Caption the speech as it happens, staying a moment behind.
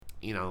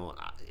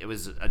it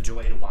was a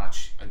joy to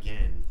watch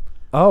again.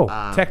 Oh,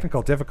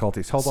 technical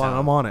difficulties. Hold on,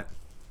 I'm on it.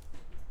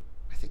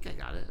 I think I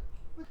got it.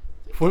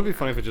 Wouldn't it be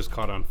funny if it just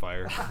caught on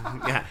fire?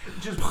 Yeah.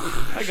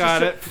 I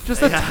got it.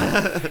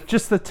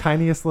 Just the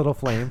tiniest little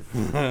flame.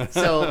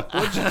 So,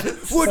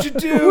 What'd you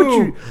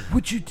do?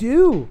 What'd you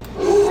do?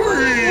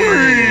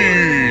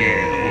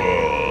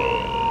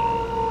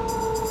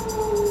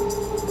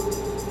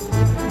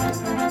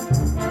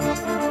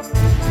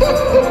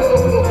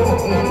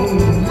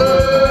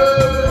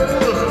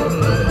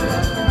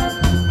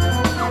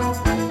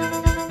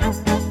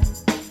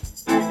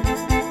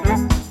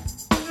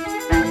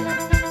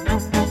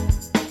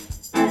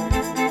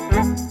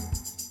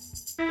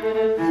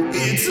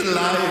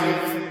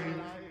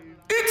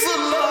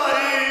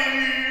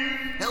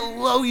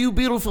 Hello, you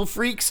beautiful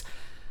freaks.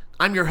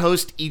 I'm your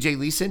host, EJ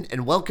Leeson,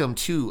 and welcome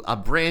to a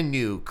brand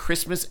new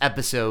Christmas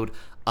episode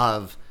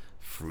of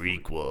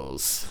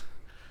FREAKQUELS.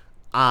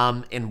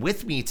 And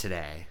with me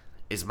today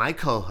is my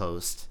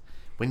co-host.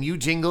 When you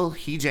jingle,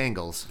 he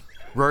jangles.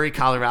 Rory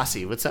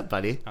Colorasi. What's up,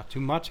 buddy? Not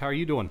too much. How are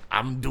you doing?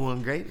 I'm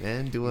doing great,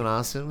 man. Doing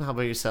awesome. How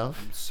about yourself?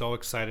 I'm so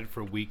excited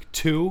for week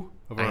 2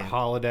 of our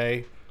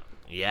holiday.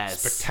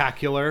 Yes.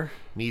 Spectacular.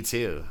 Me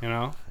too. You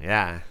know?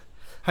 Yeah.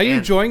 How are you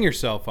enjoying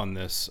yourself on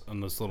this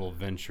little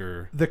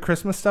venture? The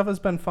Christmas stuff has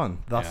been fun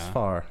thus Yeah.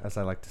 far, as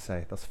I like to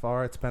say. Thus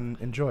far, it's been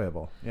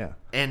enjoyable. Yeah.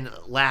 And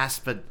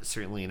last but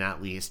certainly not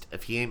least,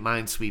 if he ain't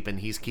mind sweeping,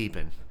 he's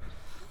keeping.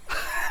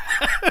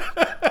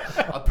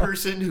 A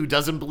person who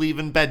doesn't believe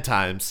in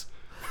bedtimes.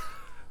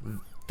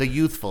 The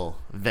youthful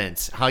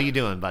Vince. How you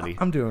doing, buddy?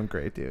 I'm doing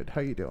great, dude.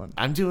 How you doing?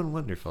 I'm doing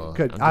wonderful.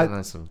 Good. I'm doing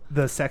awesome.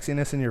 The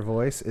sexiness in your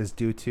voice is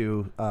due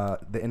to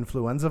the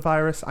influenza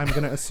virus, I'm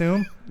going to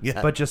assume.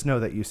 Yeah. But just know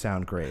that you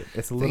sound great.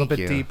 It's a little Thank bit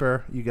you.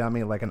 deeper. You got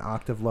me like an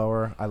octave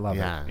lower. I love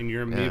it. And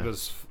your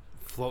amoebas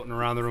floating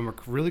around the room are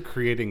really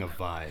creating a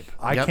vibe.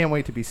 I Yep. can't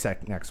wait to be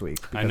sick next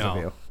week because know. of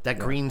you. That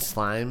green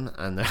slime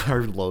on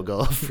our logo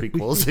of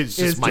FREAKQUELS is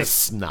just my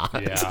snot.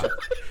 Yeah.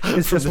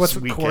 It's from just what's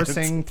this weekend.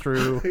 coursing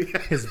through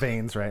his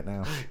veins right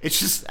now. It's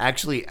just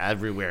actually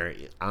everywhere.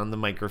 On the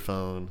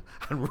microphone,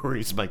 on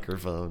Rory's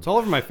microphone. It's all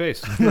over my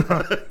face.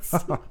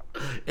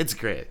 It's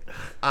great.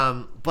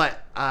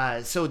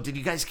 So did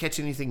you guys catch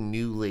anything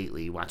new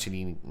lately? Watch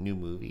any new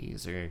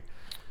movies or...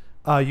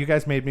 You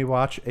guys made me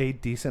watch a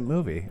decent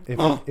movie.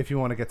 If you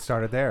want to get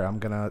started there, I'm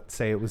going to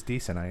say it was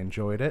decent. I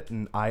enjoyed it.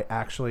 And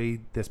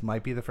this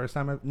might be the first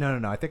time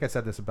No. I think I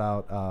said this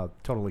about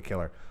Totally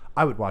Killer.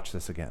 I would watch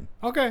this again.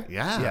 Okay.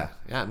 Yeah,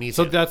 me too.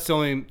 So that's the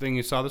only thing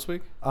you saw this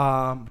week?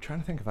 I'm trying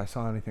to think if I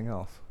saw anything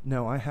else.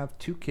 No, I have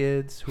 2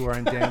 kids who are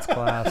in dance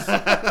class.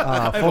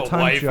 I have Full-time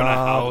a wife job. and a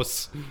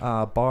house.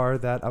 Bar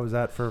that I was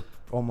at for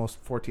almost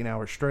 14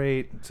 hours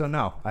straight. So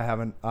no, I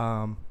haven't.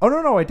 No,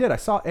 I did. I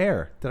saw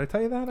Air. Did I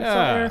tell you that? I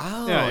saw Air.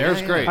 Oh, yeah,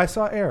 Air's great. I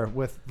saw Air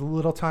with the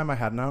little time I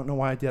had, and I don't know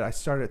why I did. I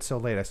started it so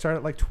late. I started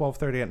at like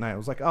 12:30 at night. I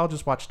was like, I'll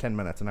just watch 10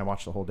 minutes, and I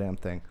watched the whole damn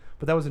thing.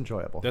 But that was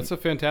enjoyable. That's a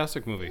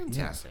fantastic movie.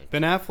 Fantastic.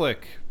 Ben Affleck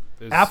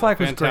is Affleck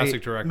a was fantastic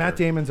great. director. Matt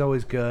Damon's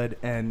always good,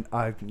 and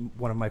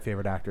one of my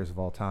favorite actors of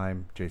all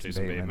time, Jason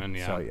Bateman.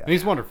 yeah. So, yeah. And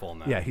he's wonderful in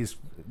that. Yeah, he's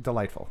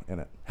delightful in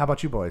it. How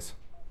about you boys?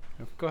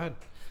 Go ahead.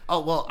 Oh,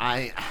 well,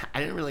 I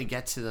didn't really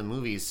get to the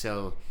movies,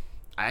 so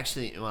I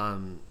actually...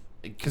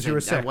 Because you were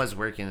I sick. was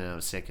working and I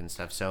was sick and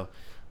stuff, so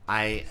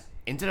I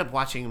ended up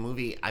watching a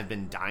movie I've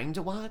been dying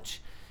to watch,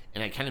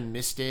 and I kind of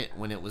missed it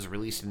when it was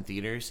released in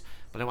theaters,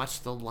 but I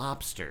watched The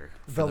Lobster.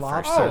 The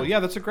Lobster? Oh, yeah,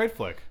 that's a great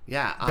flick.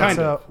 Yeah. Kind That's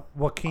of.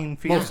 Joaquin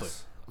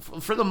Phoenix.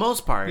 For the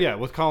most part. Yeah,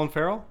 with Colin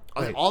Farrell?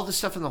 All the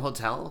stuff in the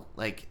hotel,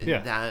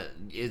 Yeah. that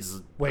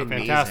is Wait,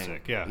 amazing.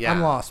 fantastic, yeah.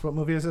 I'm lost. What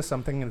movie is this?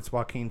 Something and it's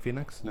Joaquin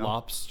Phoenix? No?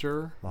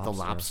 Lobster? The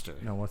Lobster.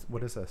 No,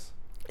 what is this?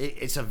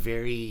 It's a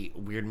very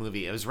weird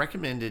movie. It was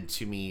recommended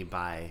to me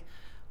by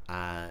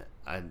an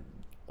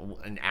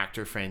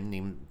actor friend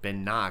named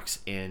Ben Knox,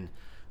 and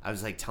I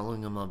was like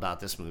telling him about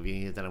this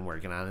movie that I'm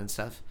working on and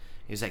stuff.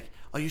 He's like,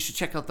 "Oh, you should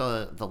check out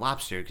the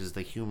Lobster because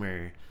the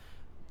humor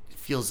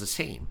feels the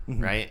same,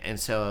 right?" And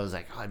so I was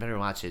like, "Oh, I better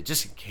watch it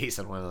just in case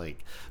I don't want to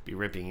like be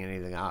ripping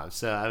anything off."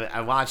 So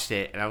I watched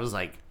it, and I was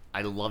like,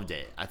 I loved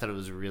it. I thought it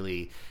was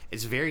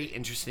it's very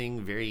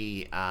interesting,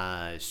 very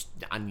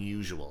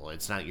unusual.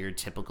 It's not your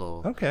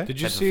typical. Okay. Did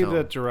you type of see film.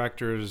 the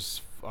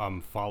director's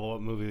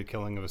follow-up movie, The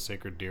Killing of a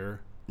Sacred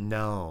Deer?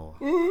 No,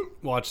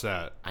 Watch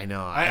that. I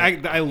know.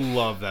 I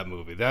love that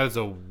movie. That is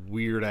a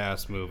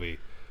weird-ass movie,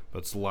 but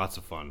it's lots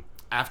of fun.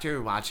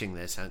 After watching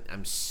this,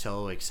 I'm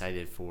so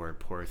excited for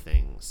Poor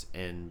Things,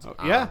 and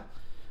Yeah.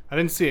 I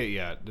didn't see it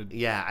yet.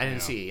 I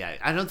didn't see it yet.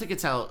 I don't think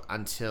it's out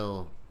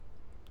until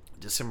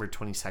December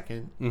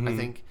 22nd, I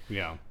think.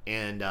 Yeah.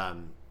 And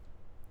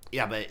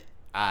but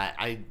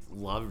I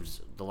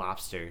loved The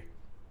Lobster.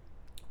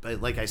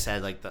 But like I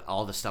said, like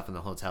all the stuff in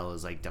the hotel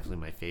is like definitely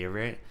my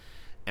favorite.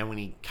 And when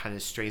he kind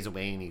of strays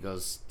away and he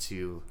goes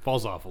to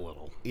Falls off a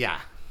little. yeah,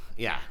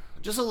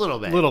 just a little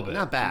bit,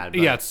 not bad.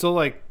 But Yeah, it's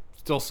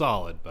still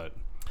solid, but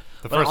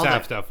the first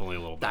half's definitely a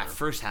little better. that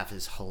first half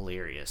is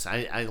hilarious.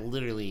 I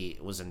literally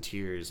was in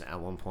tears at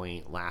one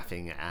point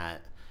laughing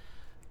at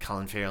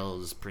Colin Farrell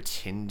is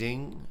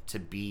pretending to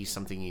be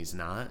something he's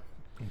not.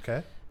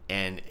 Okay.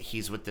 And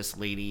he's with this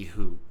lady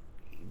who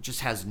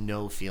just has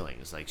no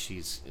feelings. Like,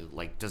 she's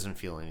like doesn't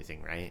feel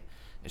anything, right?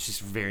 And she's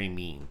very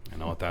mean. I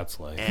know what that's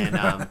like.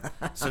 And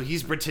so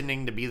he's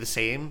pretending to be the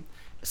same.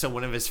 So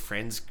one of his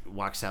friends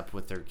walks up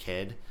with their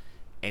kid,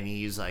 and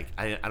he's like,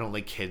 I don't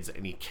like kids,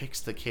 and he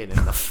kicks the kid in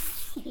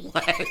the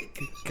leg.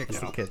 Kicks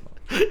the kid.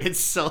 It's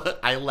so,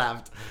 I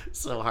laughed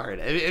so hard.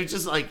 It's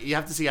just like, you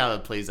have to see how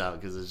it plays out,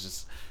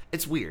 because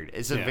it's weird.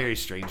 It's a very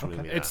strange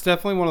movie. It's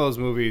definitely one of those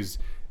movies.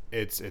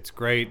 It's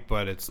great,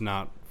 but it's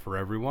not for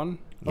everyone.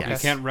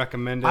 Yes. You can't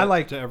recommend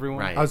it to everyone.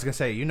 Right. I was gonna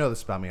say, you know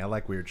this about me. I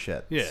like weird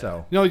shit. Yeah.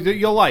 So No,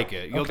 you'll like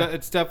it. Okay.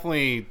 It's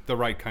definitely the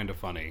right kind of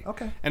funny.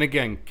 Okay. And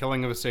again,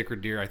 Killing of a Sacred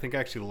Deer, I think I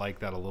actually like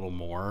that a little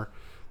more.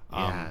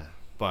 Yeah.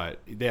 But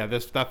yeah,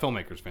 that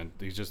filmmaker's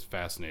he's just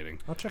fascinating.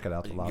 I'll check it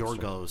out. The Lobster.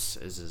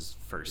 Yorgos is his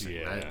first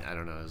name. Yeah. I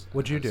don't know.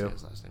 What'd you how to say do?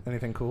 his last name.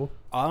 Anything cool?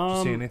 Did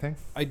you see anything?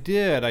 I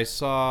did. I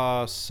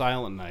saw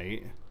Silent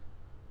Night.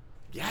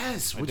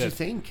 Yes. What'd you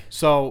think?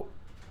 So,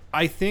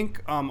 I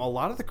think a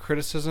lot of the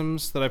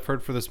criticisms that I've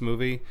heard for this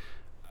movie,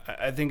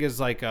 I think is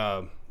like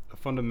a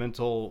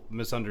fundamental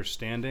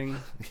misunderstanding.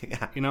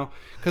 Yeah. You know,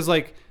 because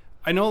like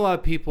I know a lot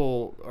of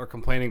people are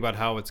complaining about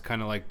how it's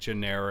kind of like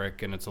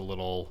generic and it's a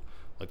little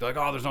like they're like,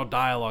 oh, there's no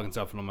dialogue and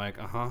stuff, and I'm like,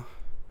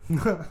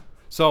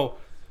 So,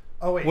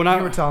 Oh wait, when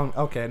you were telling.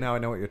 Okay, now I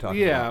know what you're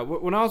talking about. yeah,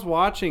 when I was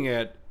watching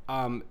it,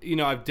 you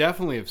know, I've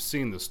definitely have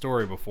seen the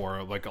story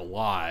before, like a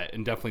lot,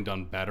 and definitely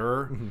done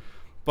better. Mm-hmm.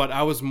 But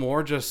I was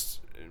more just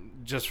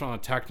from a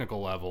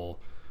technical level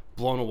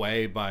blown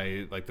away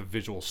by like the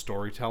visual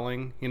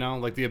storytelling, you know,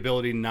 like the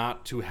ability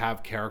not to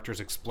have characters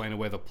explain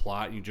away the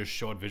plot, you just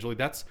show it visually.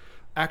 That's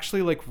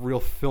actually like real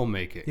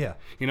filmmaking. Yeah.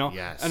 You know?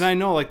 Yes. And I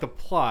know like the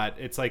plot,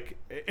 it's like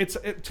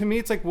to me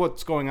it's like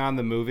what's going on in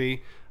the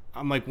movie.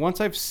 I'm like, once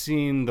I've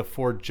seen the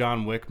 4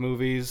 John Wick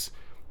movies,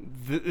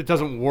 it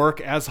doesn't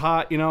work as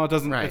hot, you know. It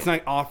doesn't. Right. It's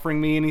not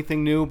offering me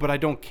anything new, but I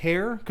don't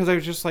care because I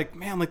was just like,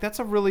 man, like that's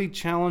a really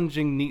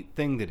challenging, neat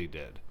thing that he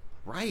did.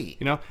 Right.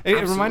 You know, it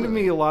reminded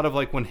Absolutely. me a lot of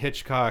like when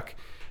Hitchcock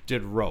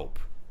did Rope.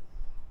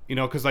 You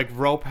know, because like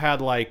Rope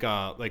had like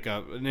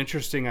an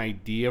interesting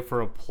idea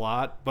for a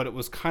plot, but it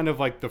was kind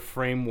of like the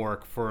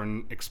framework for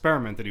an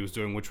experiment that he was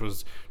doing, which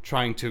was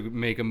trying to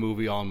make a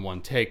movie all in one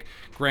take.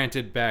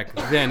 Granted, back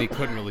then he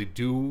couldn't really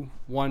do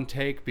one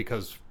take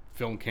because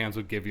film cams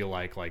would give you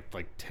like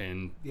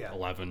 10,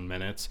 11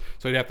 minutes.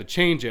 So he'd have to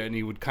change it, and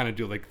he would kind of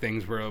do like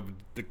things where,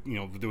 you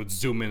know, they would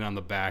zoom in on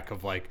the back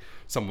of like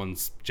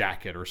someone's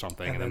jacket or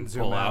something and then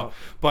zoom pull out.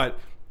 But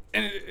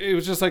and it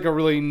was just like a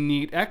really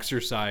neat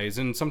exercise,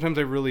 and sometimes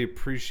I really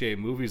appreciate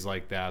movies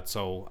like that.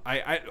 So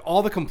I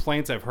all the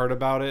complaints I've heard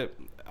about it,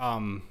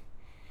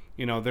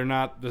 you know, they're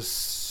not this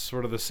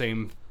sort of the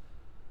same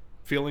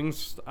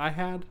feelings I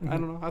had. I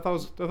don't know. I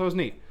thought it was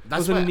neat.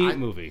 That's it was a what neat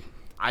movie.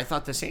 I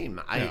thought the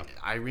same. Yeah.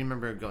 I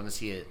remember going to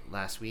see it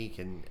last week,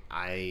 and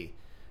I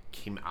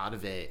came out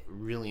of it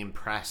really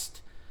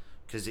impressed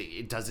because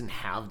it doesn't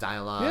have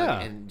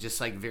dialogue and just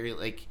like very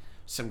like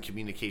some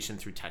communication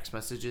through text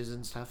messages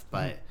and stuff.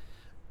 But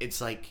it's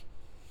like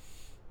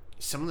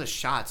some of the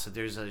shots.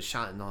 There's a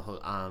shot in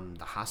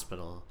the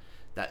hospital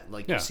that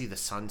like you see the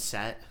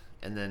sunset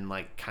and then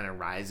like kind of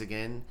rise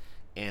again,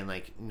 and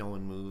like no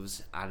one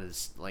moves out of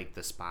like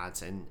the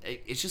spots, and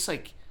it's just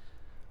like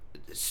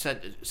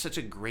such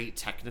a great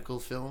technical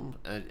film,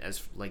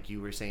 as like you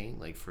were saying,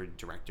 like for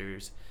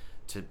directors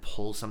to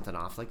pull something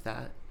off like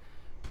that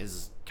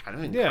is kind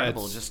of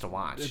incredible just to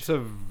watch.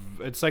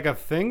 It's like a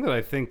thing that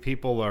I think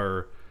people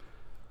are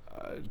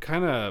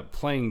kind of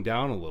playing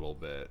down a little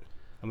bit.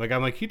 I'm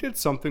like he did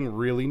something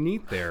really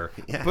neat there.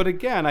 Yeah. But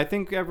again, I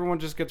think everyone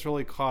just gets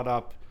really caught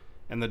up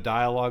in the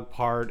dialogue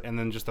part, and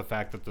then just the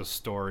fact that the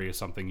story is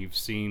something you've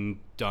seen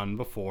done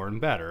before and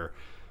better.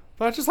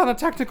 But just on a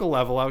technical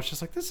level, I was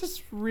just like, this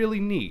is really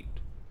neat.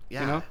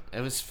 Yeah, you know?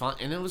 It was fun,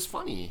 and it was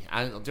funny.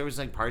 There was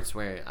like parts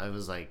where I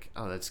was like,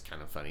 "Oh, that's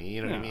kind of funny,"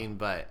 you know what I mean?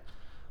 But,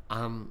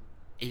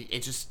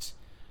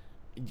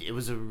 it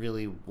was a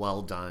really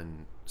well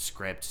done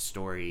script,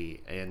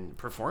 story, and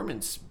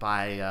performance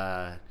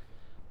by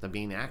the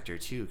main actor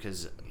too,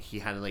 because he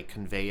had to like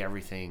convey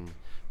everything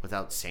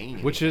without saying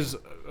anything. Which is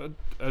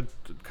a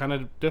kind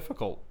of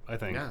difficult, I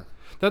think. Yeah.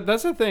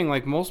 That's the thing.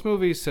 Like most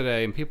movies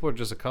today, and people are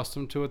just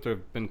accustomed to it.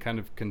 They've been kind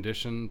of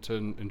conditioned to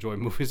enjoy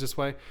movies this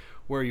way,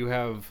 where you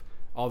have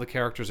all the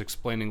characters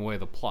explaining away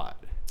the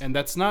plot, and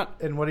that's not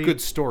good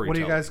storytelling. What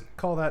do you guys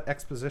call that?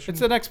 Exposition?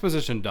 It's an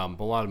exposition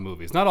dump. A lot of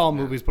movies, not all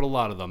movies, but a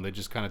lot of them, they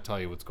just kind of tell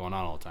you what's going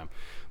on all the time.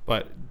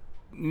 But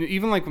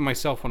even like with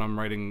myself, when I'm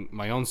writing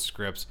my own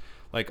scripts,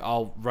 like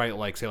I'll write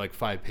like say like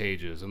 5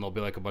 pages, and there'll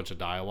be like a bunch of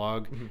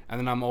dialogue, and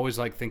then I'm always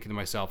like thinking to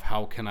myself,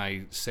 how can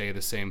I say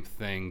the same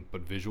thing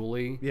but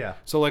visually? Yeah.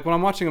 So like when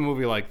I'm watching a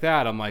movie like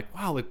that, I'm like,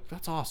 wow, like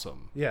that's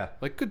awesome. Yeah.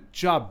 Like good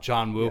job,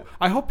 John Woo. Yeah.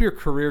 I hope your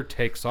career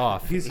takes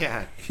off.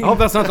 Yeah. I hope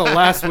that's not the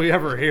last we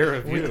ever hear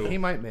of you. He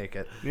might make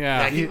it.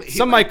 Yeah. Yeah, he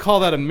Some might- might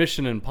call that a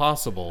mission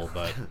impossible,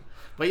 but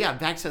But yeah,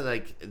 back to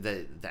like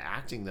the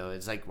acting though.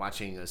 It's like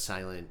watching a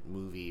silent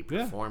movie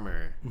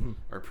performer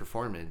or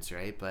performance,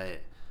 right? But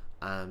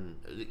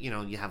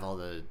you have all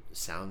the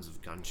sounds of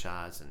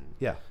gunshots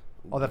and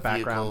all the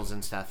background vehicles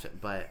and stuff.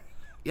 But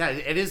yeah,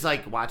 it is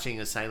like watching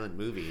a silent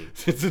movie.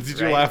 Did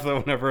you laugh though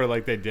whenever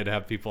like they did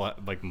have people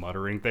like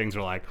muttering things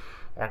or like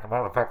a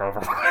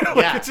motherfucker?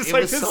 Yeah, it's just it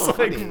like was this so like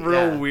funny.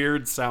 real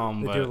weird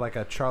sound. They But do like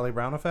a Charlie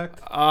Brown effect.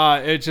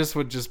 it just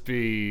would just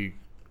be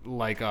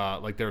like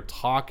they're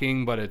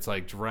talking, but it's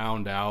like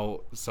drowned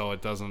out, so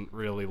it doesn't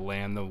really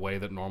land the way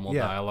that normal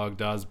dialogue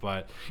does.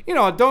 But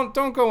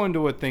don't go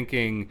into it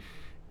thinking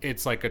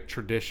it's like a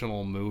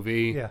traditional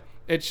movie. Yeah,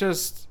 it's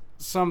just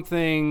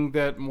something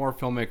that more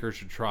filmmakers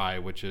should try,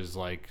 which is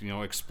like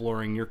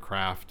exploring your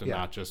craft and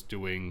not just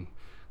doing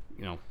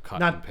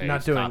cut and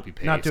paste, copy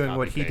paste, not doing copy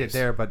what he did paste.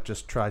 there, but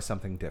just try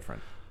something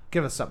different.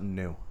 Give us something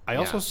new. I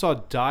also saw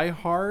Die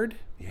Hard.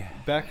 Yeah,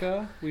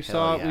 Becca, we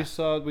Hell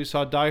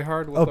saw Die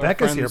Hard. With oh, our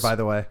Becca's friends. here, by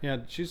the way. Yeah,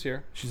 she's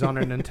here. She's on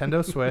her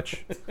Nintendo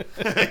Switch.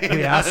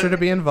 We asked her to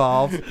be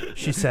involved.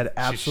 She said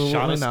absolutely She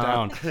shot us not.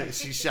 down.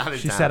 She shot it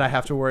She down. said I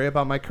have to worry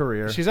about my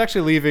career. She's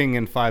actually leaving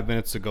in 5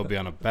 minutes to go be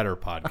on a better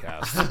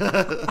podcast.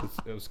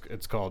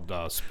 It's called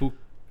Spookquels.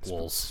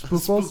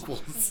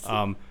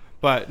 Spookfuls?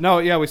 But no,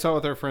 yeah, we saw it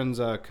with our friends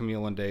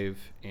Camille and Dave,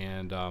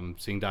 and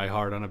seeing Die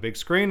Hard on a big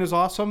screen is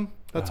awesome.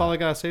 That's all I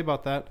gotta say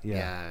about that.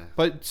 Yeah.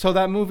 But so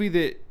that movie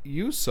that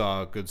you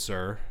saw, good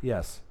sir,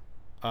 Yes.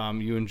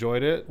 you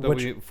enjoyed it. That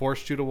we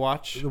forced you to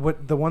watch.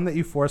 The one that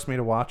you forced me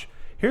to watch.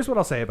 Here's what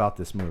I'll say about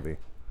this movie.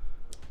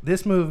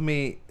 This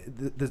movie,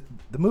 the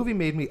movie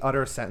made me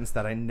utter a sentence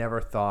that I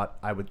never thought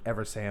I would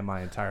ever say in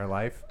my entire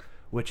life,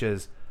 which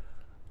is,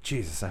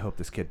 Jesus, I hope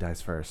this kid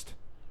dies first.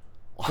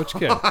 Which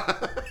kid?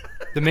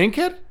 The main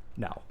kid?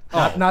 No,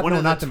 one not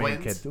of the the main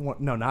twins? kid.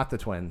 No, not the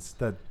twins.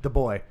 The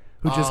boy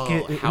who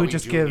Howie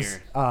gives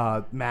Jr.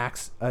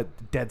 Max a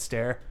dead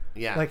stare.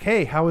 Yeah. Like,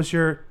 hey, how was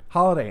your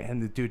holiday?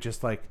 And the dude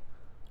just like,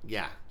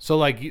 Yeah. So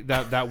like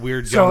that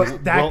weird So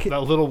young, that that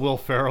little Will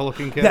Ferrell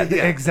looking kid.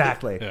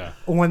 exactly. Yeah.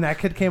 When that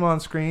kid came on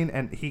screen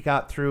and he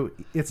got through,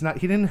 he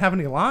didn't have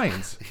any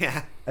lines.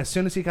 Yeah. As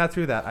soon as he got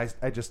through that,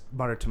 I just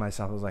muttered to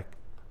myself, I was like,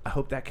 I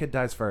hope that kid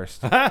dies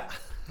first. I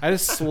had a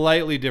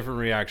slightly different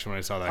reaction when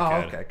I saw that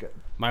Oh, kid. okay, good.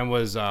 Mine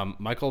was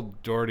Michael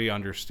Dougherty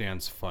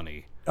understands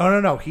funny. Oh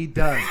no, he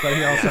does, but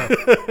he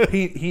also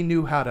he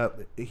knew how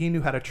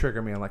to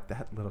trigger me. I'm like,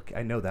 that little kid,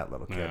 I know that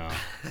little kid. Yeah.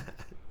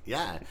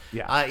 Yeah.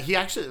 Yeah. He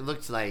actually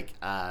looked like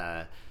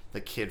the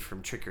kid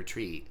from Trick or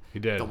Treat. He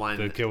did. The one,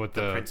 The kid with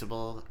the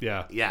principal.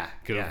 Yeah. Yeah.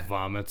 Kid yeah. of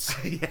vomits.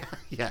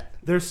 Yeah.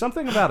 There's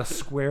something about a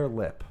square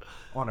lip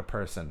on a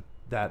person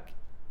that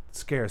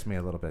scares me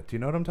a little bit. Do you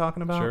know what I'm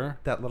talking about? Sure.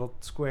 That little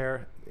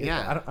square.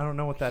 Yeah. I don't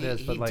know what that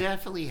is, but he like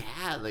definitely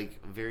had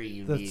like very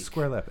the unique.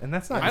 square lip, and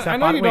that's not. I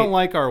know you don't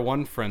like our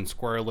one friend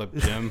Square Lip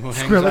Jim who hangs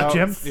Square Lip out.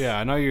 Jim? Yeah,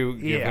 I know you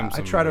give Yeah, him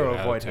some I try to weird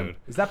avoid him.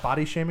 attitude. Is that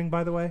body shaming,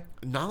 by the way?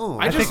 No.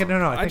 I just it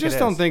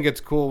don't is. think it's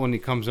cool when he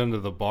comes into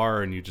the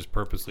bar and you just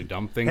purposely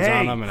dump things Hey.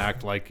 on him and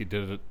act like you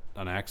did it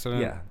an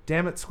accident. Yeah.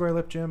 Damn it, square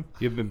lip Jim.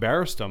 You've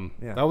embarrassed him.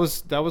 Yeah. That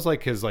was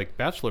like his like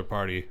bachelor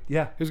party.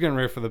 Yeah. He was getting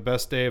ready for the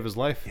best day of his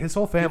life. His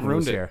whole family ruined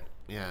was it. here.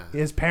 Yeah.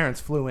 His parents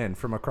flew in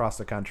from across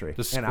the country.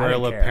 The and I square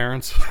didn't lip care.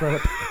 parents. Square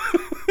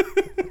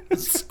lip,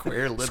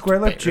 Square lip. square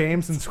lip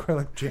James and square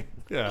lip James.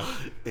 Yeah.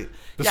 The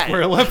Yeah.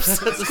 square lips.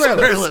 Square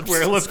lips.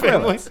 Square lip Square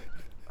family. lips.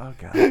 Oh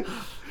god.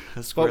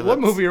 Square But what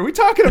lips. movie are we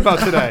talking about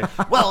today?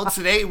 Well,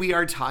 today we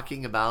are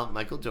talking about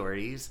Michael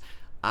Dougherty's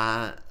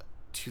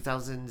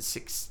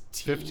 2016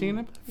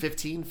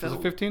 15 Was film.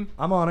 it 15?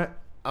 I'm on it.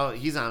 Oh,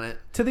 he's on it.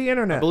 To the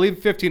internet. I believe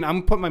 15.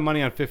 I'm putting my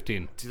money on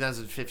 15.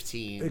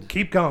 2015.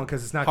 Keep going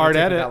because it's not Hard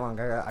going to take me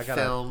edit. that long.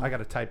 Film. I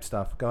gotta type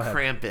stuff. Go ahead.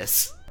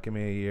 Krampus. Give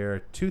me a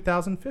year.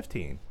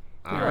 2015.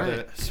 All Got right.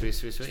 it. Sweet.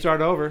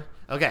 Start over.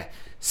 Okay.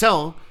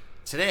 So,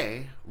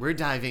 today we're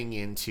diving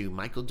into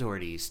Michael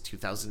Dougherty's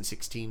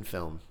 2016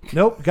 film.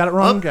 Nope, got it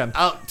wrong again.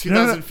 Oh,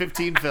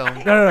 2015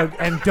 film. No,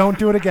 and don't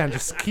do it again.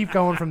 Just keep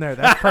going from there.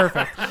 That's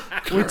perfect.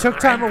 We took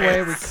time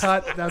away. We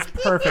cut. That's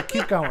perfect.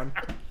 Keep going.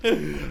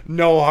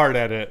 No hard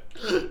edit.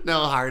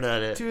 No hard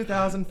on it.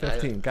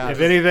 2015. Got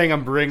If it. anything,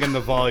 I'm bringing the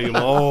volume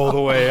all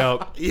the way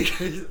up.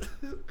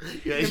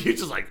 Yeah, you're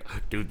just like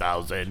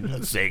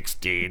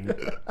 2016.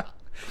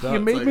 You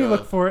made me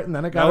look for it, and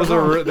then I got That was it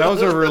wrong. that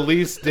was a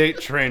release date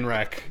train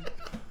wreck.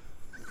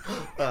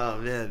 Oh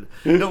man.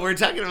 No, we're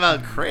talking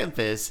about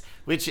Krampus,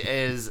 which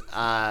is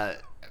kind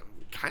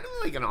of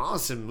like an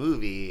awesome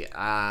movie.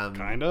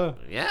 Kinda.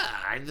 Yeah,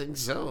 I think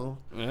so.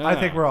 Yeah. I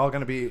think we're all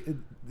going to be.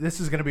 This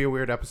is going to be a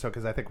weird episode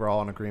because I think we're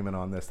all in agreement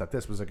on this that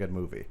this was a good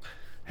movie.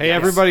 Hey,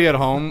 everybody at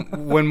home,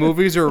 when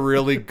movies are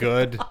really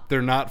good,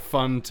 they're not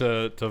fun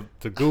to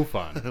goof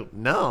on.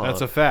 No,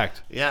 That's a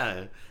fact.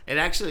 Yeah, it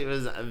actually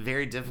was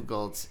very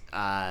difficult.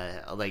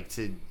 I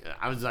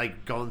was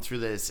like going through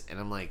this, and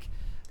I'm like,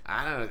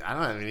 I don't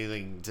have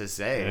anything to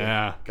say.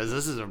 Yeah. because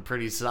this is a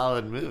pretty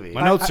solid movie.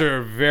 My notes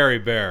are very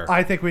bare.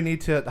 I think we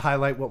need to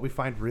highlight what we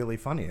find really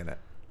funny in it.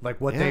 Like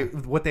what Yeah.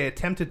 they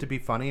attempted to be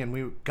funny, and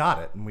we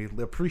got it, and we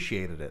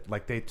appreciated it.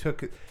 Like they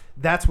took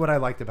that's what I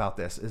liked about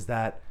this, is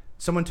that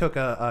someone took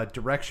a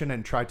direction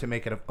and tried to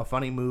make it a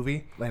funny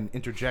movie and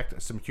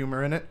interject some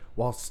humor in it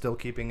while still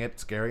keeping it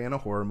scary and a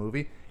horror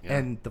movie. Yeah.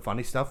 And the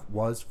funny stuff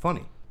was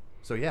funny.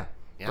 So yeah.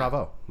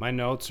 Bravo. My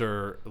notes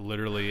are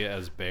literally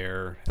as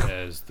bare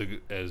as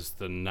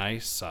the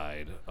nice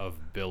side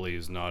of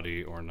Billy's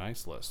naughty or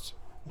nice list.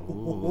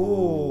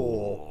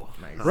 Ooh.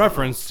 Nice.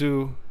 Reference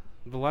to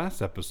the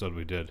last episode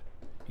we did.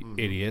 You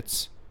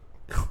idiots.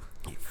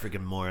 You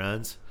freaking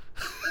morons.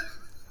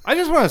 I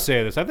just want to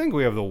say this. I think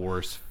we have the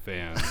worst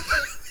fans.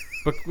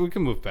 But we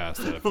can move past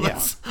that.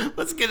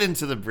 Let's get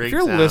into the If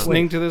breakdown. you're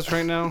listening to this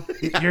right now,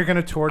 You're going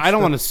to torch I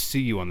don't want to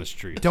see you on the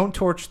street. Don't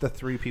torch the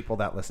 3 people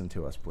that listen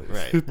to us, please.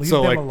 Right. Leave So,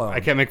 them like, alone. I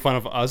can't make fun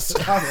of us.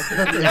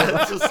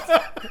 Yeah, it's just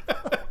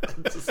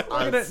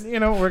us.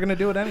 We're gonna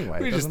do it anyway.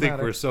 We It just doesn't think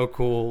matter. we're so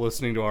cool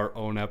listening to our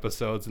own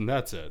episodes, and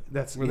that's it.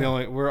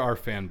 We're our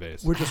fan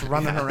base. We're just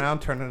running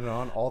around, turning it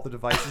on all the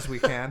devices we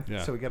can,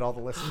 Yeah. so we get all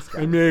the listens.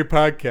 I made a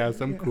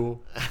podcast. I'm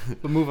cool.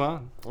 But move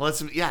on.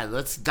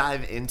 Let's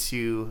dive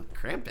into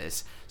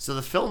Krampus. So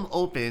the film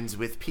opens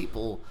with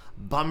people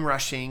bum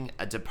rushing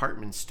a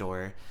department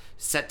store,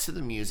 set to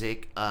the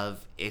music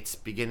of "It's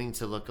Beginning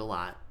to Look a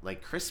Lot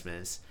Like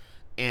Christmas,"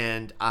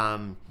 and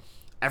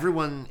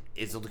everyone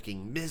is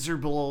looking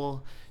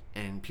miserable,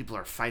 and people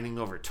are fighting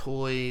over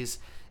toys.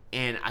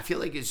 And I feel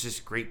like it's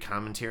just great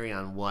commentary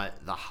on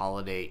what the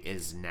holiday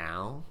is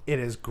now. It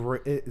is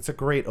great. It's a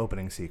great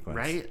opening sequence,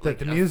 Right?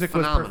 The music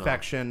was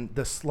perfection.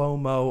 The slow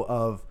mo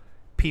of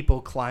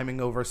people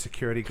climbing over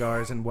security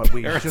guards and what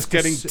we Just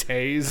getting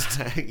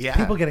tased. Yeah.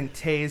 people getting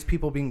tased,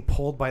 people being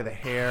pulled by the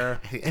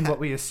hair, in what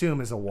we assume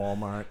is a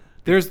Walmart.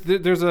 There's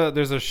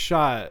a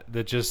shot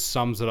that just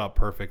sums it up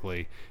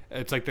perfectly.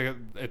 It's like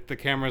the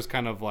camera's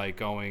kind of like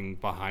going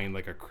behind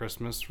like a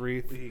Christmas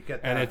wreath, You get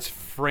and that. it's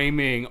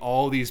framing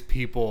all these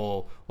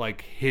people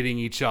like hitting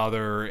each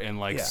other and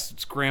like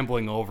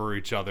scrambling over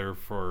each other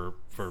for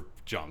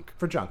junk.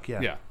 For junk,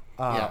 yeah. Yeah.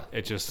 Yeah.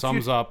 It just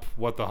sums up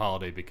what the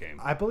holiday became.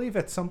 I believe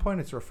at some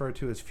point it's referred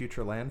to as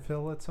future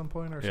landfill at some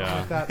point or something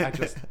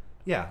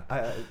Yeah. like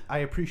that. I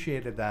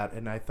appreciated that,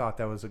 and I thought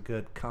that was a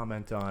good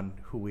comment on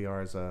who we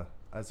are as a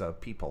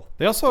people.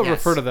 They also Yes.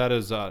 refer to that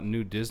as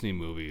new Disney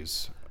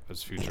movies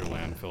as future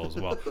landfill as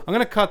well. I'm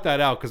gonna cut that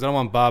out because I don't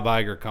want Bob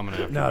Iger coming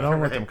after No, me. don't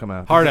let them come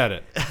out. Hard at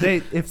it.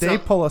 If they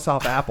pull us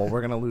off Apple,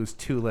 we're gonna lose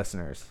 2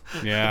 listeners.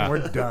 Yeah.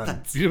 We're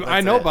done. I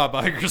know it. Bob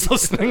Iger's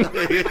listening.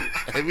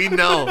 We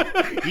know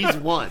he's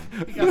one.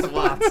 He's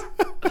one.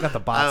 Got the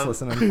bots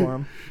listening for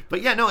him.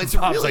 But yeah, no, it's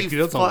Bob's really like, he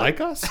doesn't fun. like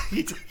us?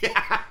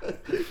 Yeah.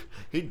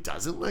 He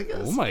doesn't like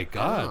us? Oh my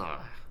God.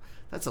 Oh,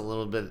 that's a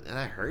little bit,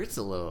 that hurts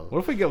a little. What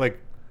if we get like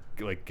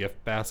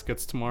gift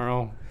baskets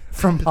tomorrow?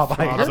 From Bob Bob's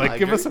Iger. like,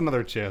 give Iger. us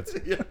another chance.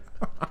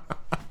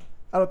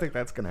 I don't think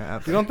that's gonna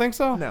happen. You don't think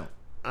so? No.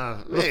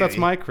 What if that's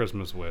my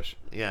Christmas wish?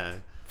 Yeah.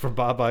 For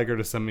Bob Iger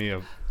to send me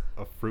a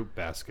fruit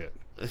basket.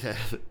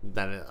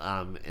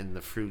 That and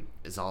the fruit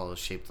is all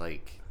shaped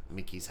like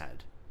Mickey's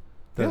head.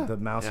 The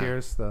mouse Yeah.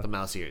 ears. The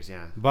mouse ears,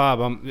 yeah.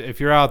 Bob, if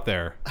you're out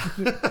there,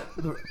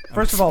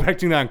 First of all,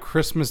 expecting that on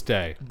Christmas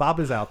Day. Bob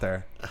is out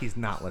there. He's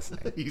not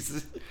listening.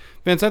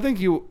 Vince, I think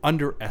you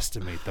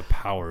underestimate the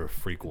power of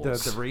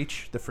frequels. The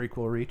reach, the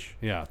frequel reach.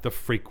 Yeah, the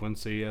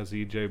frequency, as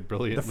EJ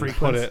brilliantly The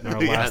put frequency. it in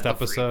our Yeah, last the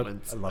episode.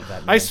 frequency. I love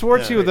that. I name. swore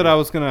to you Yeah, that yeah. I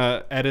was going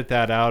to edit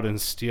that out and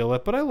steal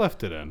it, but I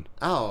left it in.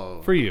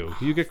 Oh. For you.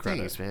 You get credit.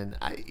 Thanks, man.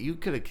 You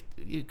could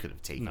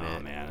have taken No,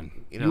 it. man.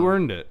 You You, know,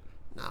 earned it.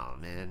 No,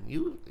 man.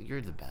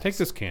 You're the best. Take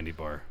this candy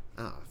bar.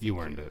 Oh, You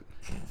earned it.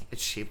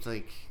 It's shaped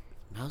like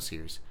mouse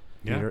ears.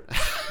 Yeah. Peter-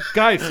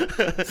 Guys,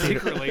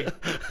 secretly,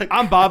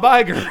 I'm Bob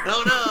Iger.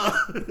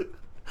 Oh no.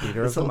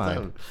 Peter of the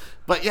mind.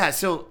 But yeah,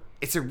 so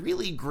it's a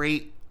really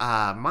great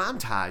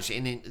montage,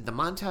 and the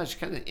montage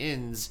kind of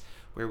ends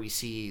where we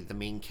see the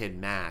main kid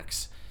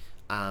Max,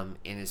 and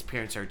his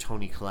parents are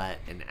Tony Collette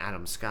and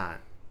Adam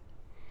Scott,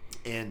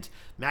 and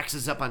Max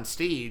is up on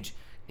stage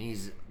and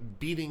he's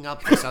beating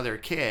up this other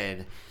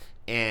kid,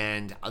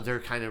 and they're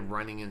kind of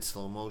running in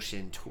slow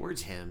motion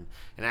towards him,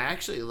 and I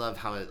actually love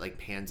how it like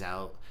pans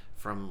out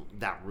from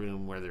that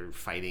room where they're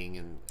fighting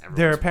and everyone's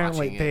They're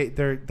apparently watching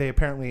it. they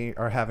apparently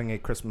are having a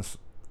Christmas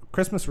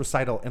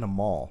recital in a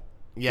mall.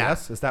 Yeah.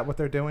 Yes, is that what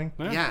they're doing?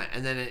 Yeah,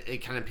 and then it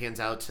kind of pans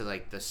out to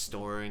like the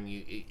store, and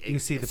You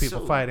see the it's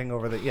people so- fighting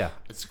over the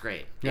It's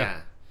great. Yeah.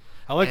 Yeah,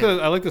 I like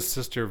And- the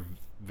sister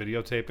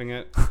videotaping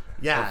it.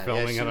 yeah, Or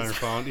filming it on she's- her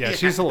phone. Yeah,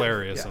 she's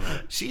hilarious in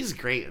it. She's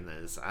great in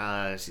this.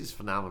 She's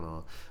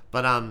phenomenal.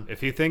 But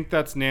If you think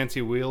that's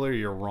Nancy Wheeler,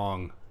 you're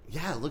wrong.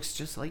 yeah, it looks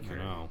just like her.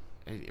 know.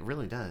 It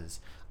really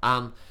does.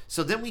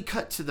 So then we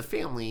cut to the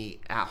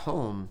family at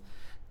home,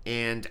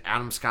 and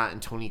Adam Scott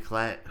and Tony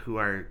Collette, who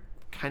are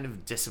kind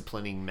of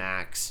disciplining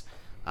Max,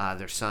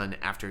 their son,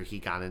 after he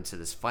got into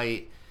this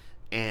fight,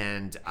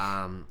 and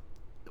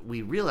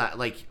we realize,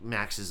 like,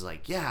 Max is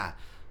like, yeah,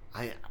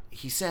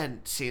 he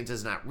said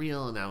Santa's not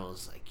real, and I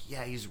was like,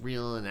 yeah, he's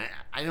real, and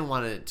I didn't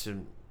want it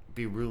to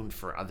be ruined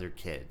for other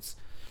kids.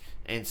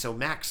 And so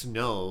Max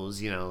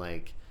knows,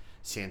 like,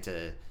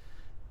 Santa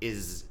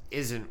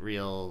isn't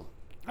real,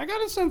 I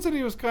got a sense that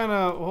he was kind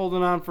of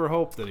holding on for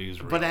hope that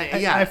he's real. But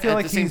I feel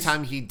like at the same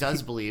time he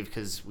does believe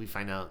because we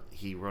find out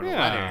he wrote a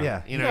letter.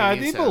 Yeah. You know what I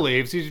mean? He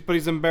believes, but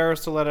he's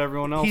embarrassed to let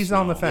everyone else He's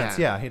know. on the fence.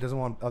 Yeah, he doesn't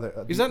want other.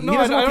 I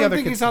don't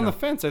think he's on the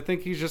fence. I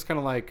think he's just kind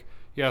of like,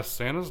 yeah,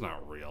 Santa's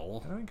not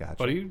real. I gotcha.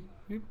 But he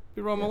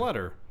wrote him a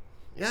letter.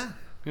 Yeah.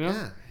 You know?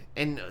 Yeah.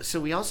 And so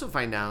we also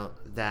find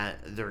out that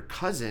their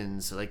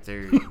cousins, like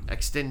their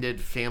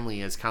extended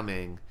family, is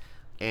coming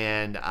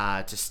and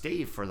to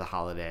stay for the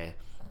holiday.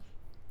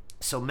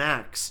 So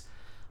Max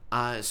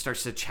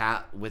starts to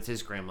chat with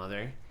his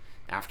grandmother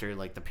after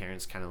like the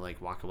parents kind of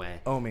like walk away.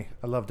 Omi.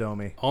 I loved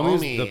Omi.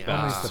 Omi's the best.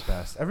 Omi's the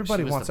best.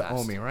 Everybody wants an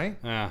best. Omi, right?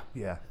 Yeah.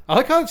 Yeah. I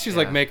like how she's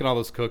like making all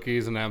those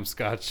cookies and Adam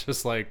Scott's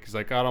just like, he's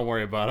like, oh, don't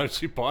worry about it.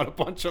 She bought a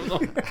bunch of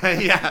them.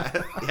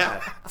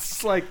 Yeah.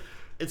 It's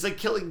like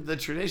killing the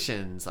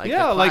traditions. Like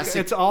yeah, the like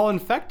classic it's all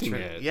infecting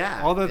it.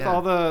 Yeah. All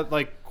the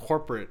like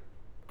corporate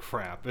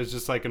crap is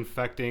just like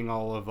infecting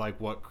all of like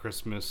what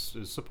Christmas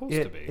is supposed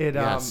to be. It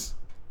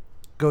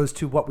goes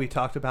to what we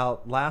talked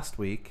about last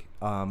week,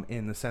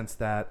 in the sense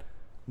that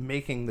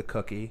making the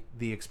cookie,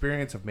 the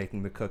experience of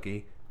making the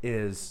cookie,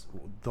 is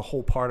the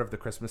whole part of the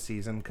Christmas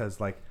season. Because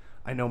like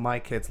I know my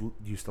kids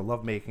used to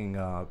love making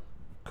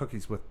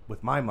cookies with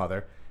my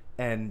mother,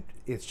 and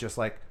it's just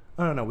like,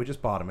 I don't know, we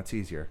just bought them. It's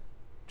easier.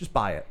 Just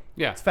buy it.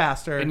 Yeah, it's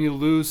faster, and you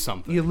lose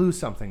something. You lose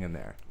something in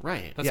there.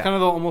 Right. That's kind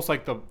of almost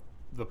like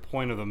the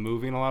point of the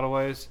movie in a lot of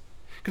ways.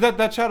 Because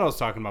that shot I was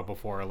talking about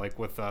before, like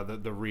with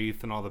the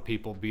wreath and all the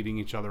people beating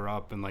each other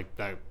up and like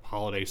that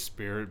holiday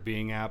spirit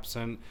being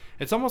absent.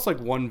 It's almost like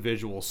one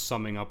visual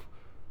summing up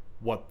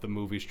what the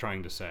movie's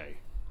trying to say.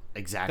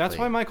 Exactly. That's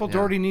why Michael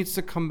Dougherty needs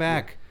to come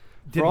back.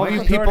 Did For all Michael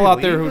you people Dougherty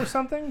out there leave who or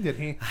something? Did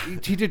he?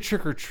 He did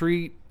Trick or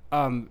Treat.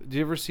 Did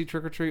you ever see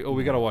Trick or Treat? Oh,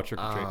 we gotta watch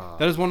Trick or Treat.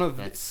 That is one of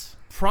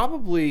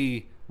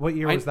probably. What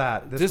year was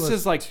that? This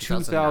is like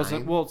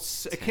 2009? 2000. Well,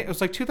 it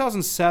was like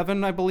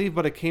 2007, I believe,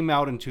 but it came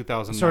out in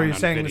 2009. So are you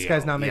saying video. this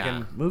guy's not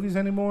making movies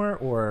anymore,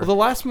 or? Well, the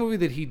last movie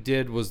that he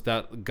did was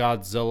that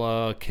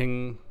Godzilla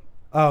King.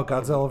 Oh,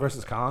 Godzilla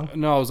versus Kong.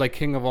 No, it was like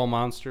King of All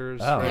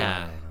Monsters. Oh, right?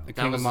 Yeah. The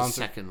That King was of the Monsters.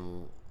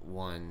 second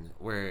one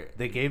where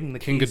They gave him the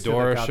King keys to the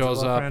Ghidorah Godzilla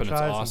shows up and it's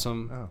franchise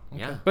awesome. Oh,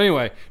 okay. yeah. But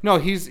anyway, no,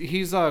 he's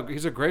a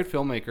great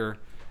filmmaker,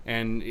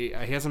 and he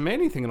hasn't made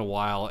anything in a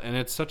while, and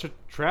it's such a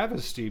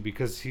travesty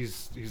because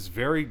he's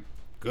very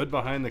good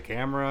behind the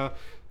camera.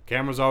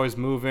 Camera's always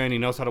moving. He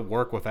knows how to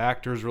work with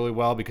actors really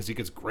well because he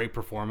gets great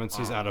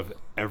performances out of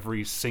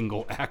every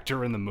single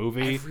actor in the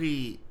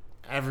movie.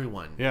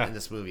 Everyone in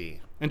this movie.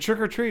 And Trick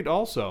or Treat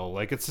also,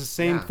 like it's the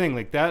same thing.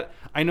 Like that,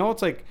 I know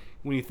it's like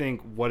when you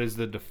think what is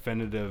the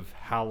definitive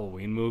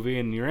Halloween movie,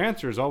 and your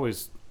answer is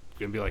always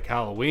gonna be like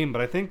Halloween,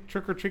 but I think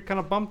Trick or Treat kind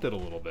of bumped it a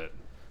little bit.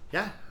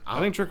 Yeah. I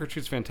think Trick or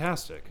Treat's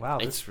fantastic. Wow,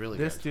 It's really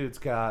this good. dude's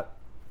got.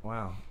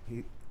 Wow,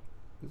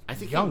 I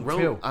think young, he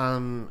wrote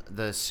too.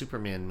 the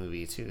Superman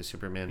movie too.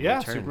 Superman Yeah,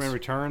 Returns. Superman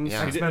Returns.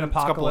 Yeah. He did X-Men a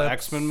couple of Apocalypse.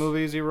 X-Men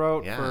movies he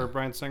wrote Yeah. for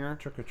Bryan Singer.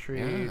 Trick or Treat.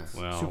 Yeah.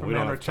 Well, Superman we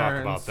don't have to talk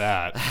Returns. about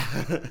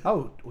that.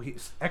 Oh,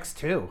 he's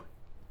X2.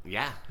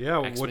 Yeah.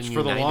 Yeah, X-Men which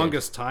for the United.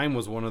 longest time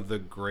was one of the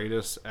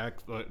greatest,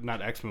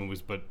 not X-Men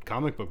movies, but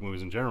comic book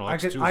movies in general. I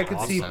X2 could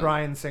was see awesome.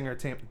 Bryan Singer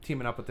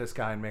teaming up with this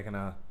guy and making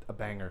a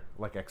banger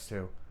like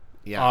X2.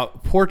 Yeah.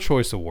 Poor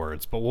choice of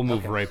words, but we'll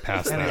move right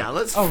past that. Yeah.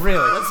 Let's. Oh,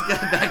 really? Let's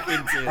get back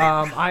into.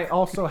 I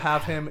also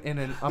have him in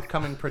an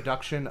upcoming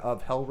production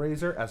of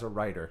Hellraiser as a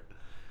writer.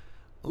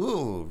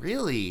 Ooh,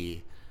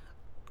 really?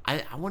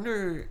 I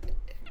wonder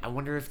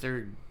if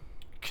they're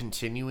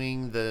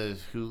continuing the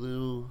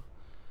Hulu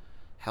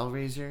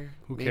Hellraiser.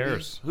 Who maybe?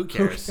 cares? Who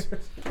cares?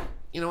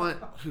 You know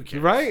what? Who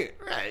cares? Right?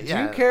 Right. Do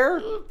Yeah. you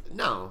care?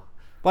 No.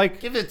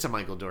 Like, Give it to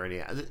Michael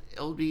Dougherty.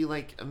 It'll be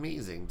like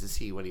amazing to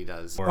see what he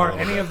does. Are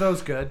any of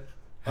those good?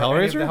 Are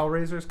any of the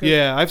Hellraisers good?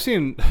 yeah, I've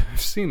seen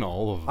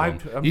all of them.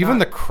 I'm Even not-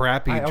 the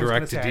crappy I was gonna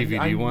direct to say,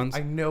 DVD ones.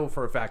 I know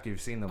for a fact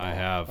you've seen them all. I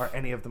have. Are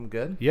any of them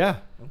good? Yeah,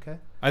 Okay.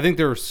 I think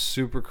they were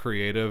super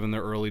creative in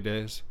their early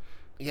days.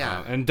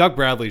 Yeah. And Doug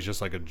Bradley's just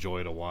like a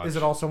joy to watch. Is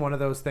it also one of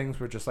those things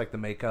where just like the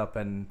makeup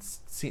and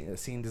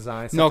scene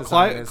design? set No,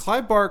 design is-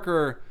 Clive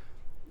Barker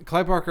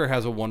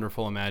has a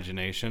wonderful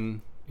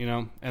imagination, you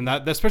know, and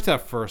that especially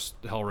that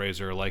first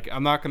Hellraiser. Like,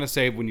 I'm not gonna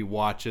say when you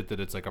watch it that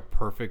it's like a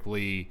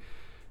perfectly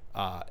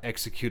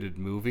executed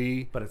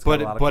movie, But it's got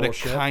a lot of cool it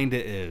shit. kind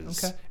of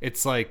is. Okay.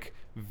 It's like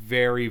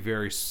very,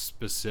 very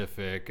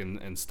specific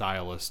and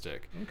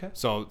stylistic. Okay.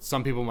 So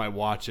some people might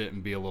watch it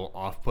and be a little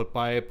off put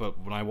by it, but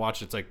when I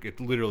watch it, it's like it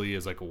literally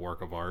is like a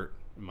work of art,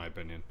 in my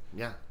opinion.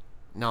 Yeah.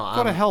 No.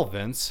 Go to hell,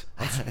 Vince.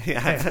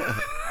 Yeah.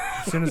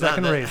 As soon as I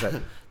can raise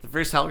it. The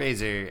first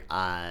Hellraiser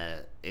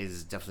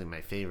is definitely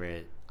my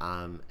favorite,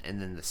 and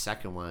then the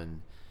second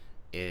one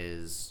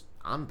is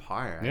on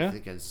par. Yeah. I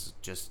think it's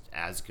just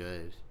as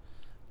good,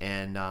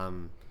 and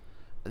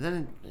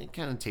then it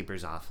kind of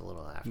tapers off a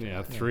little after.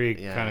 Yeah, that. 3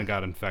 Yeah. kind of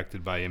got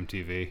infected by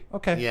MTV.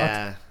 Okay.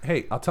 Yeah.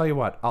 Hey, I'll tell you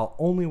what. I'll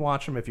only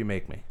watch them if you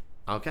make me.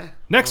 Okay.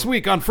 Next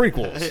week on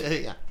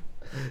FREAKQUELS. Yeah.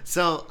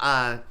 So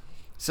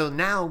So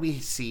now we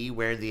see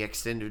where the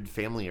extended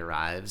family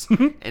arrives,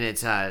 and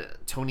it's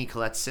Toni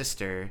Collette's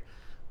sister,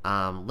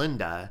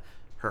 Linda,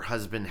 her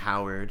husband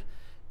Howard,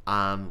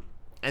 and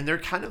they're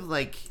kind of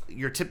like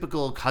your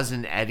typical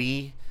cousin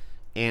Eddie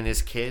and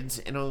his kids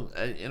in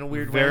a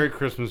weird way. Very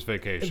Christmas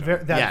Vacation.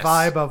 That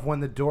vibe of when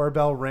the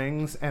doorbell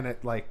rings and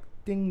it like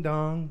ding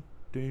dong,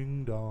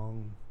 ding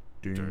dong.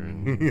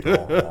 Ding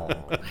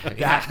dong.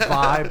 That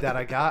vibe that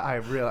I got, I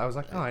was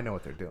like, oh, I know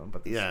what they're doing,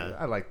 but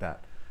I like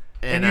that.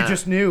 And you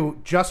just knew,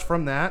 just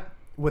from that,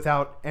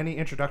 without any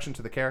introduction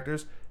to the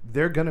characters,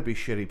 they're going to be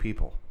shitty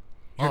people.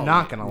 You're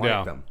not going to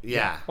like them.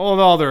 Yeah.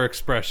 All their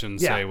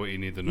expressions say what you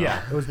need to know.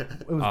 Yeah, it was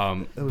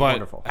but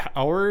wonderful.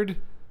 Howard,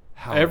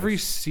 every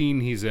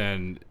scene he's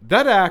in,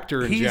 that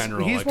actor in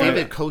general. He's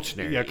David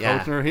Koechner. Yeah,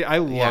 Koechner. I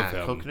love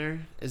him. Koechner?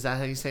 Is that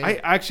how you say it? I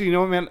actually, you know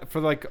what, man? For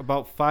like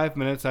about 5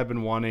 minutes, I've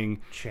been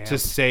wanting to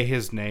say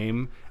his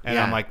name, and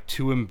I'm like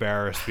too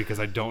embarrassed because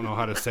I don't know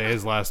how to say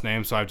his last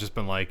name. So I've just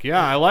been like,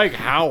 I like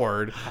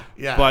Howard.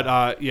 Yeah.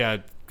 But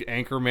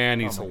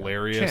Anchorman, he's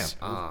hilarious.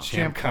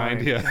 Champ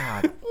kind.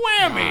 Yeah.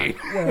 Whammy.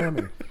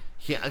 Whammy.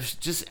 Yeah,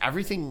 just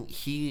everything.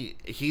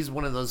 He's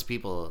one of those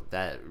people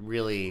that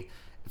really,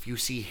 if you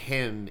see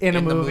him in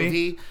the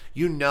movie,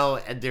 you know,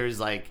 there's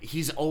like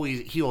he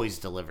always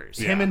delivers.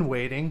 Him in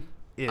Waiting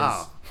is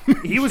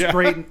he was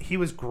great. He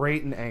was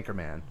great in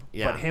Anchorman.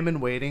 Yeah. But him in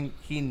Waiting,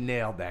 he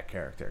nailed that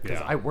character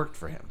because I worked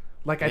for him.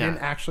 Like I didn't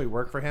actually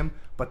work for him,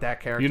 but that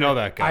character, you know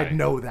that guy. I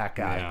know that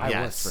guy. Yeah.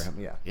 I worked for him.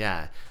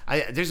 Yeah.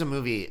 There's a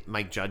movie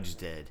Mike Judge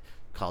did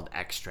called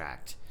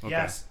Extract. Okay.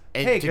 Yes.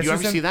 And did you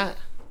ever see that?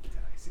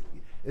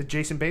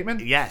 Jason Bateman?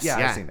 Yes. Yeah,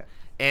 I've seen it.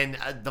 And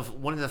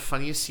one of the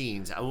funniest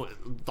scenes, one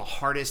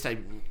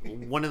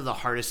of the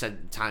hardest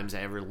times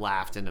I ever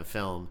laughed in a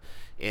film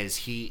is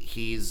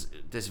he's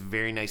this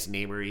very nice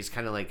neighbor. He's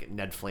kind of like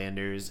Ned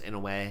Flanders in a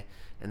way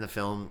in the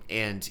film,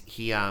 and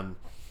he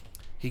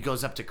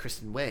goes up to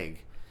Kristen Wiig,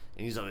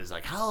 and he's always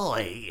like, how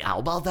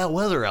about that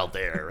weather out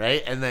there,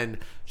 right? And then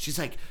she's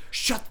like,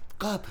 shut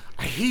up,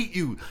 I hate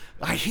you,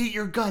 I hate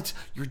your guts,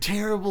 you're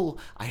terrible,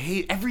 I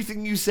hate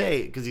everything you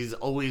say, because he's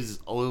always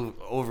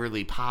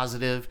overly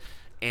positive.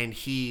 And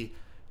he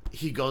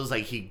goes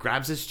like, he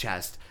grabs his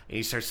chest and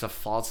he starts to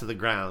fall to the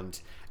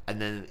ground, and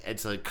then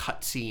it's a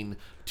cut scene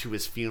to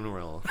his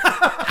funeral.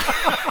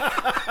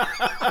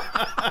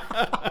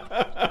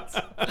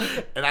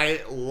 And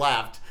I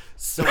laughed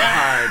so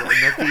hard in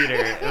the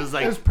theater. It was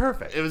like, it was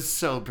perfect. It was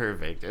so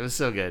perfect. It was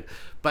so good.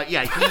 But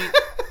yeah,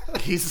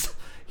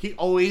 he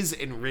always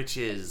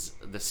enriches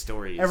the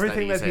stories.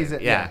 Everything that he's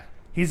in. Yeah.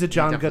 He's a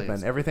John Goodman.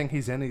 Is. Everything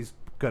he's in, he's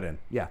good in.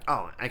 Yeah.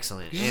 Oh,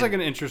 excellent. He's like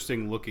an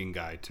interesting looking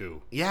guy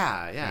too.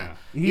 Yeah.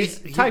 He's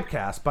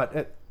typecast,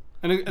 but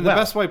in the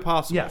best way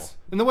possible. Yes.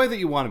 In the way that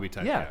you want to be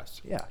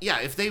typecast. Yeah.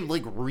 If they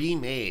like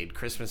remade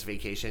Christmas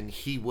Vacation,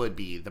 he would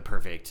be the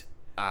perfect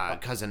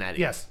cousin Eddie.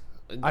 Yes.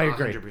 I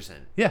agree. 100%.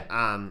 Yeah.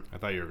 I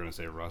thought you were going to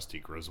say Rusty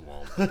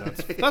Griswold. But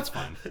that's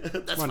fine.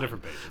 That's on fine.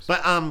 Different pages.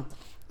 But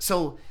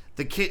so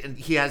the kid,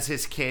 he has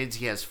his kids.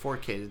 He has 4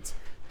 kids,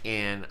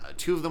 and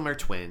 2 of them are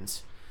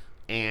twins,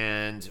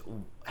 and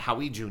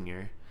Howie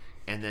Jr.,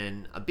 and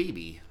then a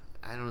baby.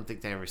 I don't think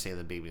they ever say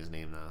the baby's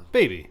name though.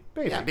 Baby.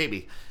 Yeah,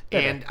 baby.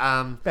 Bebe.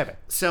 And Bebe.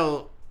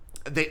 So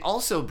they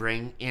also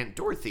bring Aunt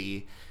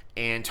Dorothy,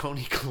 and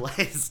Toni Collette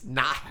is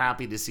not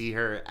happy to see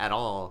her at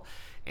all.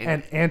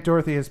 And Aunt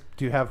Dorothy is.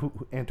 Do you have who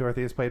Aunt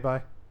Dorothy is played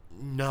by?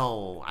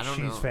 No, I don't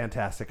know. She's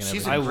fantastic.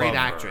 She's everything. a great love her.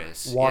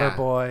 actress.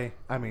 Waterboy.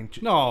 I mean,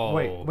 No.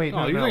 Wait. No, you're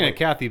no, looking wait. at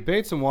Kathy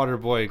Bates and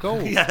Waterboy. Go.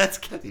 Yeah, that's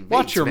Kathy Bates.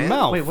 Watch your man.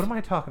 mouth. Wait, what am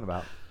I talking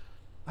about?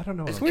 I don't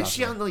know. What I'm Wasn't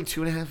she talking on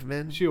about. like 2.5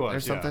 Men? She was, or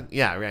something.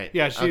 Yeah, right.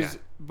 Yeah, she's. Okay.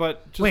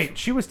 But just, Wait,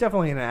 she was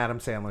definitely in an Adam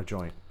Sandler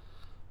joint.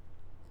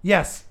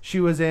 Yes,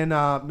 she was in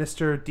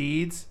Mr.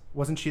 Deeds.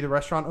 Wasn't she the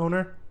restaurant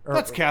owner?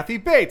 that's Kathy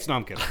Bates. No,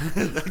 I'm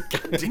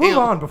kidding. Move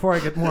on before I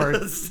get more.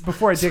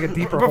 Before I dig a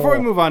deeper hole. Before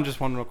we move on, just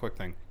one real quick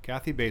thing.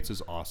 Kathy Bates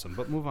is awesome,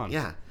 but move on.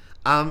 Yeah.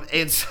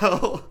 And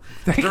so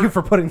Thank you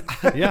for putting.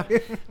 Yeah.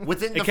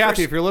 within Hey, the Kathy, first,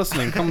 if you're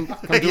listening, come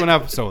do an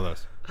episode with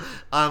us.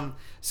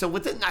 so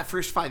within that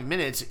first 5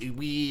 minutes,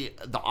 the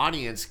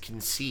audience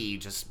can see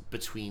just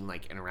between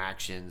like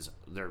interactions,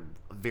 their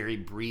very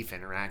brief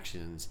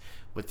interactions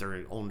with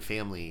their own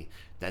family,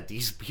 that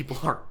these people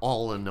are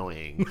all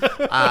annoying.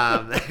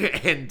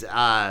 And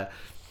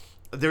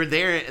they're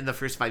there in the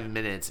first 5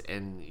 minutes,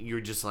 and you're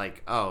just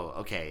like, oh,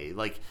 okay.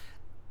 Like,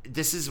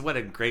 this is what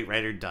a great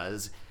writer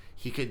does.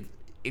 He could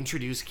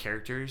introduce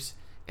characters,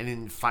 and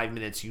in 5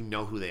 minutes, you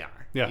know who they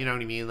are. Yeah. You know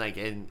what I mean? Like,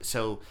 and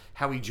so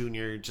Howie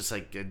Jr., just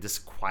like this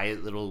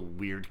quiet little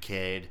weird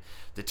kid.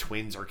 The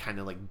twins are kind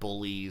of like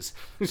bullies.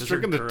 He's Those are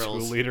drinking the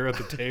girls. 2-liter at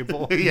the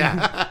table.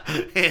 Yeah.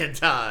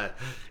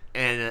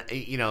 And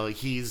you know,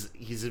 he's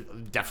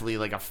definitely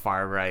like a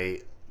far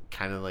right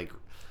kind of like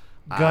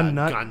Gun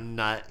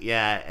nut.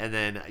 Yeah. And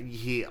then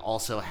he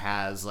also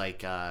has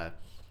like a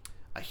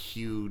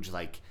huge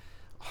like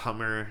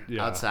Hummer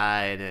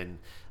outside, and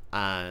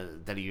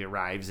that he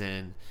arrives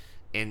in.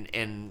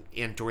 And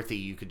Aunt Dorothy,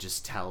 you could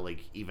just tell, like,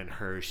 even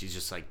her, she's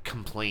just like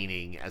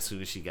complaining as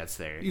soon as she gets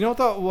there. You know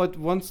what?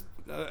 Once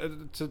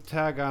to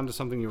tag on to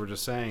something you were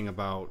just saying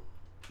about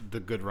the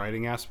good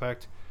writing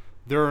aspect,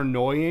 they're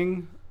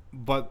annoying,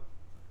 but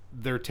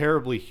they're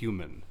terribly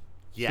human.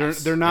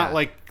 Yes. They're not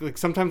like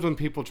sometimes when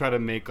people try to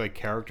make like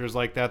characters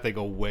like that, they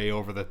go way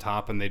over the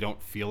top and they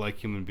don't feel like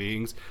human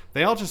beings.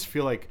 They all just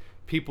feel like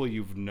people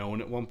you've known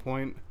at one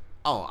point.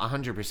 Oh,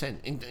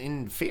 100%.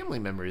 In family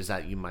members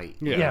that you might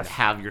Yes.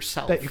 have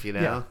yourself, you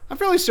know? Yeah. I'm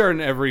fairly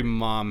certain every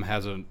mom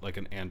has an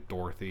Aunt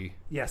Dorothy.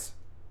 Yes.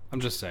 I'm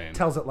just saying.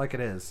 Tells it like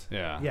it is.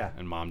 Yeah. Yeah.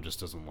 And mom just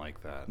doesn't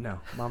like that. No,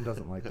 mom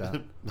doesn't like that.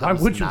 Why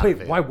Mom's would you? not a Wait,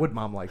 fan. why would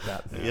mom like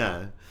that?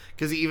 Yeah.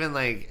 Because even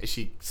like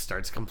she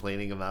starts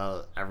complaining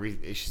about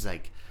everything. She's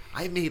like,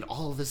 I made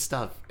all this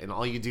stuff and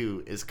all you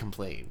do is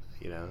complain,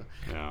 you know?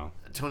 Yeah.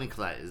 Toni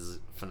Collette is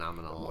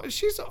phenomenal.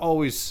 She's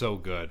always so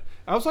good.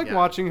 I was like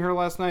watching her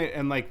last night,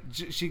 and like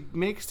she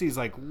makes these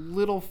like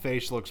little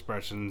facial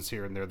expressions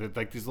here and there. They're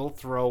like these little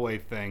throwaway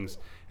things,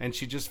 and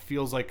she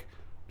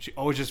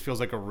always just feels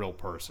like a real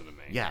person to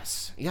me.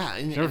 Yes. Yeah.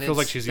 And, She never and feels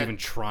like it's she's that- even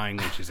trying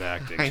when she's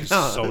acting. I She's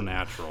know. so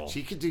natural.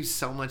 She could do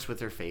so much with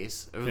her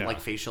face, or Yeah. like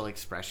facial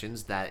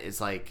expressions, that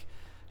is like,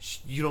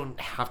 you don't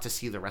have to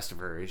see the rest of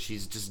her.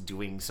 She's just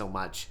doing so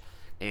much,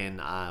 and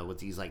with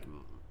these like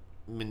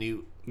minute,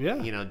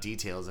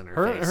 details in her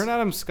face. Her and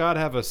Adam Scott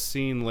have a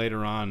scene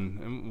later on,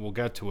 and we'll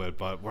get to it,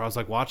 but where I was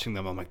like watching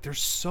them, I'm like, they're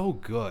so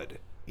good.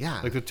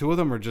 Yeah. Like the two of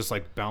them are just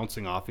like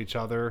bouncing off each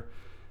other.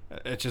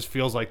 It just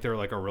feels like they're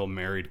like a real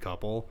married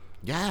couple.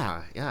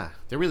 Yeah,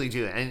 they really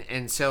do.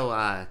 And so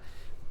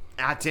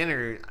at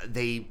dinner,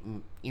 they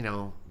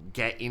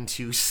get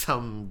into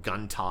some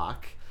gun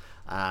talk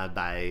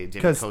by David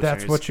Because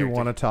that's Koechner's what you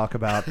character. want to talk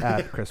about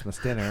at Christmas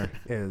dinner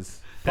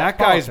is That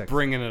guy's politics.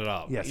 bringing it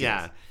up. Yes.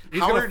 Yeah. He's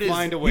Howard gonna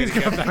find a way to he's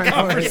get gonna that find a way.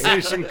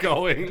 conversation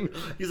going.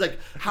 He's like,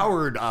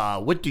 Howard,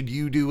 what did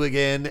you do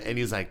again? And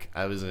he's like,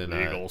 I was in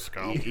Eagle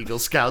Scout. Eagle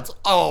Scouts.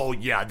 Oh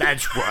yeah,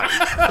 that's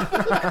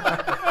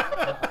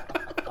right.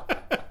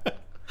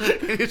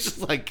 It's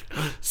just like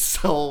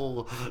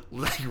so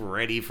like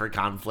ready for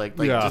conflict,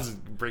 like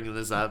just bringing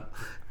this up,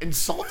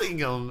 insulting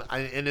him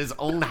in his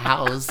own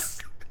house.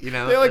 You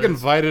know, They like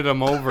invited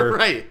him over.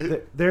 right.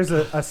 There's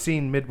a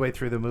scene midway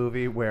through the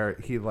movie where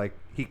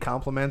he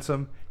compliments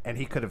him and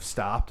he could have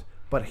stopped,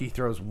 but he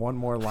throws one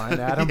more line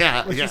at him.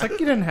 Yeah, which yeah. is like, you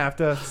didn't have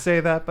to say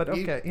that, but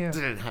You okay, yeah.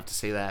 didn't have to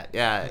say that.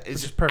 Yeah,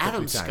 it's is perfectly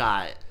Adam timed.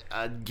 Scott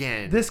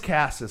again. This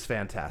cast is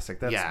fantastic.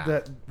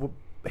 Yeah.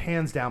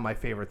 Hands down my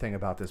favorite thing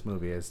about this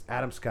movie is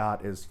Adam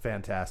Scott is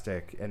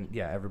fantastic, and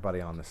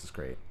everybody on this is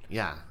great.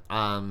 Yeah.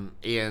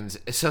 And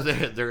so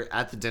they're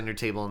at the dinner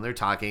table and they're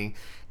talking,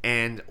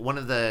 and one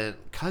of the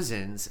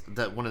cousins,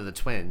 one of the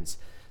twins,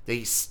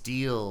 they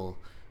steal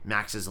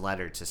Max's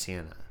letter to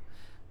Santa,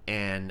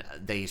 and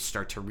they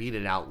start to read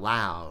it out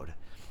loud,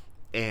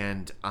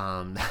 and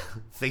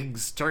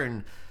things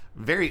turn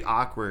very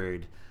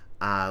awkward,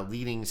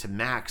 leading to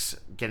Max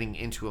getting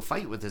into a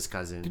fight with his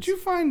cousins. Did you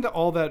find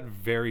all that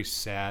very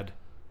sad?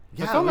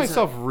 Yeah, I found it was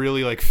myself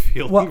really like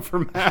feeling for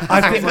Matt.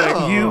 I think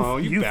know. Oh,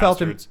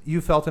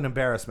 you felt an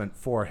embarrassment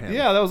for him.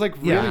 Yeah, that was like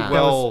really that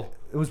well.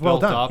 it was well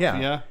built done. up,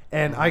 Yeah.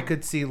 And I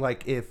could see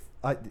like if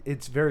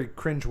it's very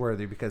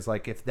cringeworthy because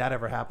like if that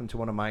ever happened to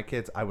one of my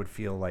kids, I would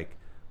feel like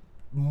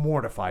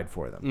mortified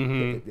for them.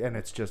 Mm-hmm. And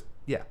it's just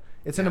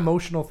it's an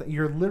emotional thing.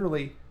 You're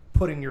literally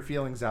putting your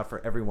feelings out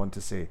for everyone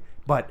to see,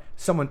 but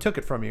someone took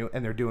it from you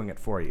and they're doing it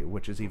for you,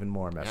 which is even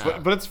more messed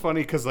up. But it's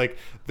funny because like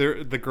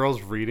the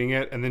girl's reading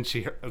it and then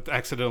she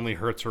accidentally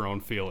hurts her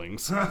own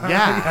feelings. Yeah.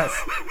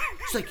 Yes.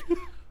 It's like,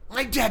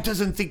 my dad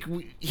doesn't think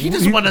he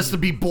doesn't want us to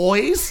be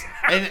boys.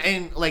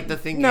 And like the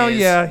thing No, is,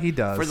 yeah, he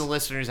does. For the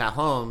listeners at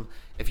home,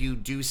 if you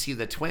do see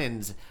the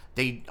twins,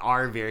 they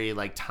are very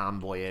like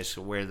tomboyish,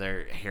 where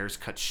their hair's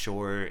cut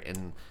short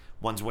and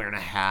one's wearing a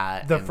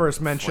hat. The and first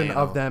mention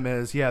flannel. of them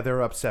is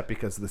they're upset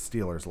because the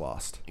Steelers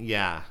lost.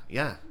 Yeah.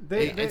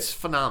 It's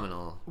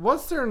phenomenal.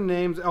 What's their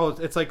names? Oh,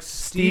 it's like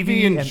Stevie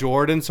Stevie and and-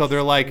 Jordan. So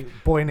they're like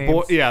Boy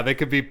names. yeah, they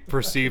could be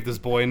perceived as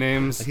boy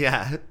names.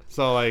 Yeah.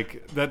 So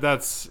like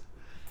that's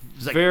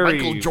It's like very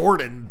Michael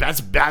Jordan,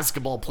 best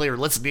basketball player.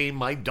 Let's name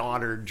my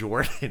daughter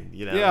Jordan.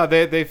 You know. Yeah,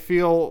 they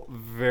feel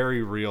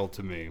very real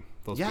to me.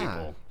 Those Yeah.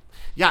 people.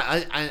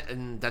 Yeah,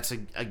 and that's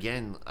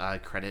again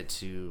credit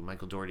to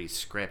Michael Dougherty's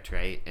script,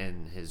 right?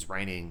 And his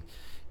writing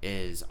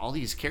is all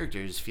these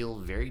characters feel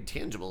very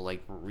tangible,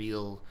 like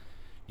real.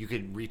 You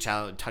could reach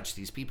out and touch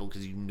these people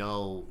because you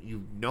know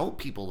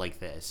people like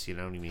this. You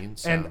know what I mean?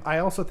 So, And I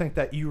also think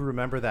that you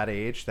remember that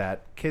age,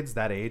 that kids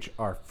that age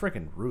are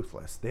freaking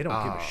ruthless. They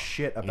don't give a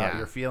shit about yeah.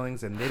 your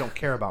feelings, and they don't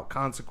care about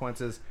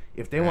consequences.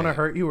 If they want to Right.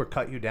 hurt you or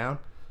cut you down,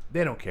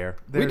 they don't care.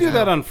 We do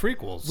that on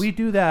FREAKQUELS. We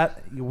do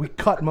that. We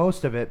cut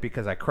most of it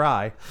because I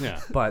cry. Yeah.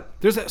 But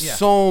There's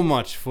so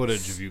much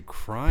footage of you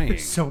crying.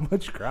 there's so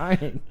much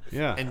crying.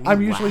 Yeah. and I'm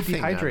me usually laughing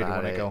dehydrated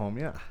about when I it. go home.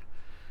 Yeah.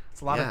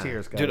 It's a lot of Yeah.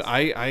 tears, guys. Dude,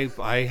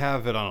 I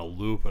have it on a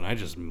loop and I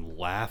just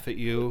laugh at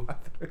you.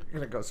 You're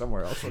going to go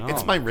somewhere else. No.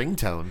 It's my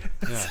ringtone.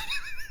 Yeah.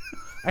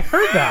 I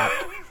heard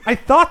that. I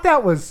thought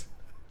that was...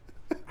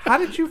 How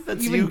did you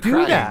That's even you do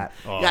crying. that?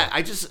 Oh. Yeah,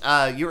 I just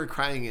you were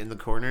crying in the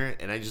corner,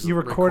 and I just You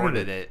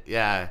recorded it.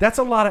 Yeah. That's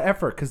a lot of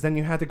effort because then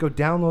you had to go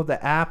download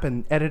the app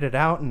and edit it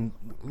out and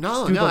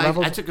No, do the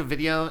levels. I took a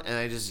video and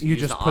I just You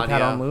used just the put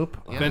that audio. on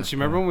loop? Yeah. Vince, you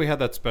remember when we had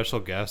that special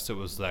guest? It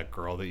was that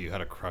girl that you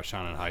had a crush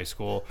on in high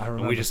school, and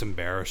remember. we just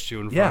embarrassed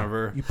you in front of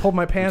her. You pulled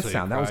my pants Until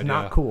you down. That was cried,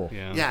 not cool.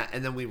 Yeah. Yeah,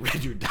 and then we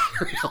read your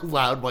diary out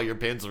loud while your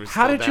pants were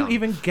How still did you down.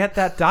 even get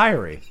that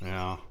diary?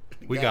 Yeah.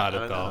 We Yeah, got I it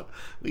don't though. know.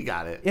 We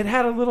got it. It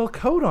had a little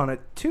code on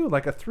it too,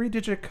 like a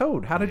 3-digit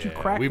code. How did you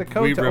crack we, the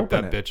code we to ripped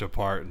open that it? bitch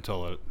apart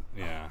until it.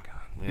 Yeah.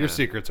 Yeah. Your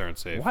secrets aren't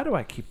safe. Why do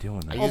I keep doing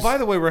that? Oh, by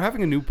the way, we're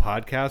having a new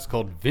podcast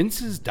called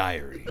Vince's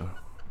Diary.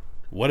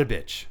 What a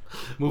bitch.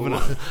 Moving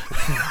on.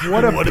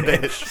 What a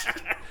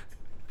bitch.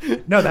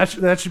 No,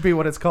 that should be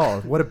what it's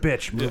called. What a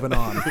bitch. Moving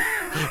on.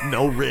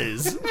 No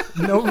Riz.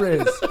 No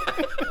Riz.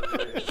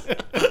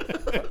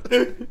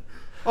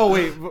 Oh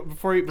wait,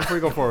 before you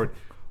go forward,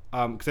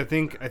 because I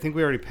think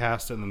we already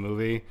passed it in the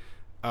movie.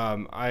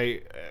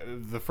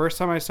 The first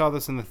time I saw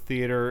this in the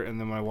theater, and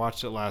then when I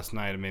watched it last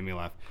night, it made me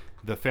laugh.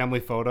 The family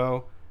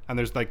photo, and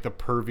there's like the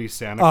pervy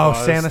Santa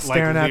Claus, Santa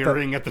staring like, at the-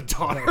 leering at the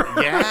daughter.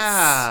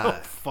 Yeah. so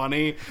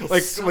funny.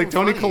 Like so Toni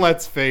funny.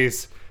 Collette's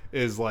face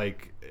is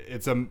like I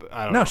don't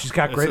know. No, she's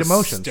got It's great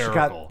emotions. She's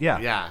hysterical. got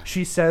Yeah.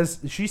 She says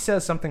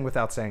something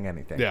without saying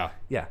anything. Yeah.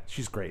 Yeah,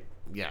 she's great.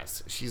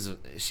 Yes,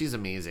 she's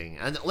amazing,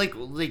 and like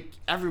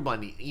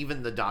everybody,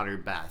 even the daughter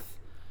Beth,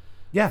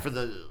 Yeah. for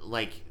the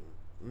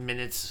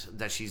minutes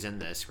that she's in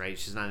this, right?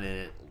 She's not in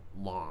it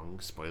long.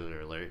 Spoiler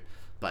alert.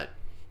 But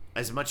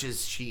as much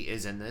as she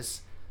is in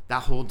this,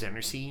 that whole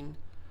dinner scene,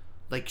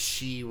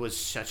 she was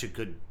such a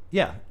good,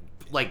 Yeah.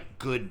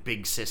 good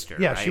big sister.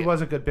 Yeah, right? she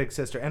was a good big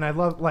sister. And I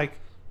love,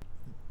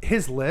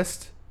 his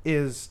list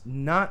is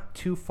not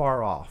too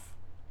far off.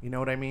 You know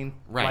what I mean?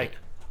 Right.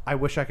 I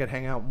wish I could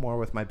hang out more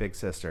with my big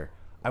sister.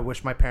 I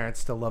wish my parents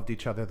still loved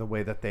each other the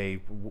way that they,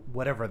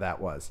 whatever that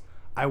was.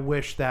 I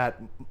wish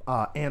that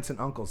aunts and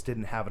uncles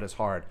didn't have it as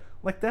hard.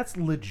 That's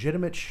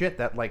legitimate shit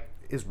that,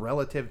 is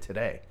relative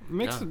today.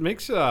 Makes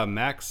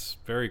Max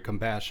very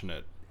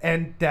compassionate.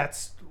 And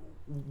that's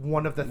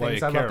one of the Why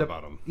things you I care loved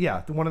about him.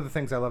 Yeah, one of the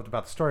things I loved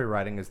about the story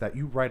writing is that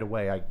you right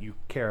away you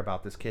care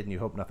about this kid and you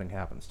hope nothing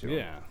happens to him.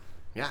 Yeah.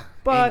 Yeah.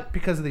 But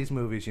because of these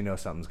movies, you know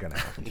something's gonna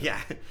happen. Yeah.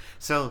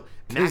 So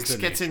Max the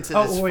gets nature. into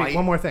this Oh wait, fight.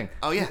 one more thing.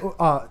 Oh yeah.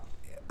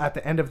 At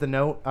the end of the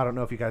note, I don't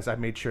know if you guys, I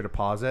made sure to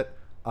pause it.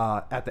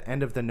 At the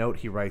end of the note,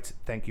 he writes,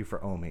 "Thank you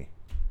for Omi."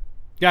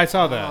 Yeah, I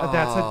saw that.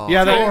 That's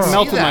Yeah, that adorable.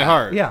 melted that. my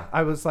heart. Yeah,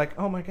 I was like,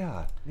 oh my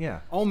god,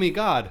 yeah, Oh my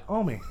God.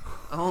 Omi.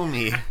 Oh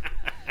me.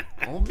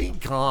 Oh me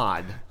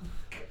God.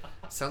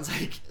 Sounds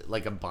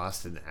like a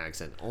Boston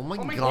accent. Oh my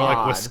Or God.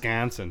 like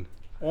Wisconsin.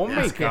 Oh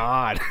my Yes.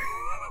 God.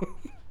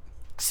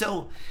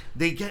 So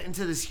they get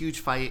into this huge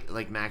fight,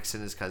 Max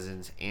and his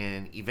cousins,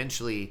 and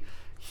eventually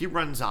he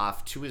runs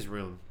off to his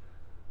room,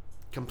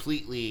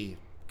 completely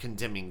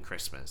condemning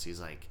Christmas. He's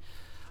like,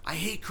 I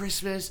hate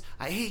Christmas,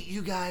 I hate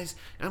you guys,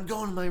 and I'm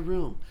going to my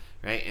room.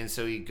 Right? And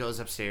so he goes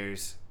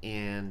upstairs,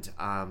 and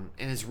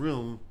in his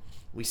room,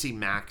 we see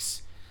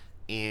Max,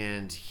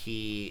 and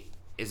he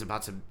is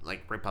about to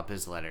rip up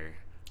his letter.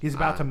 He's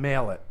about to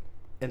mail it,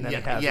 and then he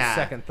has a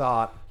second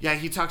thought. Yeah,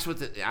 he talks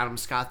with Adam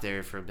Scott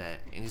there for a bit,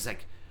 and he's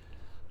like,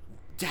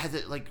 Dad,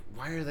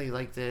 why are they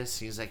like this?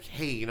 He's like,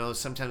 hey,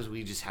 sometimes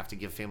we just have to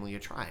give family a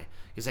try.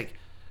 He's like,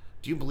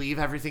 do you believe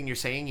everything you're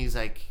saying? He's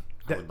like,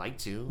 I would like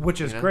to.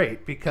 Which is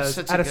great, because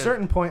It's such at a a good-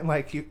 certain point,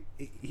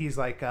 he's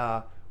like,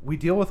 we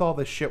deal with all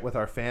this shit with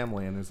our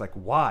family, and he's like,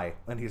 why?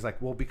 And he's like,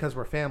 well, because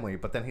we're family.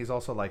 But then he's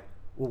also like,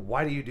 well,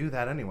 why do you do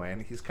that anyway?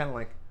 And he's kind of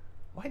like,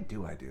 why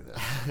do I do this?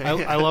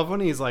 I love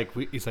when he's like,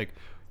 we just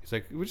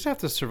have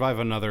to survive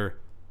another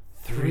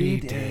 3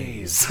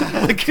 days.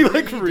 He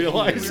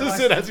realizes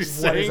it as he's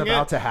What saying is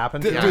about to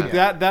happen? Dude,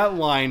 Yeah. that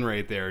line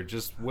right there,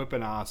 just whip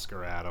an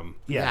Oscar at him.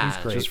 Yeah, Yeah,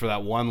 he's great. Just for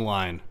that one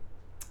line.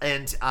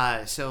 And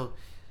so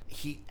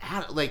he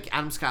had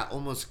Adam Scott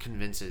almost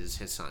convinces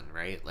his son,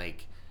 right?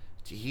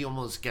 He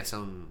almost gets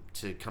him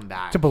to come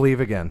back to believe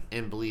again.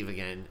 and believe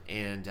again,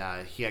 and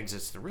he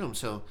exits the room.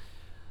 So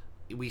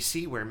we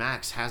see where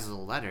Max has the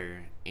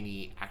letter, and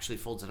he actually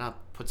folds it up,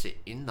 puts it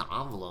in the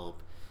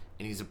envelope,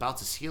 and he's about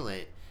to seal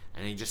it,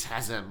 and he just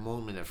has that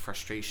moment of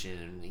frustration,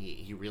 and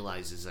he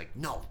realizes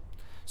no,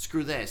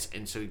 screw this,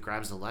 and so he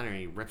grabs the letter and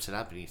he rips it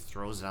up and he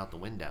throws it out the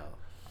window,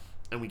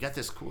 and we get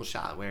this cool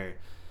shot where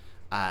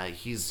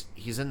he's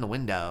in the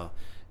window,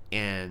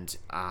 and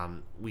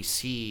we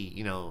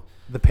see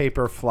The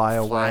paper fly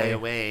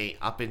away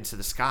up into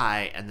the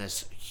sky, and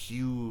this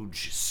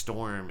huge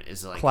storm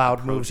is Cloud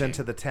moves approaching.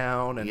 into the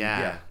town, and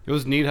Yeah. It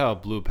was neat how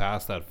it blew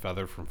past that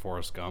feather from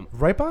Forrest Gump.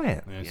 right by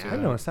it. Yeah, I see Yeah. I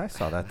that. noticed. I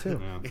saw that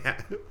too. Yeah.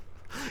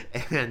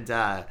 Yeah.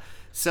 And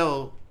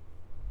so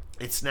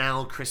it's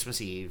now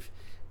Christmas Eve,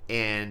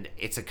 and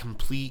it's a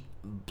complete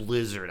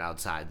blizzard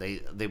outside.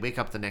 They wake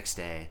up the next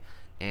day,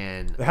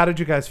 and How did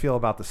you guys feel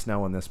about the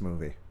snow in this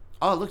movie?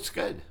 Oh, it looks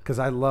good. Because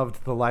I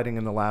loved the lighting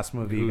in the last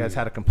movie. You guys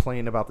had a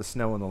complaint about the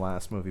snow in the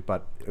last movie,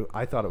 but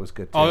I thought it was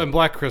good too. Oh, and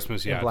Black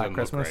Christmas, yeah. And Black it didn't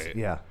look Christmas, great.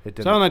 yeah, it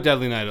did. So on that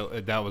Deadly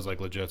Night, that was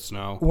like legit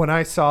snow. When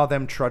I saw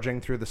them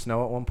trudging through the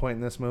snow at one point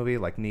in this movie,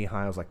 like knee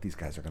high, I was like, these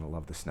guys are gonna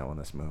love the snow in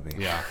this movie.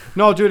 Yeah.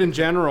 No, dude. In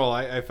general,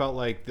 I felt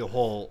like the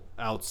whole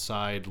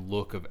outside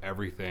look of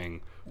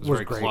everything was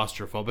very great.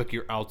 claustrophobic.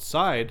 You're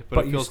outside, but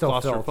it you feels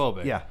still felt-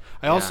 claustrophobic. yeah.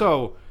 I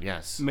also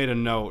Yes. made a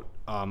note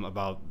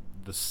about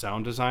the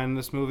sound design in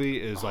this movie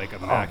is like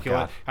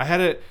immaculate. God. I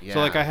had it Yeah. so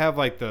like I have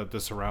like the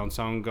surround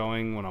sound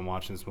going when I'm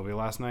watching this movie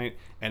last night,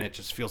 and it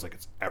just feels like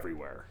it's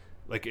everywhere.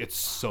 Like it's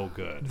so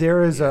good.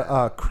 There is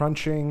a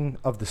crunching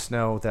of the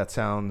snow that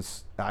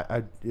sounds.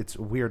 It's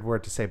a weird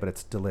word to say, but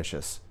it's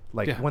delicious.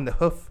 Like when the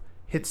hoof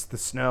hits the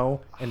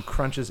snow and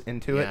crunches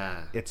into Yeah.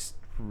 it, it's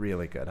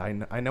really good.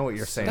 I know what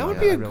you're saying. That would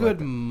yeah, be I a really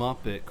good like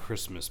Muppet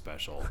Christmas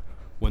special.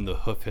 When the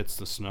hoof hits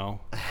the snow.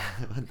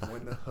 that.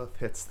 When the hoof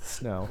hits the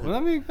snow. Would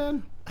that be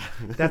good?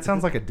 That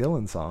sounds like a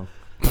Dylan song.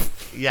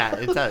 Yeah,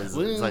 it does.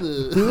 It's like,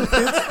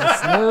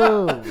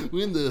 Snow.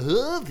 when the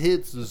hoof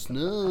hits the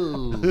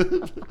snow.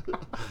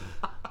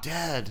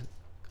 Dad,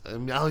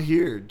 I'm out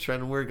here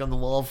trying to work on the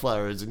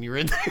wallflowers, and you're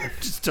in there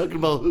just talking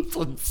about hoofs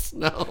on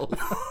snow.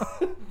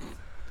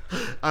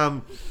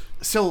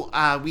 So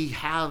we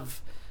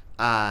have,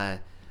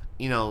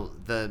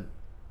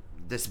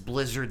 this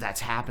blizzard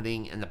that's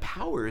happening, and the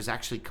power is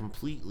actually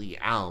completely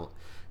out,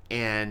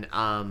 and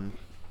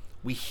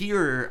we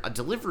hear a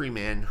delivery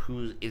man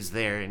who is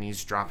there, and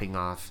he's dropping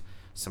off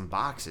some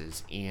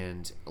boxes,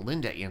 and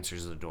Linda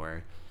answers the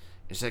door.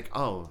 And she's like,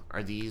 "Oh,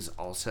 are these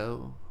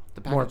also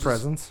the packages?" More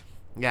presents.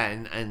 Yeah,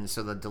 and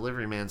so the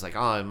delivery man's like,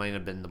 "Oh, it might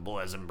have been the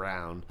boys in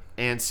brown."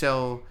 And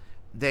so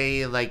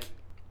they like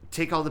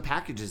take all the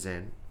packages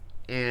in,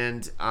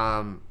 and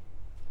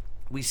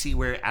we see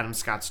where Adam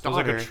Scott's It was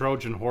daughter. like a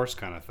Trojan horse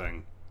kind of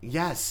thing.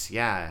 Yes,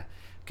 yeah,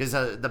 because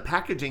the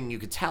packaging, you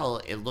could tell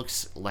it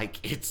looks like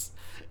it's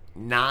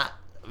not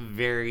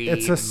very.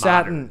 It's a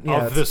modern. satin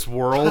Of this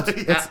world.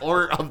 Yeah,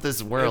 or of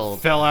this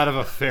world. Fell out of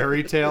a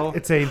fairy tale.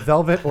 It's a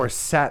velvet or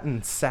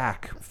satin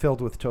sack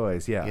filled with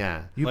toys. Yeah.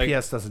 Yeah.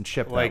 UPS doesn't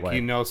ship that Like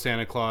way.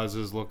 Santa Claus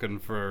is looking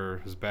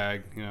for his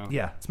bag.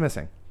 Yeah, it's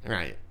missing.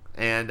 Right.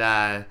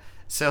 And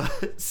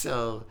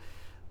so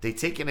they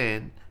take it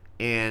in,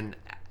 and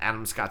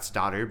Adam Scott's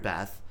daughter,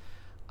 Beth,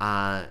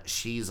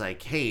 she's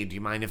like, "Hey, do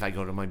you mind if I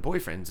go to my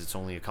boyfriend's? It's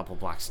only a couple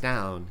blocks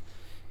down."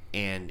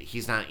 And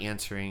he's not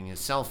answering his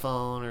cell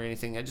phone or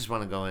anything. "I just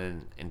want to go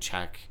in and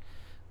check,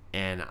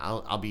 and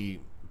I'll be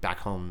back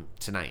home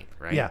tonight,"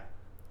 right? Yeah.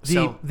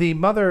 The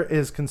mother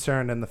is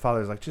concerned, and the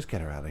father's like, "Just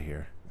get her out of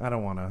here. I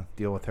don't want to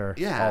deal with her."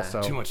 Yeah.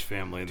 Also, Too much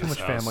family in this Too much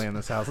house. family in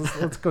this house.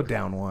 Let's go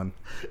down one.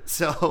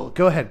 So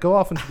Go ahead. Go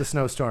off into the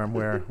snowstorm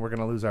where we're going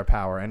to lose our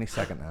power any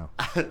second now.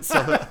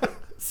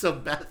 so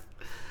Beth,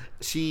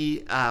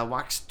 she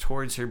walks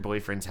towards her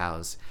boyfriend's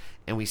house,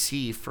 and we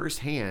see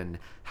firsthand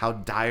how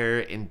dire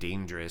and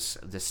dangerous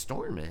this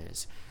storm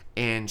is.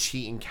 And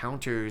she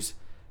encounters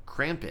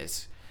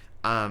Krampus,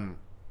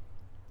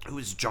 who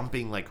is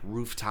jumping like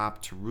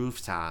rooftop to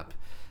rooftop,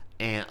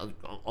 and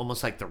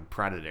almost like the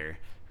Predator,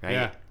 right?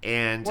 Yeah.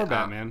 And Or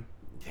Batman.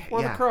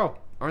 Or the Crow.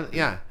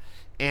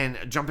 And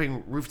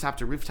jumping rooftop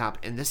to rooftop,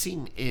 and this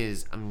scene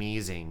is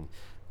amazing.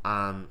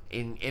 And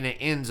it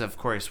ends, of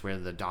course, where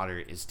the daughter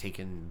is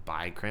taken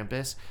by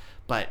Krampus,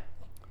 but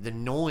the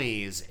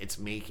noise it's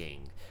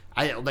making,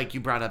 I like, you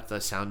brought up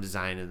the sound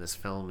design in this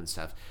film and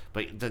stuff,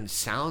 but the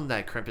sound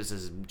that Krampus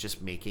is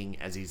just making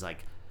as he's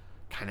like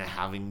kind of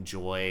having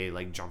joy,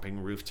 like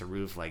jumping roof to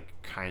roof, like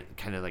kind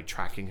of like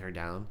tracking her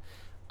down.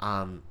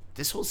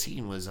 This whole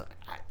scene was,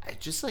 I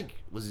just like,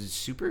 was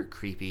super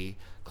creepy,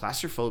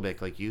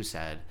 claustrophobic, like you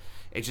said.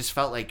 It just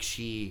felt like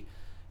she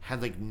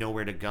had like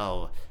nowhere to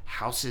go.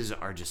 Houses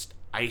are just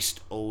iced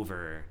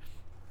over,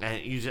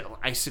 and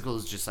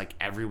icicles just like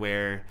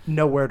everywhere.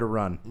 Nowhere to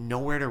run.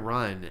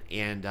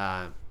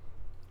 And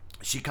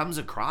she comes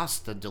across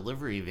the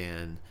delivery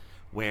van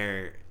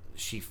where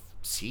she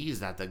sees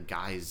that the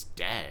guy's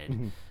dead.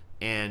 Mm-hmm.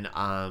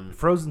 And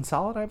Frozen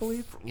solid, I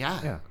believe.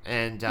 yeah.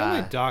 And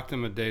They docked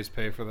him a day's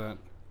pay for that.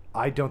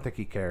 I don't think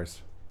he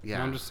cares.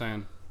 yeah, I'm just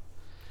saying.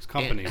 It's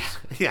companies.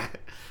 yeah,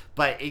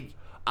 but it,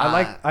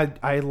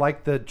 I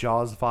like the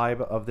Jaws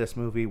vibe of this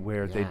movie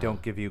where they Yeah.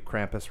 don't give you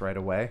Krampus right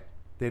away.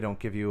 They don't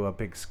give you a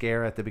big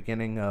scare at the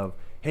beginning of,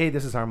 hey,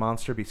 this is our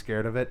monster, be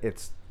scared of it.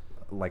 It's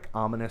like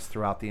ominous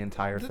throughout the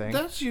entire thing.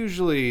 That's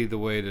usually the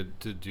way to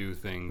do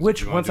things. Which,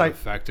 if you wanna once do it I-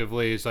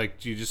 effectively, it's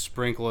like you just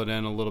sprinkle it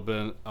in a little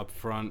bit up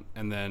front,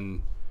 and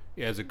then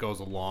as it goes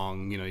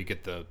along, you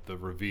get the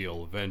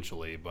reveal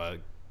eventually.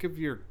 But give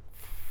your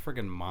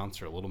friggin'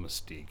 monster a little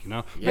mystique,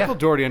 Yeah. Michael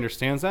Dougherty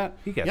understands that.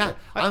 He gets yeah.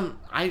 it.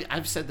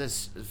 I've said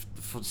this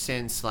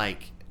since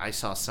like I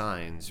saw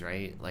Signs,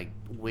 right? Like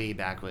way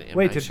back when.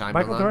 Wait, did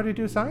Michael Dougherty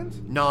do Signs?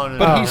 No.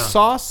 But he no.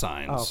 saw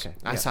signs. Oh, okay.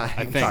 I saw.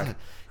 I think.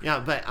 Yeah,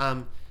 but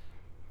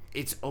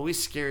it's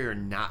always scarier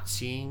not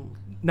seeing,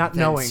 Not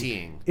than knowing.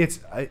 seeing. It's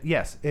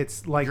yes.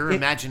 It's like Your it-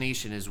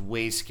 imagination is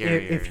way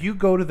scarier. if you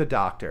go to the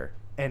doctor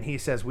and he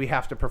says we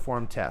have to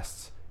perform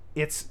tests,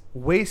 it's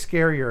way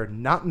scarier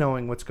not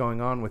knowing what's going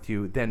on with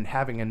you than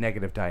having a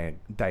negative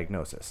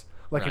diagnosis.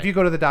 Like, if Right. you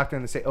go to the doctor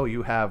and they say, oh,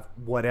 you have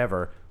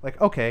whatever, like,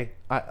 okay,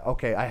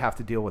 I have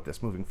to deal with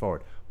this moving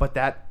forward. But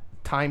that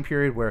time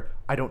period where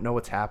I don't know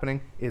what's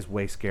happening is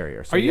way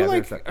scarier. So, Are you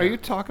there's that. are you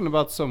talking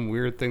about some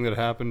weird thing that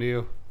happened to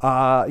you? Yes,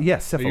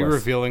 Are syphilis. you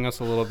revealing us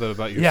a little bit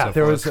about your Yeah,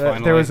 syphilis?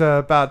 there was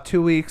about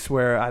 2 weeks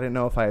where I didn't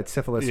know if I had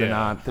syphilis or Yeah,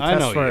 not. The I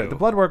know for you. the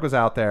blood work was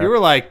out there. You were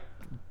like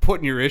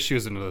putting your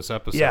issues into this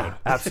episode. Yeah,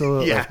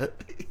 absolutely. Yeah.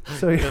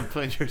 So You're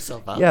putting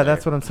yourself out yeah, there.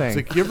 that's what I'm saying.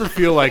 It's like, you ever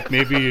feel like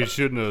maybe you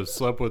shouldn't have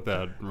slept with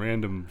that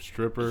random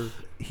stripper?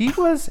 He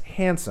was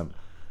handsome.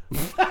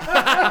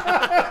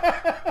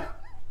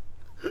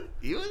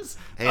 He was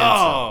handsome.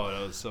 Oh,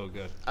 that was so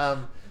good.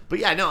 But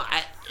yeah, no,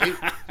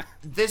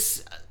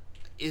 this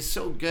is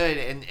so good,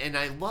 and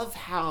I love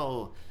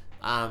how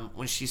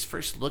when she's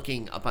first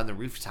looking up on the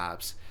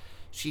rooftops,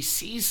 she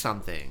sees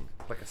something,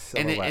 Like a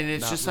silhouette. and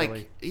it's not just really.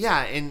 like,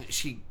 yeah, and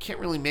she can't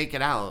really make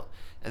it out,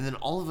 and then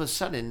all of a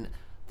sudden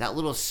that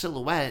little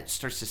silhouette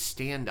starts to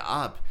stand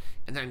up,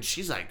 and then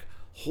she's like,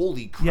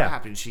 holy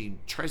crap, and she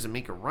tries to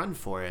make a run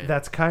for it.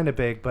 That's kind of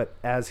big, but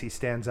as he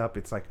stands up,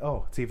 it's like,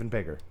 oh, it's even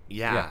bigger.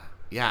 Yeah,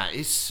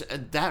 it's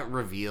that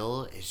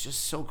reveal is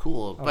just so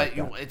cool. But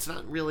it's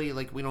not really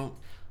like we don't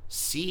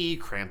see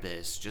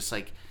Krampus, just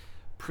like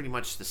pretty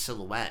much the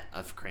silhouette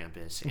of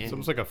Krampus. And, It's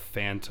almost like a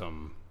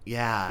phantom.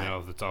 yeah, You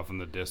know, that's off in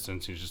the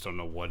distance. You just don't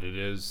know what it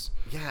is.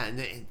 yeah,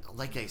 and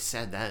like I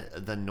said,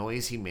 that the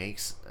noise he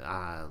makes,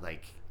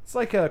 like It's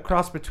like a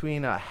cross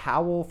between a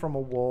howl from a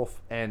wolf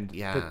and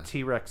Yeah. the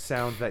T-Rex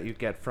sound that you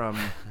get from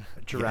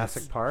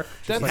Jurassic Park.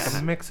 Just That's-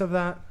 like a mix of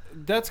that.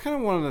 That's kind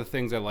of one of the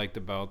things I liked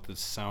about the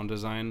sound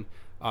design.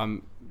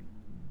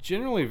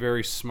 Generally,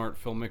 very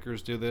smart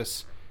filmmakers do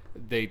this.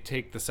 They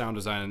take the sound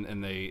design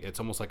and it's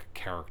almost like a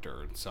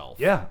character itself.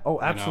 Yeah. Oh,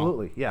 know?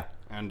 absolutely. Yeah.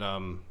 And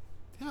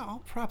yeah,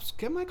 all props.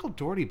 Get Michael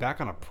Dougherty back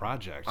on a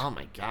project. oh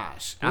my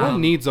gosh, The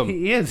world needs him.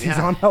 He is. He's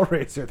Yeah. on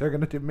Hellraiser. They're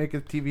going to make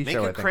a TV make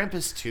show. a I think.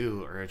 Krampus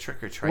 2 or a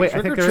Trick or Treat. Wait,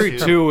 I Trick think or there Treat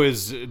is 2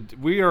 is.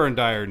 We are in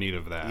dire need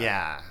of that.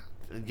 Yeah,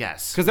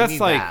 yes, Because we that's need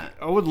like, that.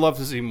 I would love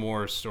to see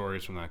more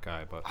stories from that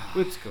guy, but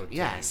let's go.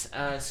 Yes.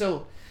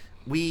 So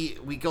we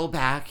go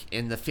back,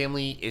 and the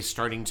family is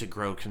starting to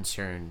grow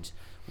concerned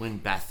when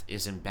Beth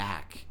isn't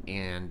back,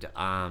 and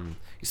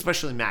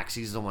especially Max.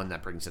 He's the one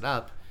that brings it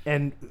up.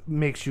 And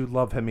makes you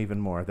love him even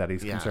more that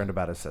he's Yeah. concerned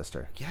about his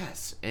sister.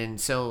 Yes, and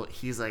so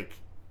he's like,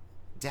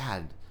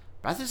 "Dad,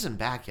 Beth isn't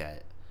back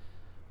yet.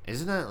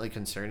 Isn't that like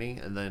concerning?"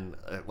 And then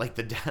like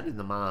the dad and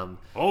the mom.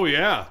 Oh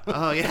yeah.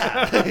 Oh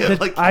yeah.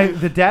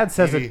 The dad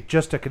says maybe- it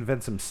just to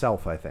convince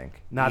himself, I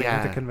think. Not even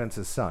Yeah. to convince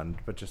his son,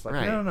 but just like,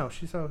 Right. no,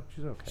 she's okay.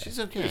 She's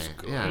okay.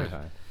 Yeah.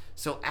 Okay.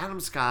 So Adam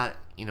Scott,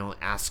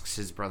 asks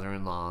his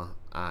brother-in-law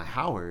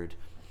Howard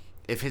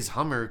if his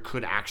Hummer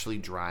could actually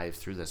drive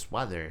through this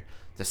weather,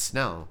 the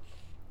snow,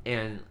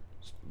 and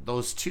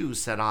those two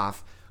set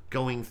off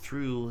going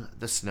through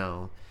the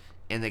snow,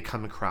 and they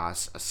come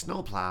across a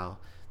snowplow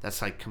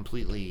that's like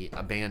completely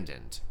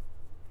abandoned,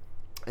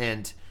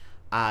 and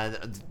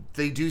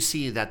they do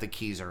see that the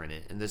keys are in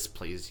it, and this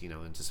plays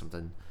into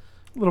something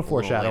A little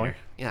foreshadowing. later.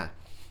 Yeah.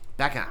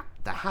 Back at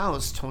the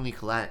house, Tony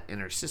Collette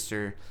and her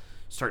sister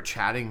start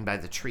chatting by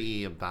the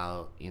tree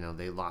about,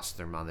 they lost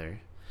their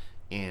mother.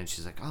 And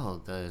she's like,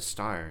 oh, the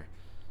star.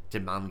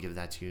 Did mom give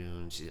that to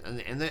you?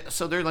 And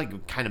so they're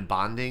like kind of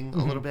bonding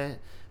a little bit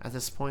at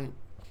this point.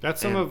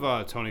 That's some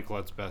of Tony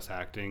Collette's best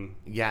acting.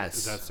 Yes.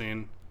 Is that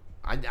scene?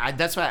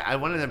 That's why I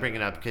wanted to bring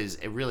it up, because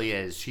it really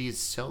is. She's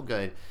so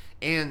good.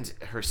 And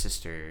her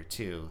sister,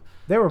 too.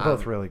 They were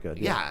both really good.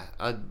 Yeah,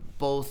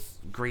 both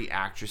great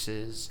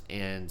actresses,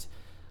 and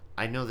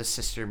I know the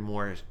sister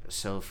more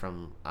so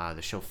from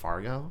the show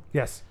Fargo,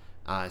 Yes.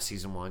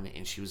 season 1,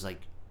 and she was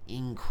like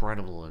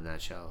incredible in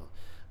that show,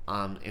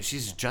 and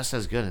she's just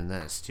as good in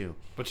this too.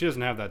 But she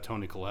doesn't have that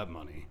Tony Collette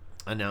money.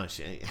 I know,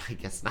 I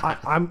guess not.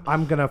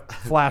 I'm gonna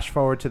flash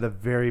forward to the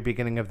very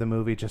beginning of the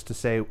movie just to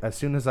say, as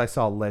soon as I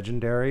saw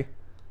Legendary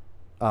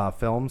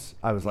films,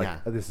 I was like, Yeah.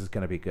 this is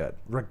gonna be good.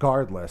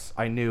 Regardless,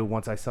 I knew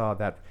once I saw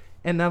that,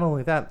 and not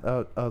only that,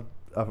 a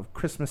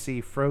Christmassy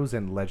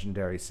Frozen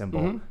Legendary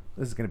symbol.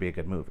 This is gonna be a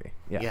good movie.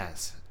 Yeah.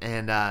 Yes,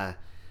 and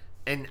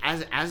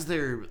as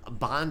they're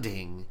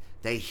bonding,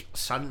 they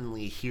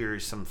suddenly hear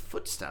some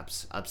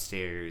footsteps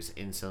upstairs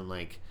and some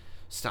like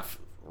stuff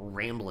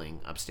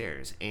rambling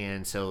upstairs,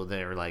 and so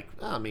they're like,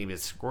 oh, maybe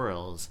it's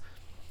squirrels,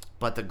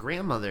 but the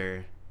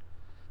grandmother,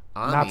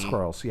 Ami, Not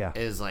squirrels. Yeah.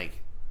 is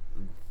like,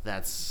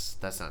 that's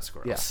not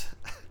squirrels.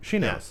 She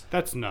knows.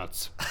 That's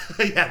nuts.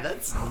 Yeah,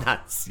 that's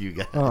nuts, you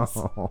guys.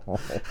 Oh.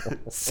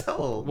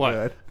 So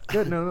What?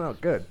 Good. No.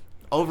 Good.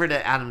 over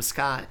to Adam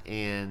Scott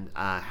and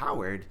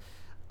Howard,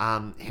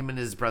 him and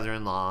his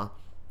brother-in-law,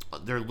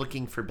 they're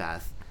looking for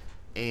Beth,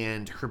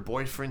 and her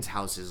boyfriend's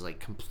house is like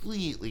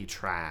completely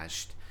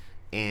trashed,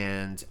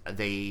 and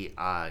they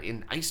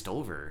iced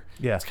over.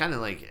 Yeah. It's kind of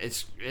like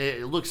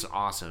it looks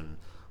awesome.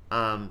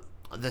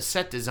 The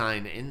set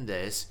design in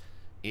this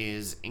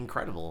is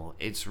incredible.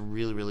 It's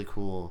really, really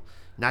cool.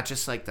 Not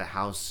just like the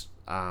house,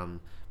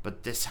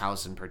 but this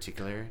house in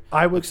particular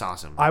looks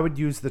awesome. I would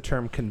use the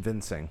term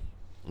convincing.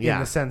 Yeah. In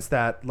the sense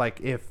that, like,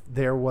 if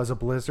there was a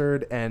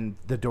blizzard and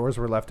the doors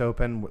were left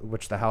open,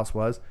 which the house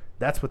was,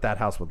 that's what that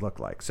house would look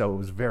like. So it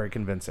was very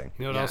convincing.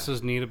 You know what else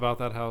is neat about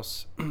that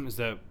house is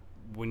that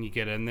when you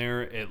get in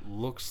there, it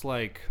looks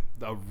like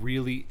a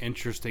really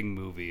interesting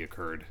movie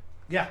occurred.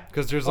 Yeah,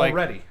 because there's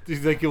already.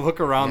 Like you look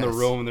around the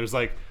room and there's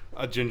like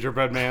a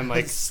gingerbread man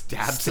like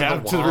stabbed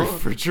to the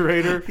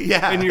refrigerator.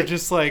 Yeah, and you're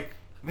just like,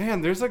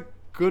 man, there's a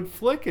good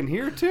flick in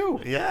here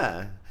too.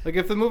 Yeah, like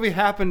if the movie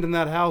happened in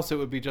that house, it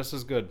would be just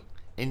as good.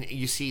 And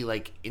you see,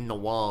 like, in the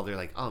wall, they're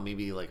like, oh,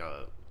 maybe, like,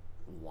 a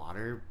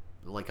water,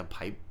 like, a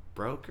pipe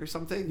broke or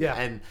something. Yeah.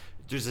 And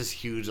there's this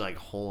huge, like,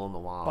 hole in the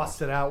wall.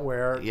 Busted out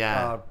where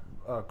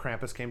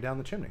Krampus came down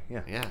the chimney.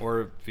 Yeah. Yeah.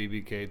 Or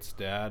Phoebe Cates'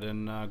 dad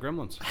in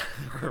Gremlins.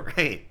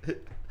 Right.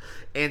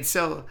 And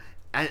so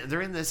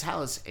they're in this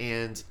house,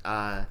 and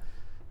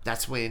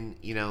that's when,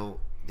 you know,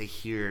 they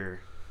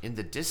hear in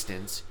the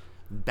distance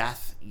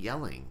Beth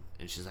yelling.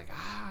 And she's like,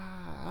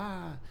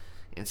 ah.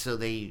 And so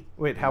they...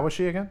 Wait, how was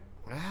she again?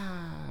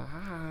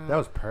 That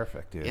was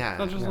perfect, dude. Yeah,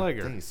 sounds just like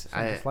her. Sounds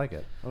just like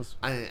it.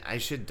 I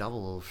should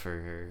double for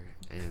her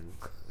in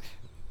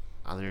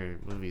other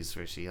movies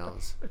where she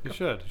yells. You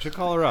should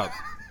call her up.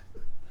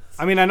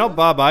 I mean, I know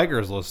Bob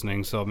Iger's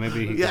listening, so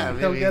maybe he can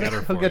he'll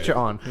get you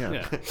on.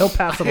 Yeah. He'll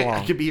pass it along.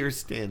 I could be her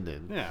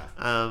stand-in.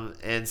 Yeah.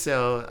 And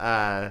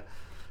so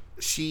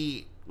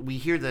we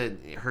hear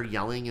her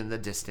yelling in the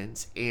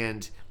distance,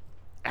 and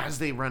as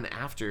they run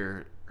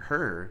after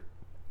her,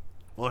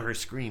 well, her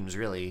screams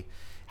really.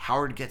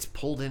 Howard gets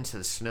pulled into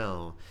the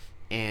snow,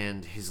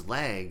 and his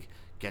leg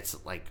gets,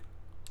 like,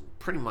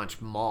 pretty much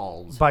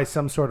mauled. By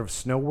some sort of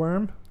snow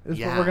worm, is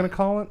what we're going to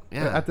call it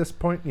at this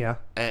point? Yeah.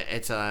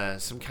 It's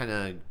some kind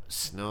of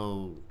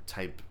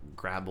snow-type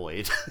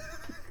graboid,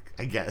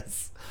 I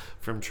guess,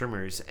 from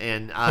Trimmers.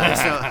 And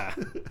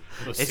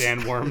those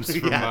sandworms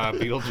from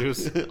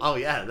Beetlejuice. Oh,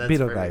 yeah. That's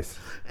Beetle perfect.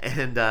 guys.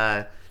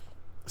 And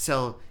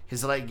so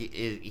his leg,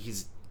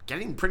 he's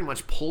getting pretty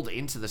much pulled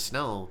into the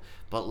snow,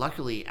 but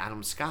luckily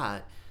Adam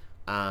Scott...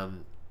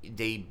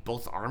 they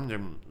both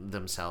armed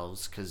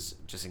themselves because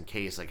just in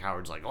case, like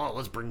Howard's like, oh,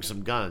 let's bring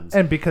some guns.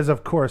 And because,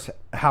 of course,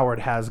 Howard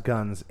has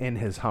guns in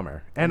his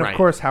Hummer. And, of Right.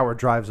 course, Howard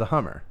drives a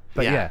Hummer.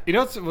 But, yeah. You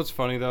know what's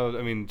funny, though?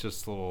 I mean,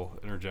 just a little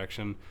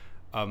interjection.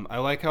 I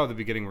like how at the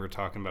beginning we were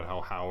talking about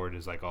how Howard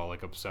is, like, all,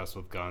 like, obsessed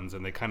with guns,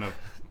 and they kind of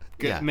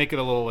make it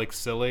a little, like,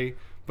 silly.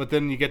 But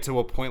then you get to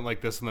a point like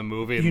this in the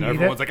movie, and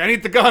everyone's like, I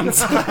need the guns.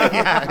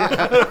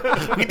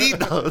 Yeah. We need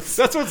those.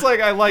 That's what's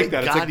like, I like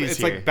that. God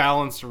It's like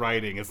balanced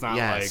writing. It's not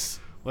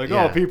like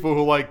Yeah. oh, people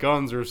who like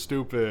guns are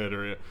stupid,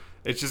 or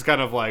it's just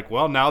kind of like,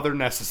 well, now they're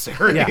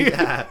necessary.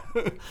 Yeah.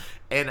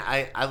 And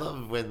I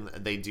love when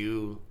they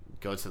do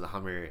go to the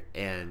Hummer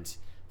and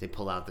they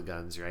pull out the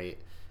guns, right?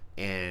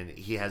 And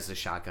he has the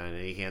shotgun and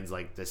he hands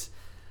like this,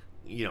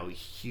 you know,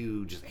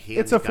 huge handgun.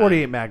 It's a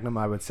 48 Magnum,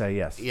 I would say,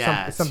 yes.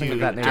 Yeah, something of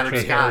that nature.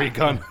 Dirty Harry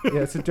gun.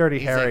 Yeah, it's a dirty,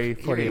 He's hairy like,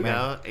 here 48 you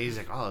Magnum. go. And he's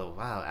like, oh,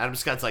 wow. Adam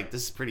Scott's like,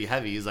 this is pretty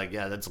heavy. He's like,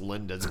 yeah, that's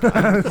Linda's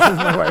gun. This is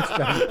my wife's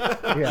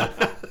gun.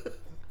 Yeah.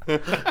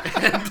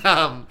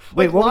 And,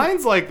 Wait,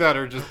 lines like that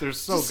are they're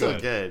so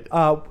good.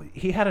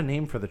 He had a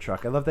name for the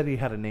truck. I love that he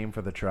had a name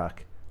for the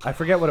truck. I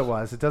forget what it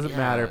was. It doesn't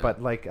matter,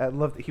 but like I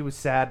love that he was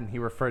sad and he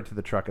referred to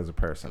the truck as a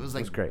person. It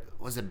was great.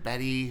 Was it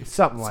Betty?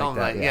 Something like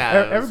that. Yeah.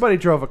 Yeah, Everybody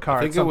drove a car I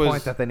at think some it was,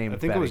 point that they named I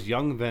think Betty. it was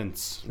Young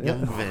Vince.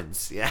 Young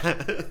Vince, yeah.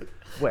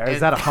 Wait,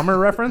 is that a Hummer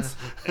reference?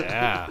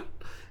 Yeah.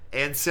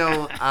 And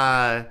so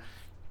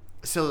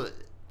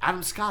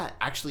Adam Scott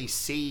actually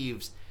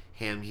saves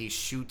him. He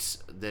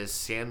shoots this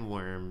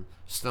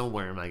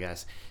snowworm, I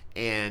guess.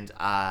 And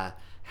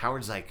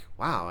Howard's like,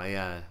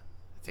 wow,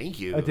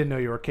 thank you. I didn't know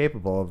you were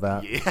capable of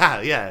that.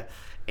 Yeah.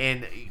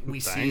 And we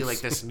see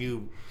like this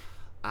new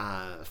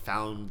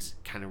found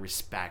kind of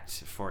respect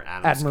for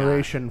Adam Scott.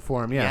 Admiration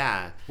for him,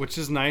 Yeah. Which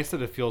is nice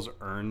that it feels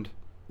earned.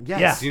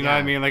 Yes. You know what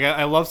I mean? Like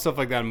I love stuff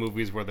like that in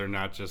movies where they're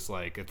not just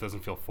like, it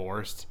doesn't feel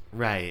forced.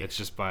 Right. It's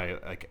just by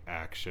like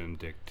action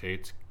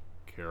dictates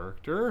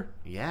character.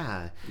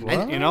 Yeah.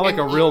 And, you know, like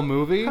a real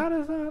movie. How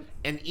does that?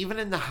 And even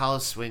in the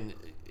house when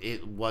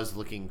it was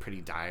looking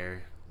pretty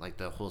dire, like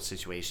the whole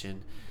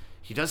situation,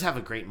 he does have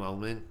a great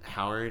moment.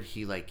 Howard,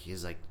 he's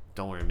like,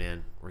 don't worry,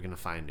 man, we're gonna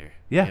find her.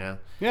 Yeah. You know?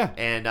 Yeah.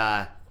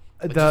 And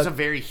it's just a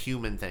very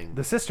human thing.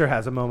 The sister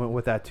has a moment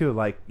with that too.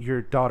 Like,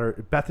 your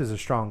daughter Beth is a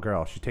strong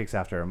girl. She takes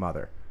after her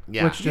mother.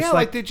 Yeah. Which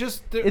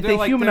just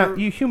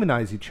you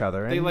humanize each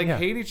other. They and,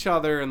 hate each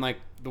other and like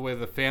the way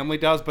the family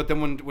does, but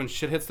then when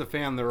shit hits the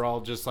fan, they're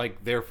all just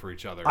like there for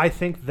each other. I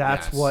think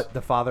that's what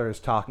the father is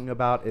talking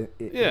about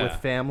with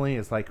family.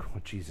 Is like,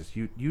 oh, Jesus,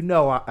 you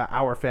know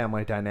our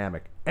family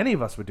dynamic. Any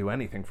of us would do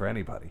anything for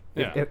anybody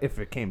if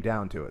it came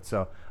down to it.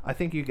 So I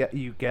think you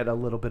get a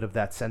little bit of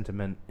that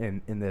sentiment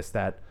in this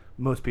that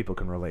most people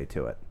can relate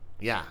to it.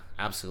 Yeah,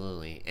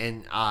 absolutely.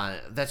 And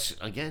that's,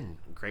 again,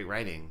 great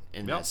writing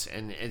in this.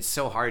 And it's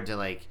so hard to,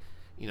 like,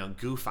 you know,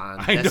 goof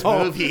on this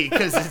movie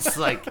because it's,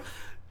 like,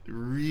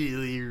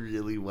 really,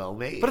 really well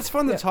made. But it's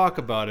fun to talk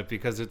about it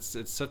because it's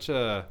such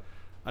a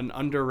an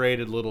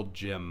underrated little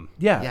gem.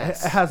 Yeah,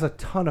 Yes. it has a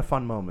ton of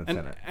fun moments in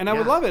it. And I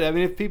would Yeah. love it. I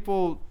mean, if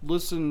people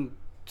listen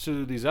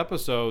to these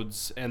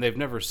episodes and they've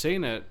never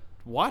seen it,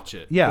 watch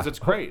it. Yeah, Because it's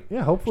great.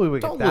 Yeah, hopefully we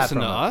Don't get that listen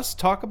from to it. us.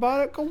 Talk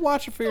about it. Go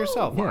watch it for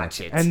yourself. Yeah.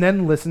 Watch it. And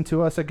then listen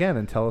to us again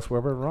and tell us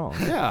where we're wrong.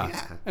 Yeah.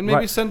 Yeah. And maybe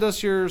Right. send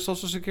us your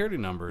social security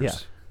numbers. Yeah.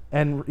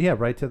 And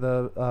write to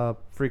the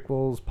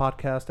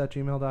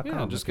freakquelspodcast@gmail.com.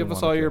 Yeah, just if you give us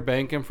wanted all to. your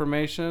bank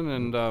information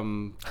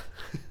and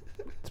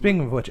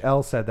Speaking of which,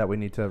 Elle said that we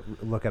need to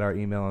look at our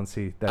email and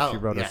see that she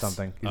wrote us yes.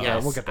 something.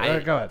 Yes. We'll get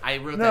there. Go ahead. I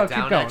wrote No, that keep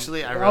down, going.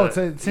 actually. I Oh, wrote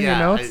it's in your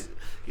notes?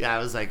 I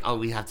was like,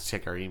 we have to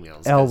check our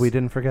emails. Elle, 'cause- we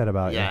didn't forget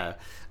about you. Yeah.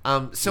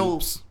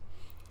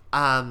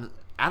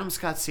 Adam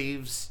Scott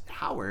saves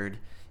Howard,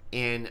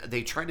 and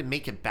they try to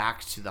make it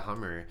back to the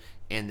Hummer,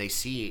 and they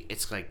see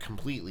it's like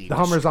completely The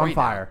Hummer's on destroyed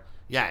fire. now.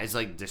 Yeah, it's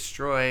like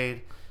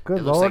destroyed. Good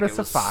It looks Lord, like it's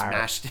it a was fire.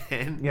 Smashed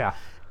in. Yeah.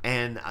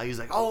 And he's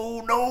like,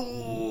 "Oh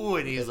no!"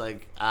 And he's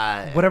like,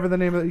 Whatever the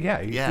name of it.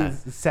 Yeah, Yeah.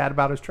 he's sad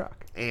about his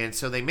truck. And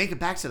so they make it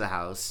back to the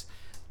house,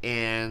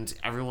 and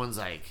everyone's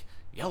like,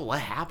 "Yo, what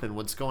happened?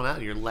 What's going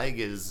on? Your leg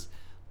is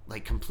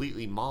like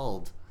completely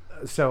mauled."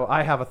 So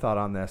I have a thought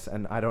on this,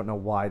 and I don't know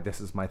why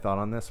this is my thought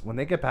on this. When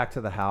they get back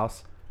to the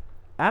house,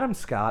 Adam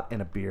Scott in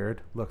a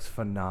beard looks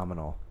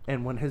phenomenal.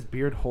 And when his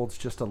beard holds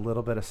just a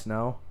little bit of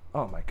snow,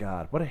 oh my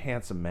God, what a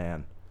handsome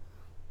man.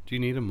 do you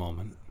need a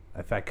moment?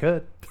 If I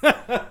could.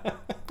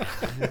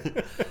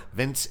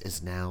 Vince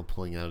is now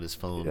pulling out his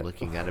phone,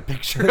 looking at a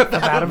picture of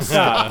Adam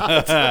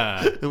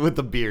Scott. with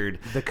the beard.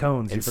 The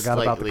cones. You and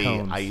forgot about the slightly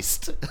cones.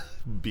 iced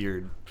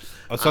beard.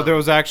 So there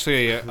was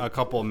actually a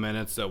couple of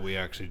minutes that we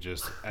actually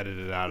just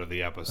edited out of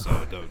the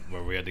episode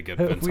where we had to get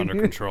Vince We under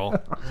knew- control.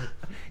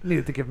 You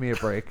needed to give me a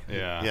break.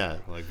 Yeah. Yeah.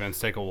 Like, Vince,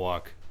 take a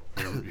walk.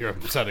 You're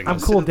upsetting I'm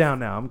us. cooled down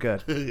now. I'm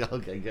good.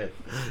 Okay, good.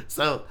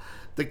 So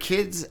the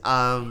kids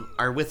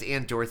are with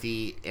Aunt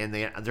Dorothy, and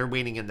they're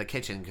waiting in the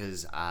kitchen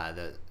because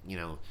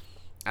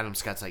Adam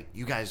Scott's like,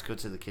 "You guys go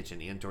to the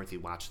kitchen." Aunt Dorothy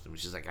watched them.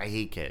 She's like, "I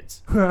hate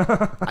kids.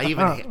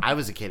 I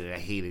was a kid and I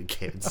hated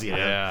kids." You know?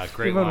 Yeah,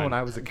 great Even line. when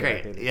I was a kid.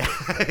 I Great. hated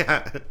it.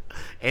 Yeah.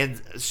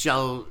 And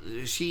so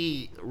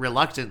she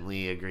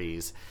reluctantly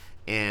agrees.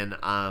 And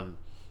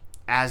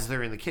as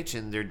they're in the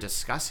kitchen, they're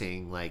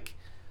discussing like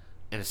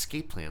an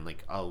escape plan.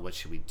 Like, oh, what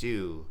should we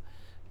do?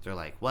 They're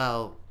like,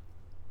 well,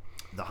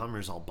 the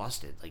Hummer's all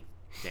busted. Like,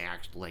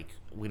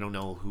 we don't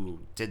know who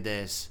did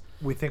this.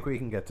 We think we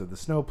can get to the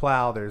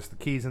snowplow. There's the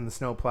keys in the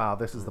snowplow.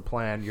 This is the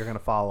plan. You're going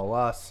to follow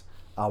us.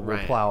 We'll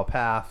Right. plow a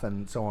path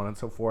and so on and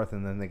so forth.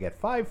 And then they get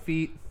 5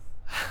 feet.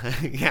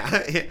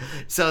 Yeah.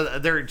 So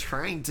they're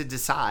trying to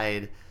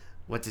decide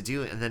what to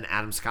do. And then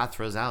Adam Scott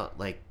throws out,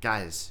 like,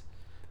 guys,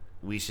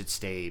 we should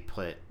stay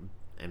put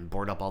and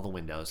board up all the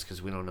windows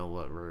because we don't know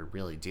what we're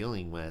really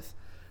dealing with.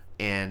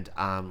 And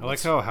I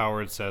like how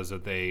Howard says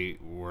that they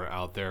were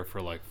out there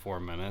for like 4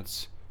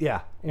 minutes.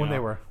 Yeah, when you they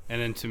know? were.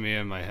 And then to me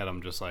in my head,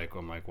 I'm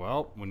like,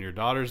 well, when your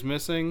daughter's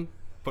missing,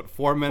 put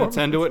 4 minutes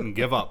into it and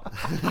give up.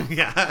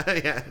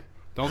 yeah.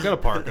 Don't get a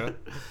parka.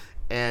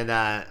 And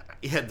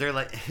they're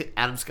like,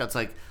 Adam Scott's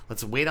like,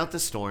 let's wait out the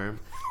storm,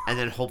 and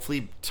then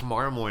hopefully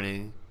tomorrow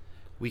morning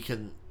we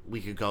could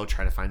go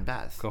try to find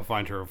Beth. Go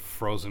find her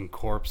frozen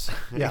corpse.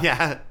 Yeah.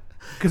 Yeah.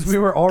 Because we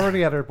were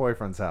already at her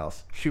boyfriend's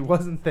house. She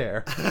wasn't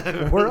there.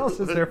 Where else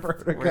is there for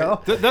her to go?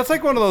 That's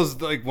like one of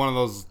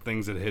those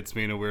things that hits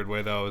me in a weird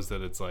way though, is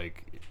that it's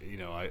like,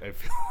 I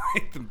feel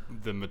like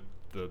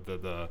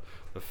the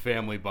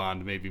family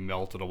bond maybe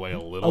melted away a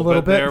little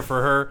little bit bit. there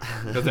for her,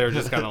 because they were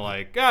just kind of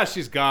like,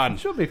 she's gone.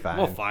 She'll be fine.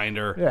 We'll find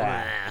her.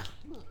 Yeah.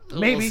 We'll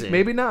Maybe, see.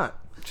 maybe not.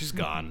 She's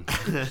gone.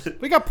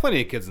 We got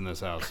plenty of kids in this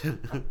house.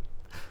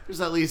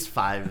 There's at least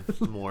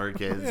 5 more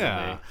kids.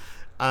 Yeah. In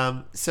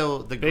there. So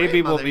the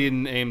Baby will grandmother- be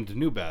named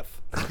New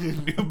Beth.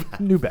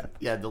 New Beth.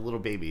 Yeah, the little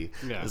baby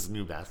Yeah. is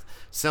New Beth.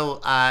 So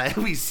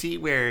we see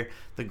where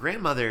the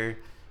grandmother,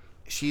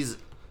 she's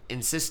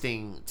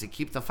insisting to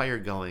keep the fire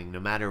going no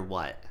matter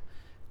what.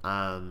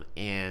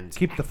 And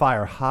Keep the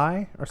fire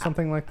high or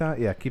something like that.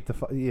 Yeah, keep the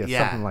Yeah.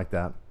 something like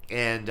that.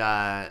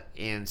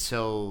 and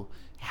so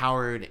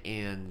Howard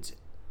and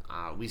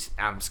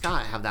Adam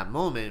Scott have that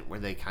moment where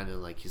they kind of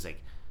like, he's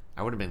like,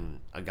 I would have been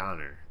a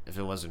goner if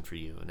it wasn't for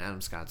you. And Adam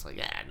Scott's like,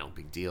 yeah, no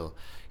big deal.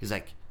 He's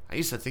like, I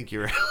used to think you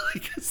were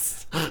like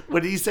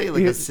what did he say?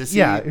 Like a sissy?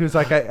 Yeah, he was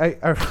like,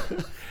 I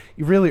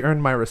you really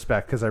earned my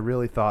respect because I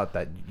really thought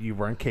that you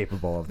weren't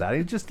capable of that.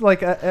 He just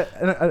like,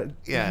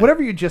 Yeah.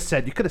 whatever you just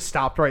said, you could have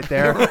stopped right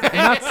there and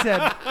not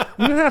said.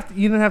 You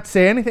didn't have to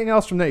say anything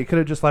else from there. You could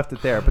have just left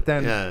it there. But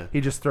then Yeah.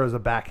 he just throws a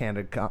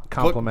backhanded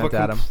compliment but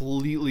at him.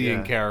 completely in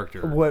Yeah.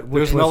 character. Which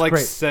There's no was like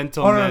great.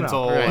 sentimental.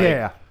 Oh, no. Right. Like,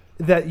 Yeah.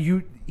 That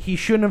he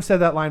shouldn't have said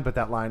that line, but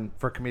that line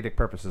for comedic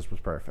purposes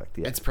was perfect.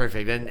 Yeah. It's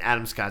perfect. And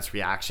Adam Scott's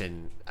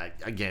reaction,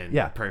 again,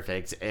 Yeah.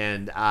 perfect.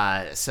 And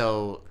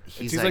so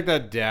he's He's like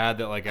that dad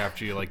that like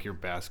after you like your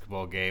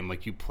basketball game,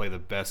 like you play the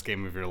best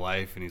game of your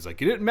life, and he's like,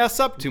 you didn't mess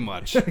up too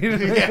much.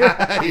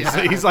 yeah,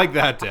 He's like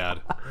that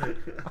dad.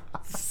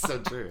 so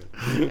true.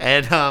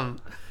 And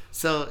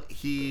so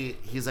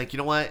he's like, you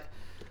know what,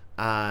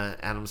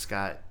 Adam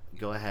Scott,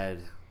 go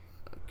ahead,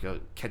 go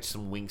catch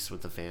some winks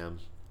with the fam.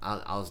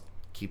 I'll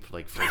keep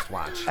like first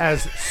watch.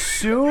 As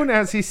soon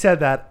as he said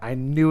that, I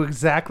knew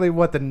exactly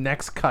what the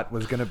next cut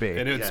was going to be.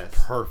 And it's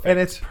Yes. perfect. And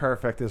it's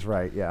perfect is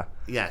right, yeah.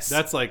 Yes.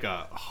 That's like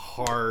a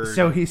hard.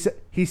 So he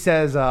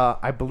says,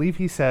 I believe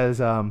he says,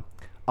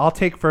 I'll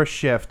take first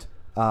shift.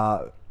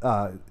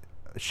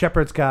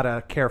 Shepherd's got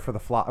to care for the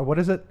flock. What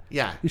is it?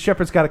 Yeah. The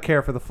shepherd's got to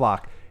care for the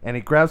flock. And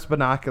he grabs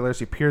binoculars,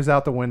 he peers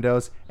out the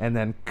windows, and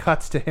then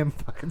cuts to him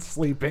fucking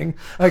sleeping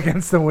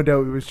against the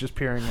window he was just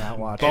peering out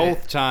watching.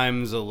 Both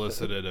times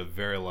elicited a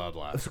very loud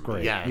laugh. That's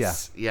great.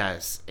 Yes.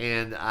 Yes.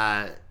 And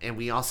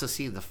we also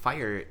see the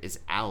fire is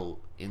out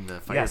in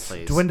the Yes,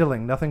 fireplace.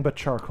 dwindling, nothing but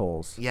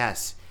charcoals.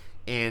 Yes.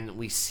 And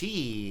we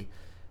see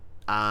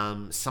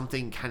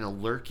something kind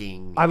of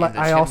lurking.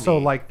 I also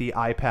like the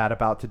iPad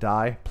about to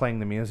die playing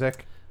the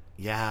music.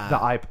 Yeah.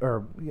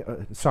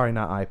 Sorry,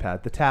 not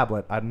iPad. The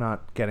tablet. I'm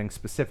not getting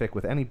specific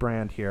with any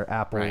brand here.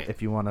 Apple, Right.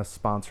 if you want to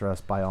sponsor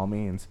us, by all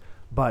means.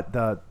 But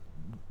the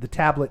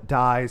tablet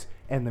dies,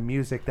 and the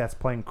music that's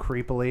playing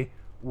creepily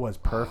was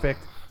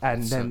perfect.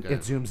 And that's so then good. it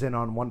zooms in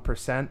on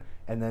 1%,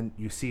 and then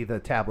you see the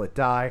tablet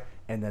die,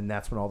 and then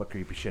that's when all the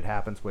creepy shit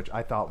happens, which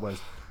I thought was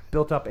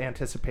built up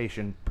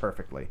anticipation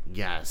perfectly.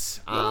 Yes.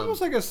 Is that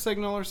almost like a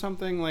signal or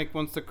something? Like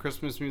once the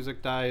Christmas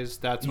music dies,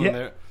 that's when Yeah.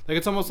 they're like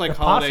it's almost like The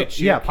holiday possi-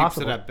 cheer yeah, keeps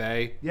possibly. it at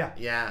bay. Yeah.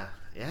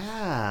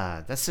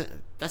 Yeah.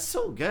 That's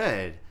so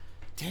good.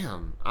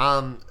 Damn.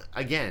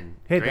 Again.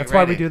 Hey, great that's why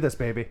we writing. do this,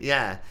 baby.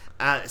 Yeah.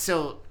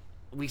 So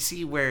we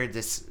see where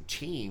this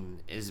chain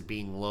is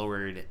being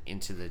lowered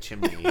into the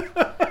chimney.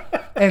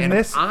 And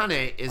this, on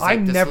it is I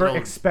like this never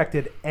little,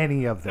 expected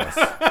any of this.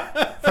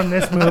 From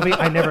this movie,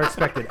 I never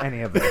expected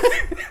any of this.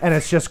 And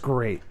it's just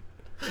great.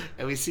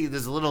 and we see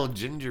this little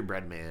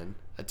gingerbread man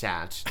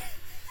attached.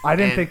 I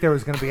didn't And- think there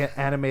was going to be an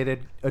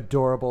animated,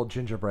 adorable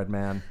gingerbread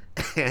man.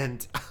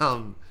 And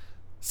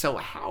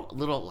so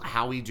little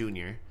Howie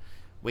Jr.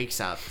 wakes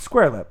up,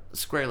 Square lip.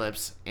 square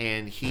lips,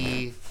 and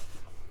he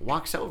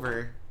walks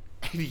over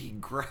and he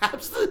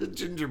grabs the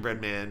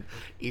gingerbread man.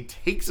 He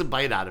takes a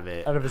bite out of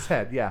it. Out of his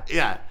head, yeah.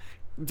 Yeah.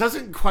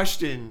 Doesn't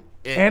question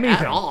it Anything.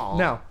 at all.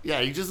 No.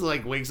 Yeah, he just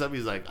like wakes up,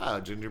 he's like, oh,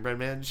 gingerbread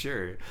man,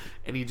 sure.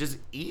 And he just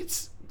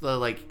eats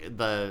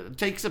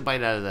takes a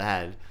bite out of the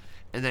head.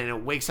 And then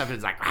it wakes up and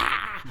it's like,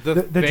 ah! The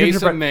The face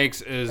gingerbread it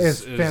makes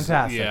is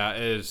fantastic. Yeah,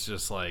 it's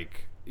just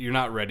like you're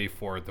not ready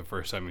for it the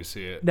first time you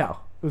see it. No,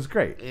 it was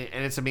great.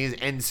 And it's amazing.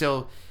 And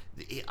so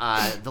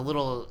the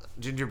little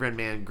gingerbread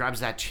man grabs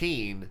that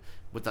chain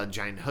with a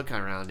giant hook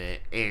around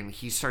it, and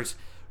he starts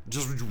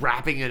just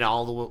wrapping it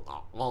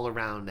all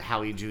around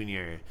Howie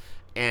Jr.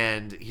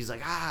 And he's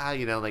like,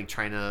 like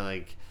trying to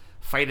like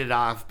fight it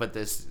off, but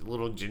this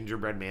little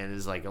gingerbread man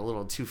is like a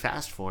little too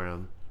fast for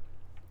him.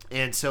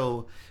 And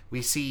so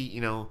we see,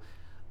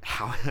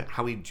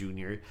 Howie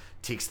Jr.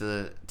 takes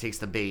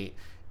the bait,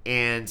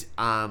 and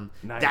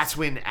Nice. that's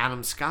when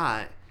Adam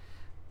Scott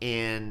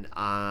and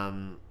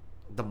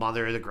the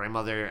mother, the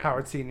grandmother,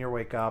 Howard Sr.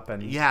 wake up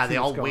and yeah, see they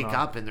what's all going wake on.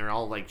 up and they're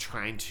all like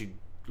trying to,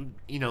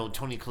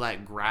 Toni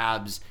Collette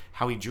grabs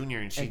Howie Jr.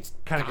 and she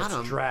Kind of got gets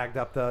him. dragged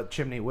up the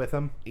chimney with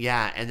him.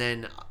 Yeah, and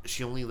then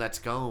she only lets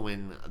go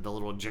when the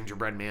little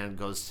gingerbread man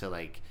goes to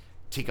like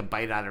take a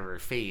bite out of her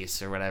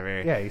face or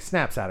whatever. Yeah, he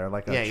snaps at her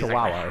like a He's like,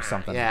 chihuahua or "Ah."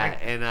 something. Yeah,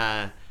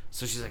 and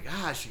so she's like,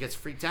 she gets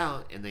freaked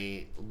out, and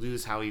they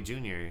lose Howie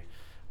Jr.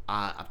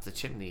 Up the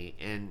chimney.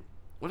 And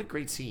what a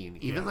great scene!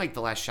 Even like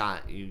the last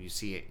shot, you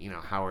see it,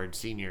 Howard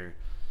Sr.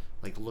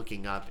 like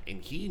looking up,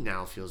 and he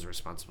now feels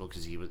responsible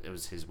because it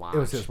was his watch. It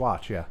was his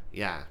watch, yeah.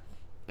 Yeah,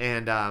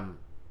 and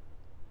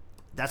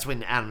that's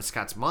when Adam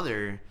Scott's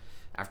mother,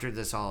 after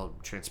this all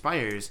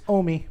transpires,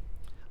 Omi.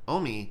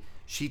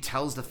 she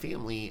tells the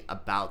family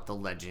about the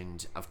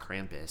legend of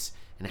Krampus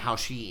and how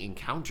she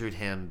encountered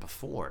him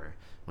before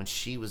when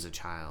she was a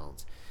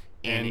child.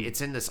 And it's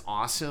in this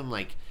awesome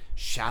like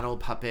shadow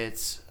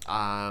puppets,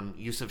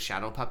 use of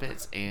shadow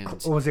puppets and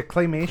Was it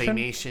claymation?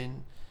 claymation.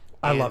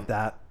 I And love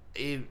that.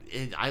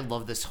 I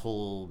love this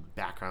whole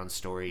background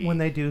story. When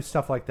they do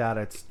stuff like that,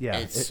 it's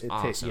It's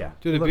awesome. yeah.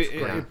 Dude, it looks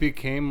great. it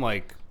became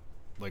like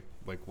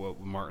what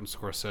Martin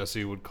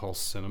Scorsese would call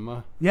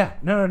cinema. Yeah,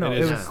 no. And It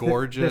it's was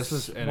gorgeous, This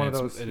was and one of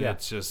it's those. Yeah.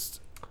 it's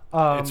just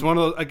it's one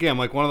of those again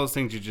like one of those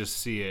things you just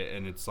see it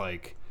and it's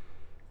like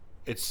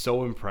it's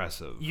so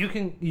impressive. You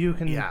can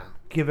Yeah.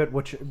 give it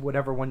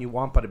whatever one you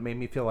want, but it made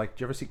me feel like.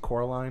 Did you ever see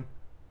Coraline?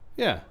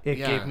 Yeah, It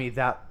Yeah. gave me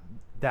that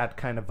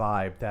kind of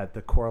vibe, that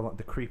the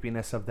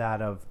creepiness of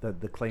that, of the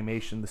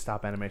claymation, the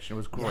stop animation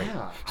was great.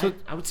 Yeah,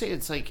 I would say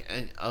it's like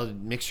a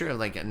mixture of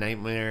like A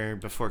Nightmare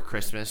Before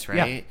Christmas,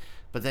 right?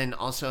 But then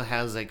also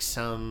has like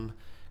some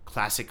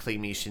classic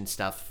claymation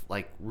stuff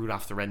like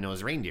Rudolph the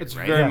Red-Nosed Reindeer, it's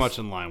right? very Yes. much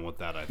in line with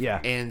that. I think. Yeah.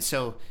 And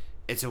so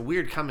it's a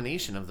weird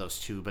combination of those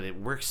two, but it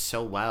works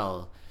so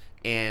well.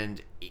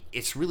 And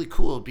it's really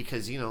cool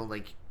because,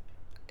 like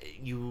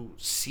you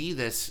see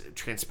this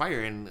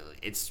transpire and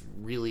it's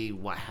really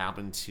what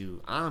happened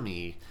to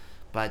Ami.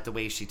 But the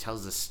way she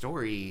tells the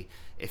story,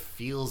 it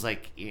feels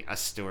like a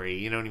story,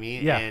 you know what I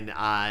mean? Yeah.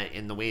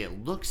 And the way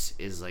it looks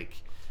is like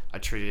a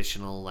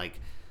traditional, like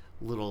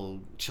little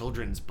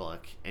children's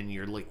book, and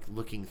you're like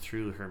looking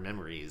through her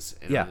memories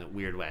in Yeah. a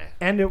weird way.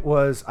 And it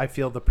was, I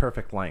feel, the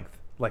perfect length.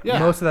 Like Yeah.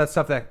 most of that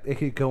stuff that it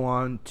could go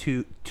on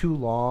too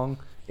long.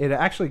 It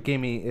actually gave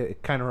me.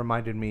 It kind of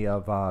reminded me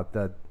of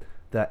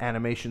the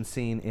animation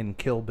scene in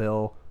Kill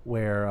Bill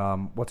where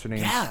what's her name?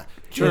 Yeah,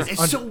 Sure.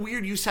 it's so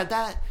weird you said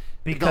that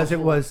Because The it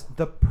whole was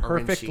the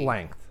perfect sheet.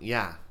 length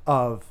Yeah,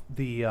 of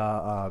the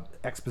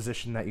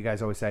exposition that you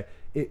guys always say.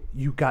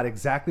 You got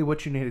exactly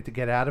what you needed to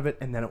get out of it,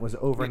 and then it was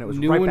over, and it was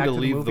knew right when back to to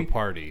the leave movie. the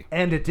party.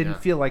 And it didn't Yeah.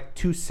 feel like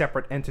two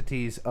separate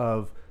entities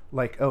of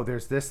like, oh,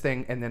 there's this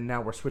thing, and then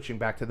now we're switching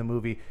back to the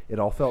movie. It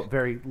all felt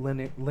very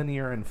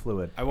linear and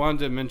fluid. I wanted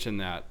to mention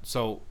that.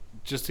 So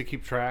just to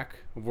keep track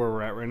of where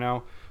we're at right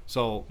now.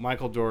 So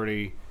Michael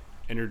Dougherty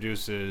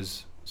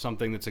introduces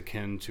something that's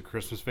akin to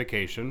Christmas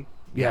Vacation.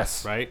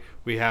 Yes. Right?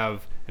 We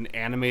have an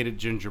animated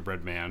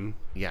gingerbread man.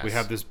 Yes. We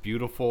have this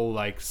beautiful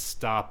like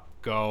stop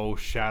go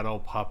shadow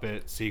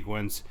puppet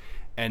sequence,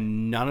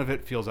 and none of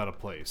it feels out of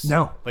place.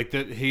 No. Like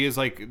he is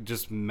like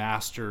just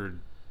mastered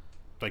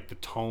like the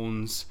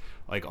tones,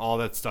 like all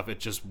that stuff. It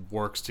just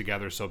works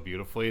together so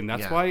beautifully, and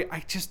that's Yeah. why I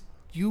just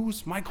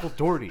use Michael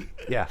Dougherty.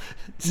 Yeah.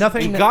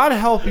 Nothing. And God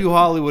help you,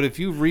 Hollywood, if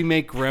you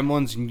remake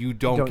Gremlins and you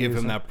don't give use him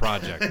him. that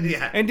project.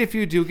 Yeah. And if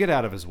you do, get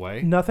out of his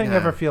way. Nothing Yeah.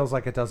 ever feels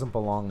like it doesn't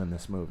belong in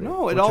this movie.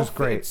 No, it which all is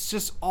great. It's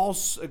just all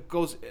it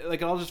goes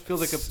like it all just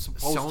feels like it's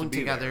supposed sewn to be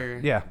together.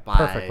 Yeah, by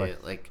perfectly.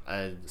 like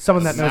a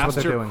Someone that there. knows what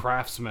they're Master doing.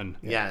 craftsman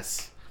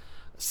yes,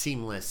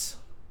 seamless.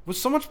 with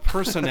so much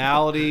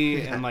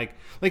personality and like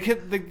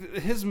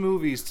his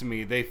movies to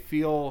me, they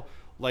feel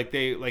like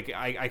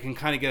I can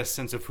kind of get a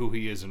sense of who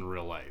he is in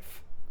real life.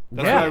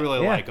 That's Yeah, what I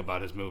really yeah. like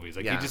about his movies.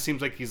 Like Yeah. he just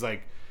seems like he's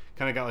like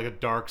kind of got like a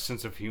dark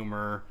sense of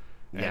humor.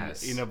 And,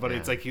 Yes, but yeah.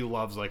 it's like he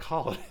loves like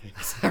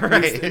holidays.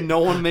 Right. And no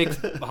one makes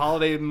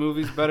holiday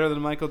movies better than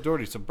Michael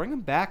Dougherty. So bring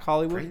him back,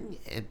 Hollywood. Bring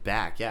it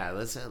back, yeah.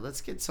 Let's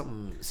get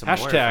some more from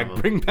Hashtag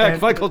him. bring back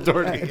And- Michael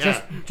Dougherty.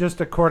 Just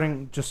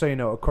so you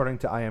know, according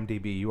to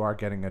IMDb, you are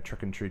getting a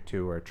Trick and Treat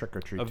 2 or a Trick or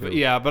Treat 2.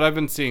 Yeah, but I've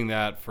been seeing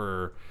that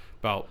for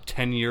about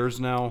 10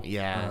 years now.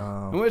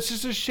 Yeah, And it's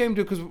just a shame,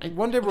 dude, because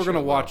one day we're sure gonna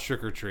it will. watch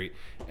Trick or Treat,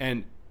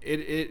 and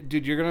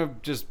dude, you're gonna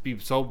just be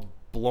so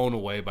blown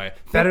away by it.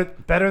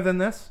 Better than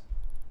this?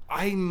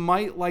 I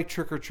might like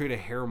Trick or Treat a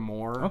hair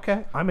more.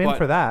 Okay, I'm in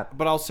for that.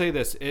 But I'll say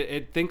this: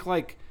 think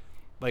like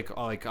you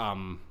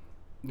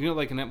know,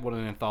 like what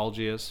an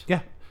anthology is.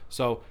 Yeah.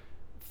 So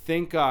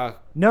think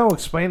No,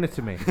 explain it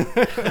to me.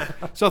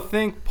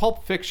 think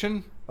Pulp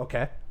Fiction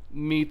Okay.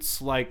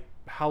 meets like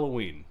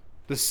Halloween,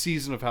 the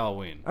season of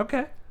Halloween.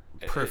 Okay.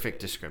 perfect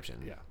description.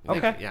 Yeah.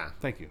 Okay. Yeah.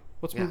 Thank you.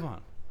 Let's Yeah. move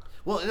on.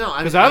 Well, no,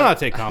 Because I don't know how to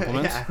take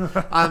compliments.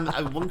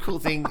 One cool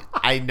thing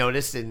I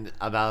noticed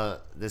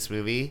about this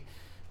movie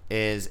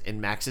is in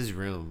Max's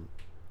room,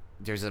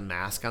 there's a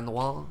mask on the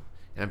wall,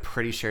 and I'm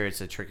pretty sure it's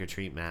a Trick or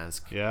Treat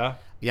mask. Yeah.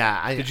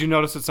 Yeah, Did you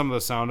notice that some of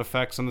the sound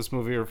effects in this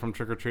movie are from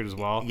Trick or Treat as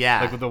well? Yeah.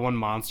 Like with the one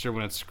monster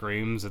when it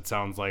screams, it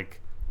sounds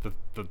like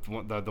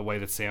the way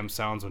that Sam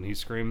sounds when he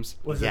screams.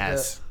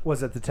 Yes.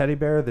 Was it the teddy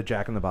bear or the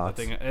Jack in the Box?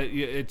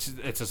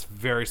 It's a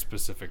very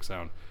specific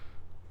sound.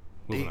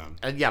 Moving on.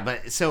 Yeah,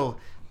 but so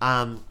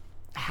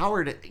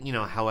Howard,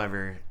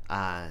 however,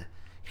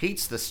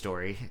 hates the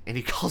story, and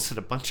he calls it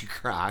a bunch of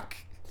crock.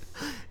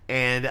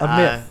 And A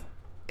myth.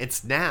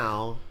 It's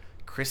now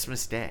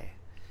Christmas Day,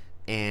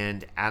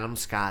 and Adam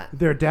Scott.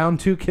 They're down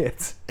 2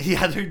 kids.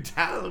 Yeah, they're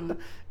down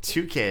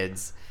 2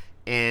 kids,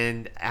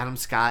 and Adam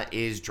Scott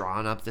is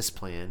drawing up this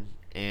plan,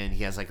 and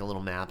he has like a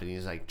little map, and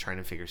he's like trying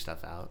to figure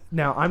stuff out.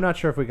 Now, I'm not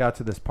sure if we got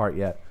to this part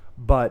yet,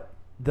 but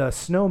the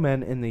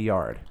snowmen in the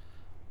yard,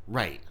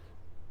 Right.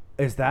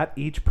 is that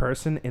each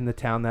person in the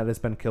town that has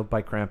been killed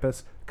by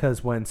Krampus?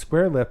 Because when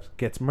Square Lip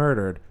gets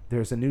murdered,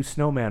 there's a new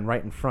snowman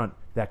right in front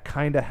that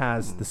kind of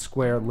has the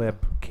Square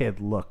Lip kid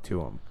look to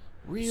him.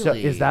 Really? So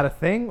is that a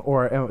thing,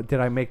 or did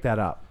I make that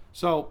up?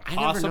 So I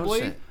never possibly,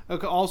 noticed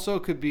it also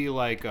could be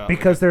like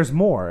Because there's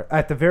more.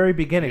 At the very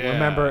beginning, Yeah.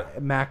 remember,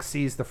 Max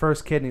sees the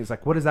first kid, and he's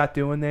like, what is that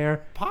doing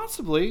there?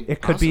 possibly. It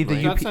could be the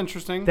Possibly. That's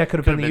interesting. That could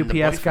have been the Could've been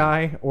the UPS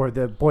guy or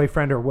the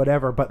boyfriend or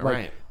whatever, but like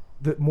Right.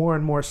 the more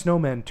and more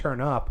snowmen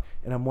turn up,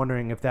 and I'm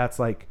wondering if that's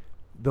like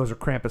those are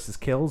Krampus's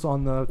kills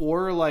on the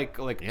or like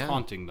Yeah.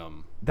 taunting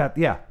them. that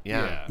yeah.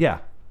 Yeah.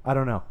 I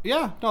don't know.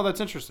 Yeah. No, that's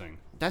interesting.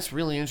 That's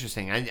really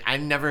interesting. I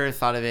never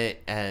thought of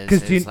it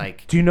Because as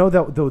like. do you know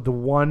that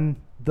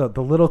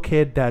the little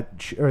kid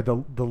or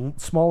the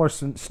smaller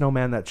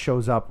snowman that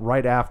shows up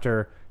right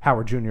after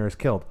Howard Jr. is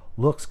killed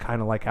looks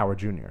kind of like Howard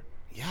Jr.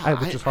 Yeah,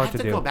 which is hard I have to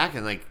to do. go back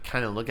and like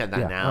kind of look at that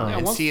Yeah. now Yeah,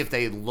 and once- see if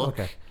they look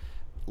Okay.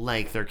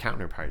 like their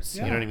counterparts.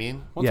 You know what I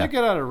mean? Once Yeah. I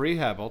get out of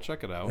rehab, I'll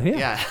check it out.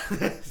 Yeah.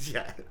 Yeah,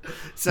 yeah.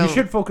 So You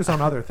should focus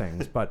on other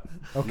things, but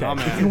okay. No,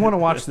 man. If you want to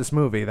watch this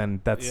movie,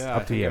 then that's Yeah, up I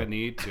to think you. I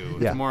need to.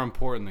 It's Yeah. more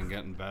important than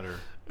getting better.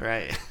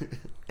 right,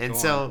 and Go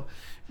so on.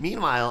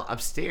 meanwhile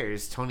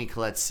upstairs, Tony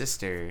Collette's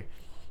sister,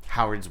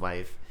 Howard's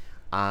wife,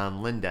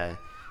 Linda,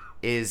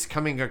 is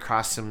coming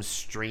across some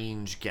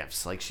strange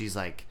gifts. Like she's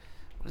like,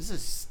 "What is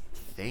this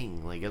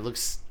thing? Like it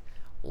looks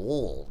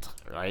old,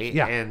 right?"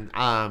 Yeah. And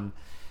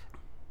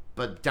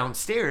But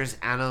downstairs,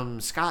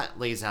 Adam Scott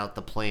lays out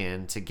the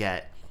plan to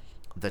get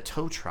the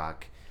tow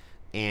truck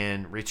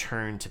and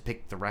return to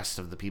pick the rest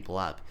of the people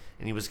up.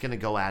 And he was going to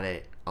go at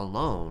it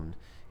alone.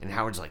 And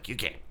Howard's like, you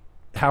can't.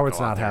 Howard's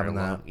go out not there having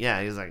alone. that.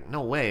 Yeah, he's like,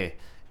 no way.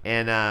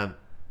 And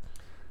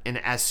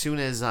as soon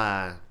as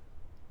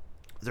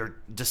they're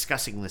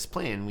discussing this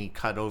plan, we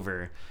cut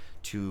over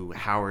to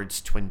Howard's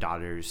twin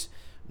daughters,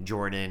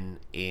 Jordan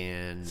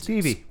and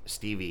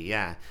Stevie,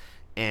 yeah.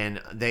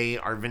 And they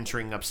are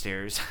venturing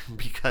upstairs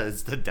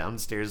because the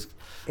downstairs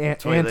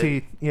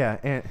toilet...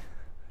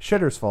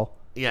 shitter's full.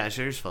 Yeah,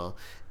 shitter's full.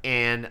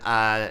 And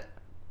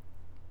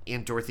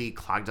Aunt Dorothy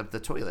clogged up the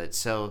toilet.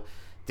 So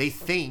they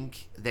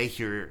think they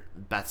hear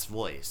Beth's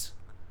voice.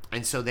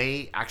 And so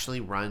they actually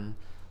run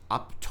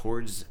up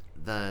towards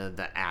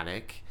the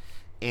attic.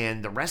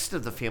 And the rest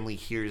of the family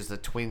hears the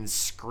twins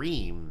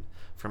scream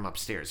from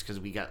upstairs because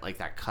we got like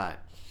that cut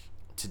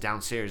to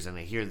downstairs and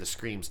they hear the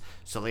screams.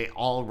 So they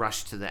all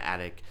rush to the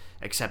attic,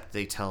 except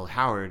they tell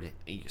Howard,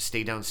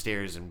 stay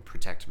downstairs and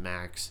protect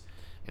Max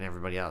and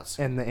everybody else.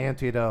 And the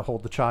auntie to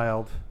hold the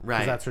child. Right.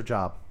 Because that's her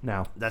job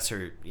now. That's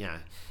her, yeah.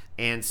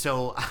 And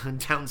so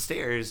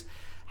downstairs,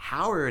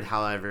 Howard,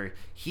 however,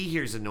 he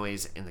hears a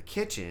noise in the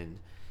kitchen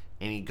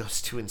and he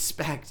goes to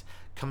inspect,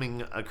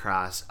 coming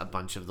across a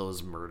bunch of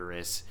those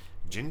murderous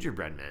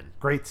gingerbread men.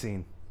 Great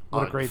scene.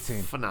 What a great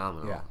scene.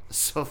 Phenomenal. Yeah.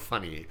 So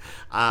funny.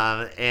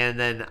 And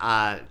then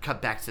cut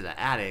back to the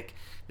attic.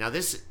 Now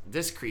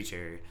this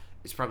creature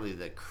is probably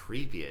the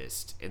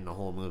creepiest in the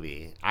whole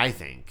movie, I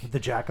think. The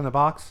Jack in the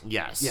Box?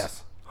 Yes.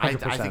 Yes. I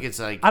 100%. think it's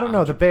like... I don't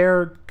know. The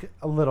bear,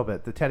 a little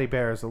bit. The teddy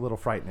bear is a little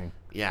frightening.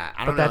 Yeah.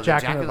 I don't but know.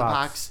 That Jack in the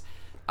Box.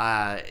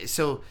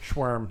 So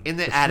Schworm. in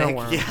the attic,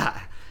 yeah.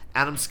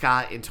 Adam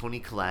Scott and Toni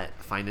Collette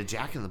find a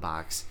Jack in the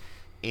Box.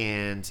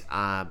 And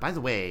by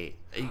the way,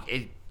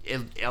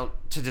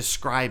 to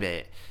describe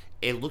it,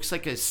 it looks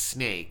like a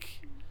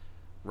snake,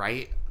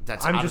 right?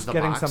 That's I'm out just of the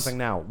getting box. something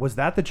now. Was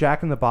that the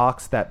Jack in the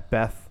Box that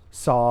Beth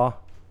saw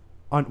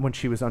when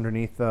she was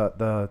underneath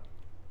the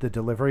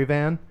delivery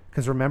van?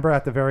 Because remember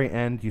at the very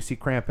end, you see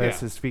Krampus,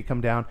 his feet come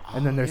down,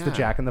 and then there's the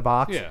Jack in the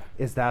Box. Yeah.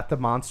 Is that the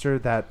monster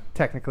that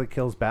technically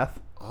kills Beth?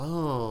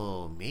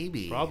 Oh,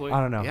 maybe. Probably. I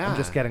don't know. Yeah. I'm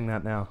just getting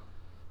that now.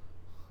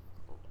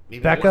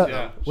 Maybe Becca,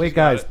 Yeah, wait, she's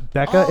got guys. it.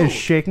 Becca Oh, is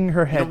shaking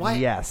her You know head. what?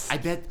 Yes. I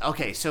bet.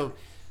 Okay, so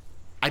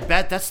I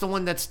bet that's the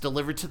one that's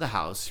delivered to the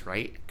house,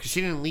 right? Because she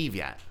didn't leave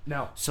yet.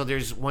 No. So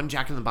there's one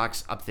Jack in the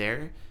Box up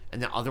there,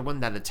 and the other one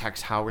that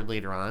attacks Howard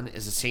later on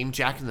is the same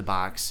Jack in the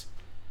Box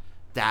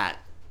that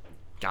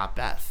got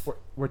Beth.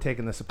 We're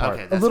taking this apart.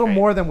 Okay, a that's little great.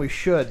 more than we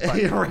should,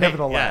 but Right,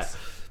 nevertheless.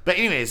 yeah. But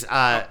anyways,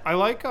 I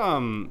like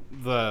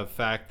the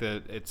fact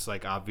that it's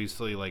like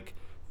obviously like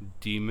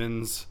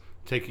demons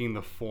taking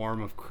the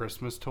form of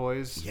Christmas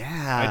toys.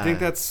 Yeah. I think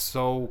that's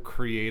so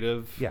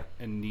creative Yeah.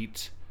 and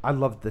neat. I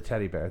loved the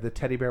teddy bear. The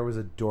teddy bear was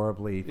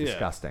adorably Yeah.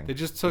 disgusting. They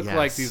just took Yes.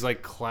 like these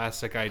like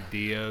classic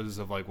ideas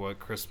of like what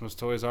Christmas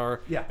toys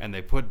are, Yeah. and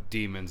they put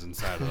demons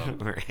inside of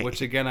them. Right.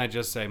 Which again, I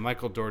just say,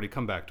 Michael Dougherty,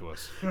 come back to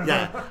us.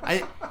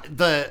 yeah,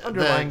 the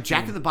Underlying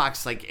Jack theme. in the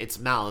Box, like its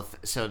mouth.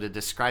 So to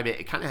describe it,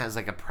 it kind of has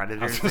like a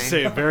predator I was thing. gonna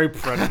say, very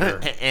predator.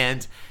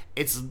 And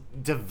it's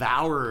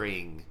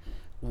devouring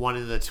one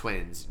of the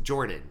twins,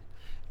 Jordan.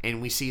 And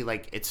we see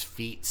like its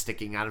feet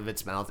sticking out of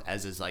its mouth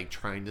as it's like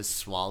trying to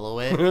swallow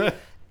it.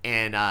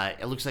 And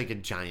it looks like a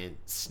giant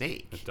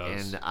snake. It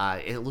does.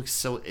 And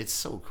it's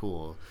so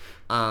cool.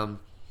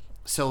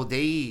 So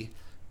they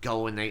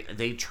go and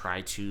they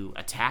try to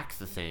attack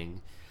the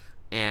thing.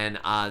 And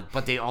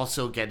but they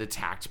also get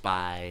attacked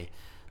by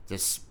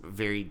this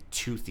very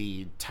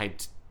toothy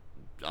type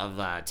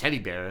of teddy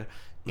bear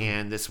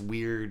and this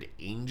weird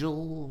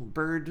angel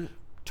bird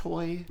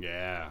toy.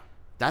 Yeah.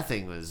 That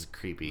thing was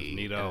creepy in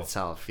Neato.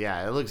 itself.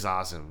 Yeah, it looks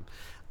awesome.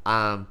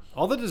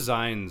 All the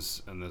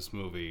designs in this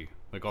movie,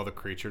 like all the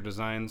creature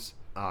designs,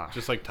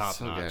 just like top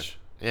so notch.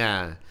 good.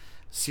 Yeah,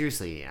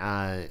 seriously.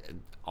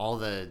 All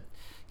the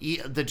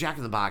Jack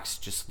in the Box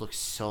just looks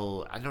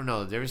so. I don't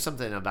know. There was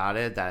something about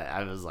it that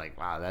I was like,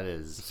 wow, that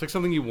is. It's like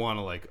something you want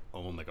to like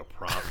own, like a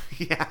prop.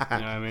 Yeah,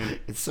 You know what I mean?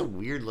 it's so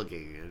weird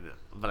looking,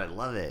 but I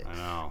love it. I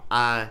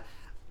know.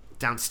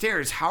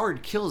 Downstairs,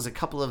 Howard kills a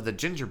couple of the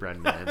gingerbread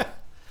men.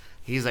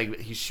 He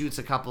shoots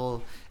a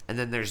couple, and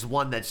then there's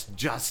one that's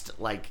just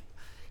like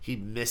he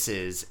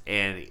misses,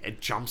 and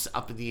it jumps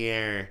up in the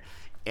air,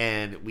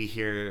 and we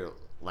hear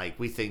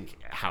we think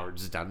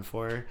Howard's done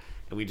for,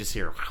 and we just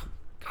hear,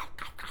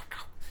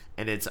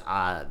 and it's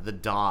the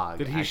dog.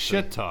 Did he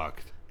shit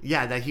talked?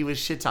 Yeah, that he was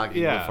shit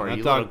talking Yeah, before. that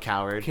You dog little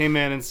coward. came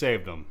in and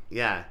saved him.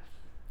 Yeah.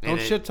 Don't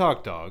shit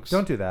talk dogs.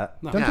 Don't do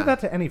that. Don't Yeah. do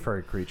that to any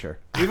furry creature.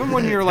 Even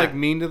when you're like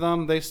mean to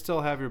them, they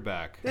still have your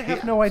back. They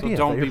have no idea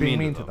don't that you're be being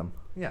mean mean to to them.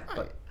 Yeah,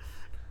 but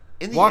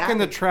Walk in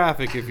the attic-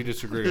 traffic if you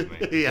disagree with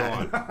me.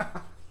 Yeah. Go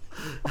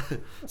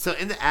on. So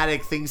in the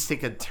attic, things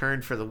take a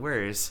turn for the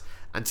worse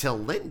until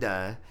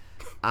Linda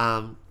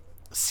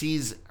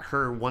sees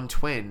her one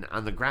twin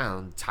on the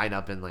ground tied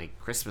up in like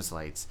Christmas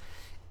lights,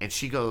 and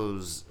she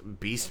goes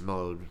beast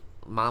mode,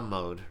 mom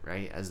mode,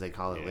 right, as they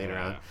call it later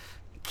on,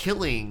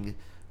 killing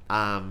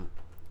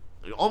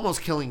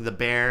almost killing the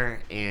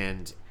bear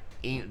and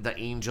the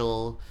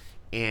angel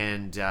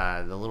and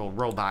the little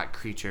robot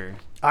creature.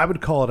 I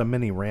would call it a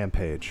mini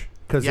rampage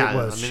because Yeah, it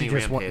was. a mini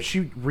rampage.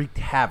 She wreaked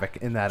havoc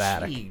in that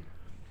attic.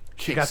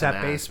 She got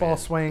that baseball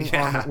swing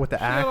with the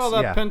She axe. had all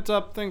that pent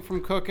up thing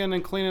from cooking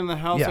and cleaning the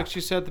house, Yeah. like she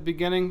said at the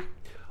beginning,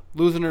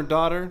 losing her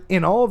daughter.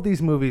 In all of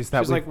these movies that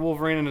She's like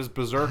Wolverine in his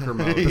berserker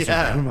mode.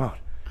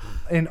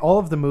 in all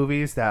of the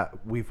movies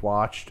that we've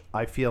watched,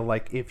 I feel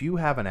like if you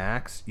have an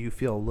axe, you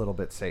feel a little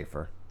bit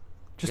safer.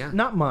 Just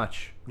not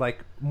much,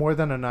 like more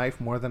than a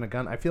knife, more than a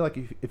gun. I feel like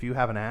if you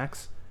have an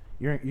axe,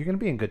 you're gonna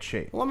be in good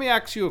shape. Well, let me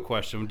ask you a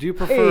question. Do you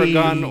prefer a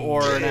gun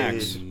or an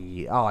axe?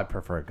 Oh, I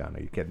prefer a gun.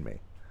 Are you kidding me?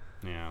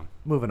 Yeah.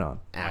 Moving on.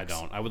 Axe. I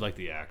don't. I would like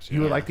the axe.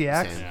 You would like the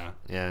axe? Yeah.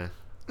 Yeah.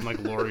 I'm like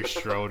Laurie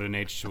Strode in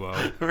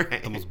H2O.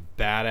 Right. The most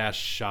badass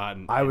shot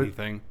in I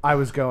anything.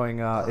 was going,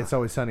 It's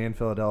Always Sunny in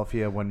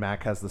Philadelphia when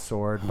Mac has the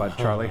sword, but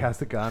Charlie has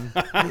the gun.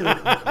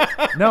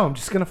 No, I'm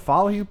just going to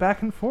follow you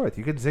back and forth.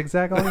 You could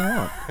zigzag all you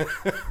want.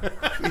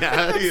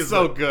 Yeah, It's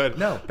so good.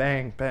 No,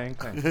 bang, bang,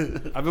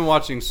 bang. I've been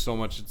watching so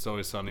much It's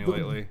Always Sunny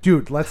lately.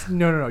 Dude,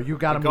 no. You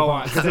got to move Go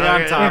on. on. 'Cause Stay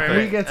on if topic.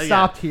 we get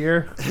stopped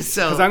here.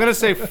 So Because I'm going to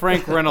say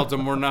Frank Reynolds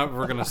and we're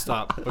going to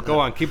stop. But go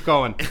on. Keep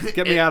going.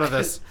 Get me out of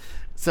this.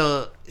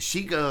 So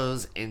she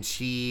goes and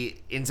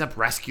she ends up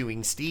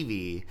rescuing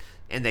Stevie,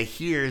 and they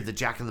hear the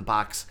Jack in the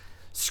Box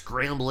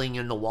scrambling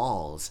in the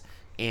walls,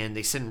 and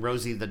they send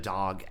Rosie the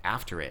dog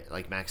after it.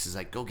 Like Max is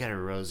like, "Go get her,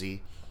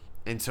 Rosie,"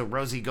 and so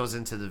Rosie goes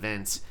into the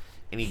vents,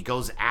 and he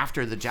goes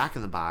after the Jack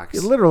in the Box. He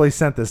literally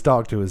sent this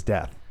dog to his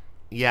death.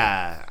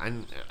 Yeah,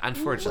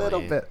 unfortunately, A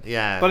little bit.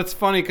 Yeah, But it's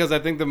funny because I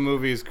think the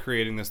movie is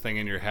creating this thing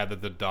in your head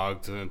that the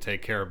dog's going to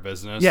take care of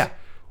business. Yeah.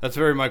 That's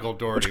very Michael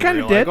Dougherty. Which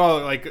kinda where you're did. Like,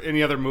 oh, like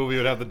any other movie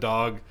would have the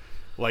dog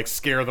like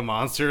scare the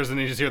monsters, and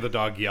you just hear the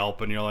dog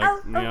yelp, and you're like,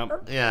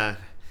 yep. Yeah,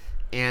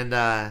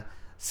 and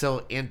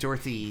so Aunt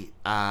Dorothy.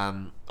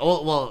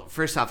 Well,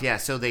 first off, yeah.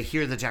 So they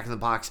hear the Jack in the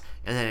Box,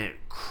 and then it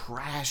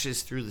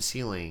crashes through the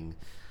ceiling,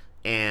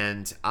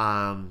 and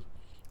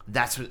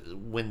that's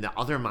when the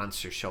other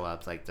monsters show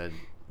up, like the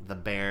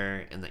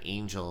bear and the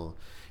angel.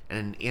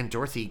 And Aunt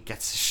Dorothy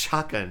gets a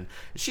shotgun.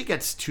 She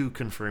gets 2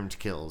 confirmed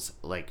kills,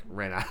 like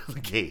right out of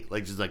the gate,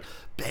 like just like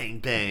bang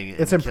bang.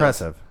 It's kills.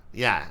 impressive.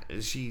 Yeah,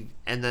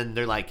 and then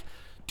they're like,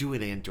 "Do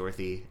it, Aunt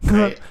Dorothy."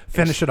 Right?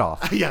 Finish it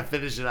off. Yeah,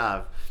 finish it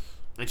off.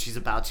 And she's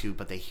about to,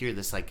 but they hear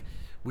this like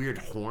weird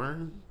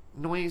horn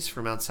noise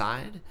from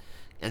outside,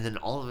 and then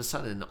all of a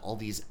sudden, all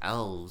these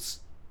elves,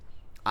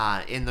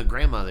 and the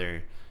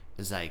grandmother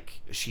is like,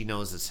 she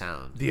knows the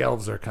sound. The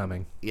elves are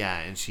coming. Yeah,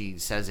 and she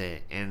says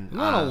it, and Isn't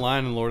that a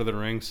line in Lord of the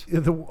Rings?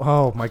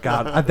 Oh my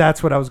God,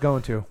 that's what I was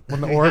going to.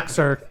 When the orcs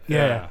are,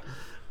 yeah.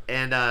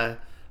 and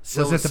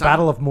so Was it the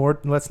Battle of Mord?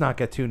 Let's not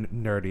get too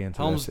nerdy into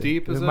Helm's this.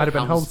 Deep, is It it? might have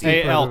been Helm's Deep.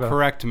 Hey, L,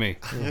 correct me.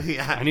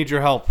 Yeah, I need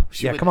your help.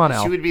 Yeah, come on,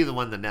 Al. She would be the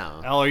one to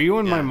know. Al, are you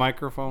in my Yeah.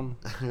 microphone?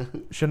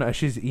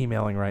 She's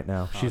emailing right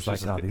now. She's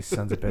like, "Oh, these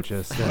sons of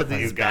bitches."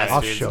 These I'll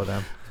bastards. show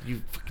them.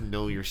 You fucking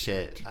know your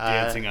shit.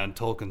 Dancing on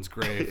Tolkien's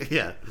grave.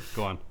 Yeah.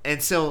 Go on. And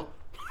so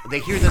they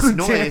hear this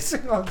noise.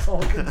 Dancing on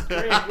Tolkien's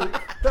grave.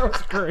 That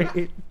was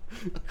great.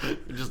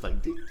 Just like,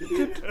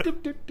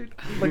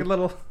 Like a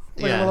little,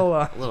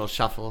 a little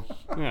shuffle,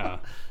 Yeah.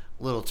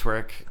 little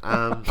twerk.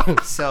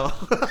 So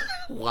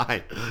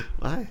why?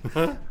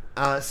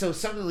 So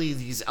suddenly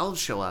these elves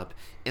show up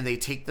and they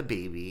take the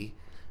baby,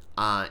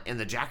 and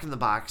the Jack in the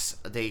Box.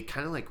 They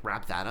kind of like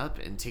wrap that up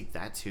and take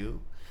that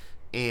too,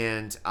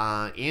 and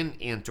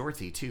Aunt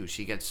Dorothy too.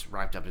 She gets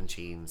wrapped up in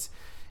chains,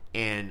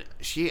 and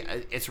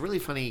it's really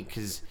funny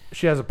because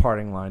She has a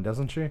parting line,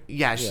 doesn't she?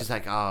 yeah, she's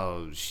like,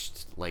 oh,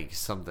 like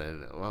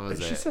something. What was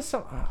She it? says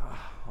something.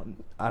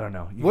 I don't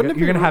know. Wouldn't it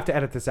You're be gonna re- have to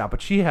edit this out,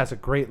 but she has a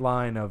great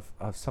line of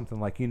something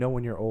like,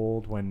 when you're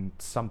old, when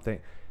something.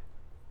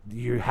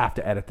 You have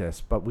to edit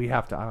this, but we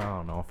have to. I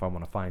don't know if I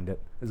want to find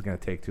it. It's gonna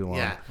take too long.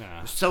 Yeah.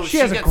 Yeah. So She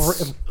has a gets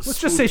great. Let's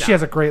just say swooped she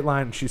has out. a great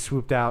line. And she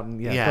swooped out, and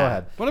Yeah. go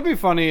ahead. Wouldn't it be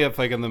funny if,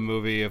 like, in the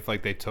movie, if,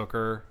 like, they took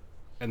her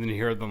and then you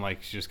hear them,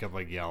 like, she just kept,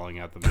 like, yelling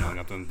at them in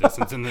the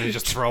distance, and then they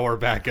just throw her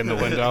back in the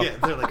window Yeah,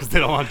 they're like- because they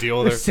don't want to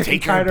deal with her. Sitting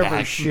Take her tied over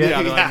back. shit.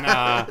 Yeah, they're like,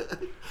 nah.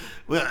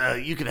 Well,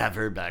 you can have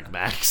her back,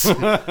 Max.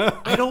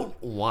 I don't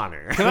want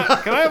her. Can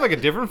I have, like, a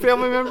different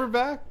family member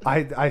back?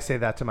 I say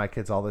that to my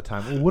kids all the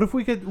time. Well,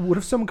 what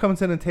if someone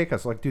comes in and take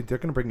us? Like, dude, they're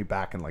gonna bring you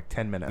back in like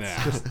 10 minutes.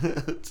 Yeah.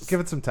 Just give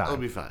it some It'll time.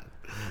 be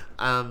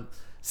fine.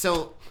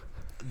 So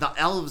the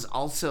elves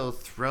also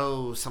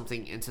throw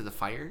something into the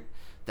fire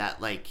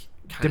that like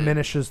kinda,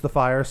 Diminishes the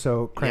fire,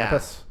 so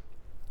Krampus.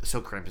 so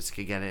Krampus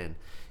could get in.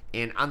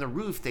 And on the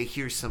roof, they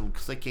hear some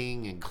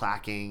clicking and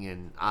clacking,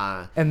 and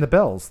And the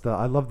bells.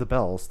 I love the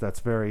bells. That's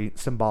very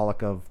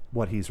symbolic of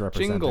what he's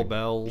representing. Jingle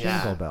bells. Yeah.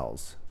 Jingle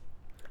bells.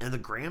 the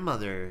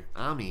grandmother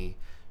Ami,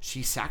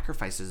 she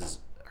sacrifices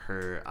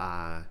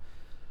her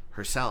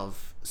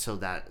herself so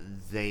that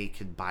they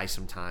could buy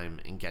some time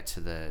and get to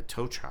the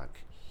tow truck.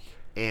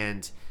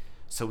 And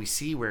so we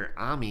see where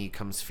Ami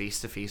comes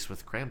face to face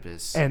with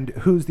Krampus. And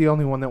who's the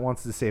only one that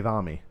wants to save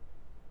Ami?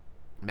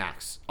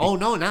 Max. Oh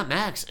no, not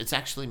Max. It's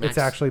actually Max. It's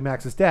actually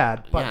Max's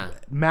dad, but Yeah.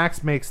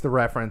 Max makes the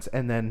reference,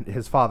 and then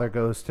his father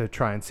goes to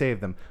try and save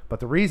them. But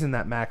the reason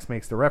that Max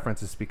makes the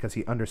reference is because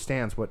he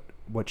understands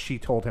what she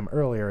told him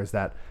earlier, is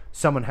that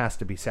someone has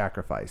to be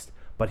sacrificed,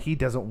 but he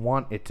doesn't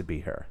want it to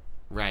be her.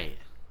 Right.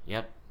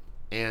 Yep.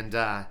 And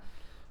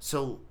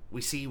so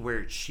we see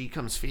where she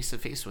comes face to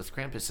face with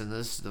Krampus, and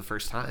this is the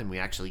first time we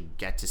actually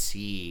get to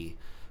see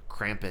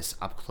Krampus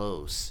up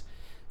close.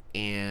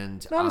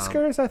 And Not as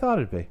scary as I thought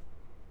it'd be.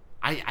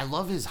 I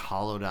love his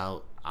hollowed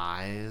out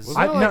eyes. Was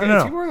that like, no.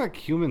 Is he wearing like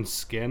human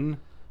skin?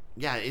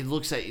 Yeah, it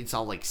looks like it's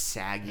all like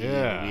saggy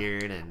Yeah. and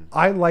weird, and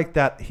I like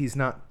that he's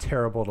not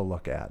terrible to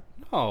look at,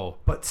 No,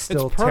 but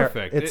still it's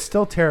perfect. It's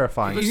still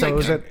terrifying. looks So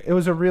like- it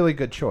was a really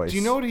good choice. Do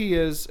you know what he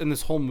is in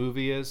this whole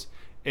movie?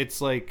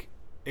 It's like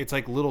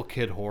little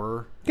kid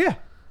horror, Yeah,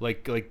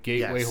 like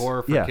gateway Yes.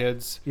 horror for Yeah.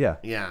 kids. yeah.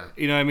 yeah,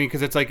 You know what I mean?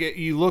 Because it's like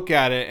you look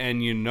at it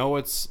and you know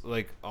it's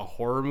like a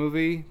horror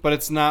movie, but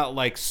it's not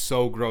like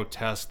so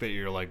grotesque that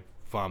you're like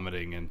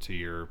vomiting into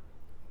your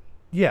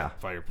Yeah.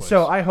 fireplace.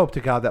 So I hope to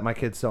God that my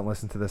kids don't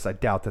listen to this. I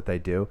doubt that they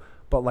do.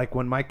 But like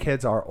when my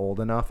kids are old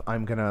enough,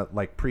 I'm going to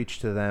like preach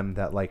to them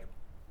that like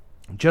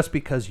just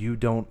because you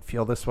don't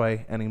feel this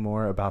way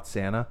anymore about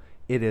Santa,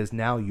 it is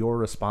now your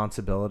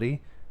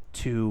responsibility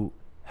to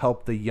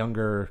help the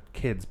younger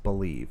kids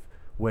believe,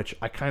 which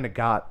I kind of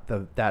got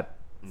that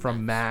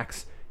from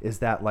Max, is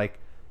that like,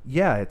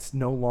 yeah, it's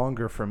no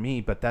longer for me,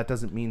 but that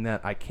doesn't mean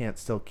that I can't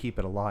still keep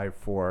it alive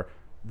for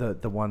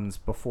the ones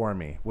before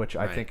me, which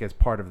I Right. think is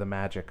part of the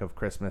magic of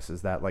Christmas,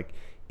 is that like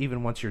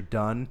even once you're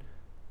done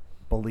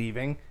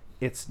believing,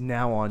 it's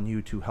now on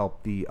you to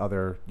help the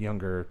other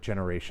younger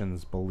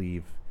generations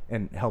believe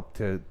and help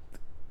to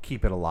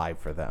keep it alive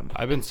for them.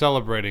 I've been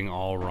celebrating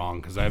all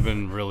wrong because I've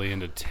been really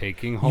into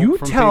taking hope You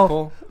from tell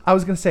people. I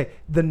was gonna say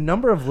the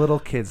number of little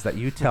kids that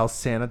you tell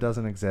Santa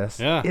doesn't exist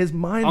Yeah. is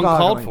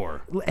mind-boggling. Uncalled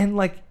for. And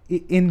like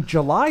in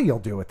July you'll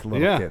do it to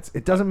little Yeah. kids.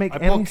 It doesn't make I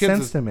pull any kids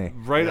sense to me.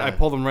 Right, I Yeah.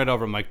 pull them right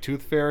over. I'm like,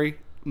 Tooth Fairy,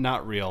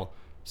 not real.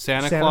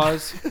 Santa Santa-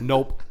 Claus,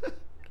 nope.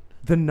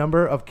 The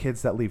number of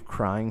kids that leave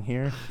crying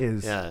here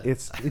is Yeah.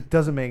 it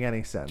doesn't make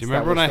any sense. Do you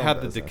remember when I That had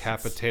the was no business.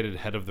 decapitated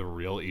head of the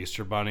real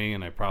Easter Bunny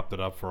and I propped it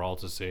up for all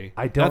to see?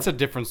 I don't- That's a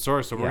different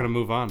story, so we're Yeah. going to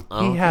move on.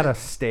 He had a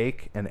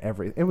steak and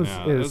everything. It was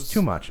Yeah, it was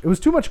too much. It was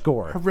too much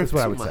gore. Is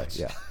what I too would much.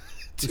 say. Yeah,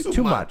 it was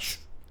too much.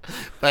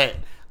 But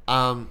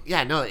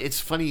yeah, no,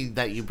 it's funny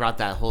that you brought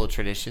that whole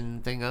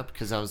tradition thing up,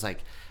 because I was like,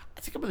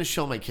 I think I'm going to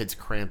show my kids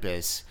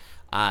Krampus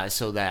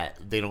so that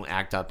they don't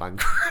act up on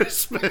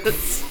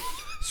Christmas.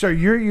 So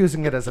you're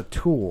using it as a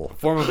tool.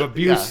 Form of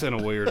abuse Yeah. in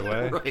a weird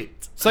way.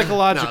 Right.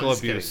 Psychological No, I'm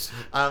just abuse.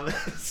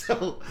 kidding.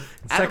 So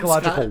Adam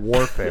Psychological Scott-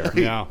 warfare.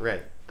 Yeah.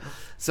 Right.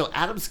 So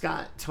Adam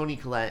Scott, Toni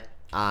Collette,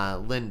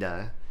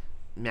 Linda,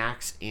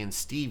 Max, and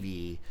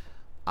Stevie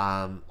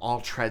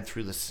all tread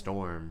through the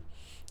storm.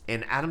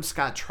 And Adam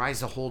Scott tries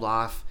to hold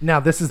off. Now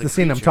this is the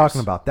scene I'm creatures.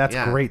 talking about. That's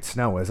Yeah. great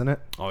snow, isn't it?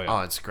 Oh, yeah.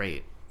 Oh, it's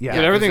great. Yeah.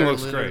 Yeah, everything 'cause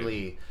looks they're great.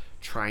 literally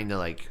trying to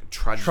like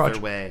trudge their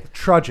way.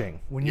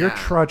 Trudging. When you're Yeah.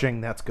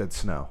 trudging, that's good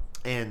snow.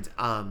 And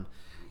Adam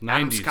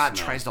 90s Scott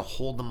snow. tries to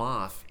hold them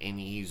off, and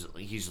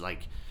he's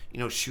like,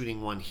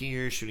 shooting one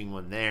here, shooting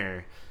one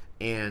there,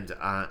 and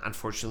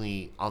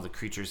unfortunately, all the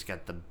creatures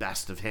get the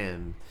best of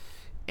him.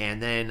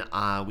 And then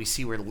we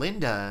see where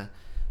Linda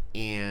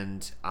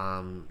and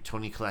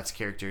Toni Collette's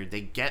character,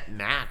 they get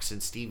Max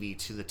and Stevie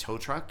to the tow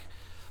truck,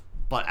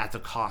 but at the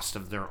cost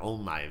of their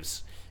own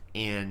lives.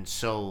 And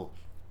so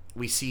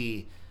we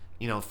see,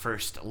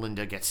 first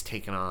Linda gets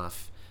taken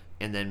off.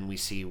 And then we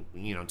see,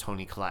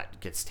 Toni Collette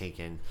gets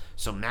taken.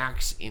 So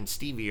Max and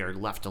Stevie are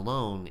left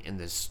alone in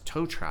this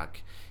tow truck.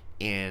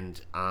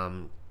 And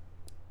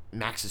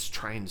Max is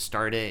trying to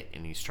start it,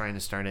 and he's trying to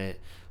start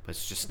it, but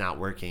it's just not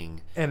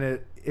working.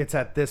 And it's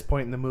at this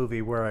point in the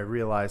movie where I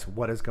realize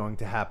what is going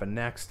to happen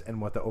next,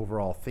 and what the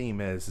overall theme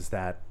is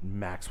that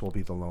Max will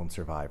be the lone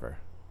survivor.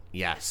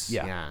 Yes.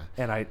 Yeah. Yeah.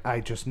 And I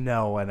just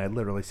know, and I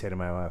literally say to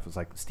my wife, I was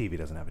like, Stevie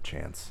doesn't have a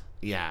chance.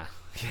 Yeah.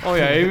 Oh,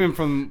 yeah. Even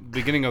from the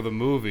beginning of the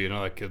movie,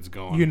 that kid's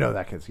going. You know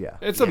that kid's, yeah.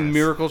 It's a Yes.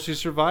 miracle she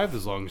survived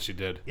as long as she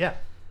did. Yeah.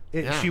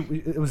 Yeah.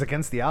 It was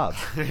against the odds.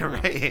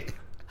 Right.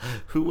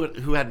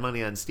 Who had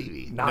money on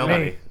Stevie? Not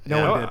Nobody. me.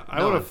 No one did.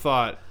 I would have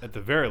thought, at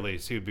the very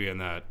least, he'd be in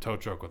that tow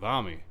truck with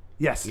Ami.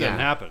 Yes. Yeah. Didn't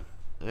happen.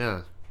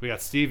 Yeah. We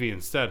got Stevie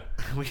instead.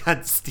 We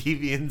got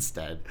Stevie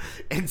instead.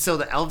 And so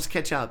the elves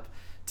catch up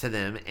to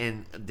them,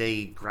 and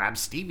they grab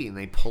Stevie and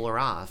they pull her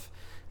off,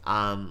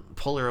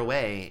 pull her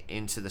away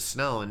into the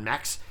snow. And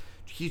Max,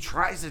 he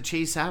tries to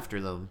chase after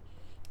them,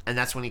 and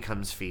that's when he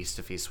comes face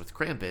to face with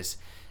Krampus.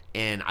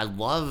 And I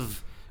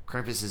love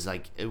Krampus is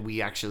like,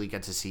 we actually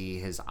get to see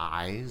his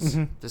eyes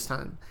this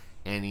time,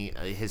 and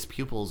his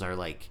pupils are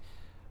like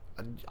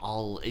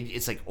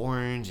it's like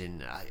orange,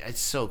 and it's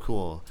so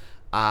cool.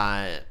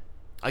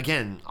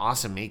 Again,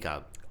 awesome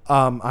makeup.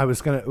 I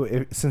was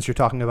gonna, since you're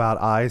talking about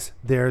eyes,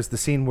 there's the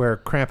scene where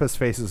Krampus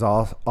faces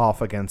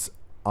off against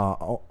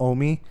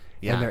Omi,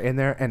 Yeah. and they're in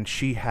there, and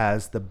she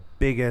has the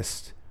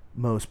biggest,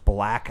 most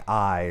black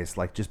eyes,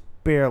 like just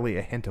barely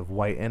a hint of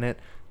white in it.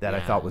 that I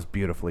Yeah. thought was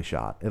beautifully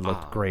shot. It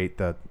looked great.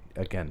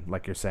 Again,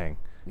 like you're saying,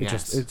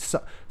 Yes. it's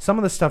some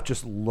of the stuff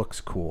just looks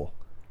cool.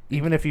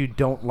 Even if you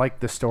don't like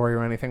the story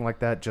or anything like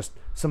that, just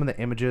some of the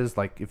images,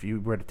 like if you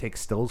were to take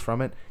stills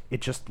from it,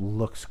 it just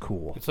looks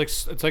cool. It's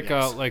like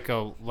Yes.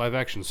 a live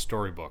action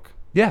storybook.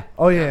 Yeah.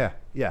 Oh yeah.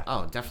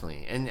 Oh,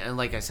 definitely. And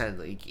like I said,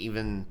 like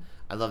even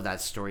I love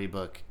that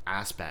storybook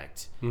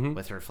aspect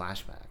with her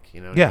flashback. You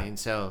know what Yeah. I mean?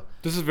 So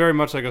This is very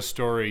much like a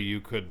story you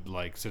could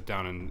like sit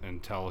down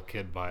and tell a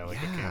kid by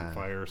like a Yeah.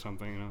 campfire or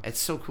something. You know, it's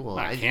so cool.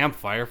 not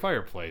campfire,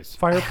 fireplace.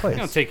 Fireplace. You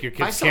don't take your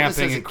If I kids saw this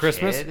camping as a at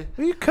Christmas. kid,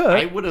 You could.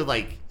 I would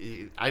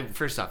have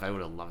first off, I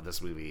would have loved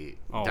this movie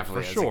Oh,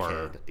 definitely for as sure.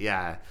 a kid.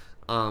 Yeah.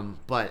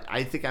 But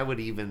I think I would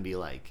even be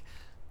like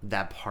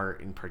that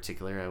part in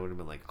particular. I would have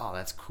been like, oh,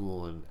 that's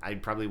cool, and I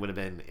probably would have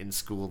been in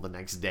school the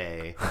next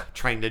day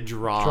trying to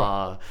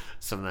draw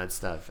some of that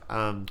stuff.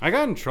 I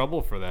got in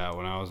trouble for that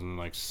when I was in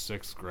like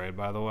 6th grade,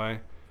 by the way,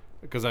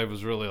 because I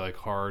was really like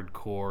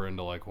hardcore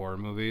into like horror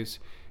movies.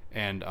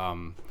 And I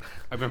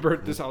remember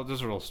this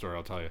is a real story.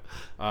 I'll tell you.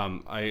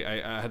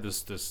 I had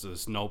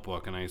this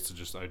notebook, and I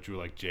drew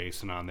like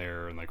Jason on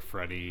there, and like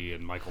Freddy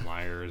and Michael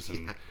Myers,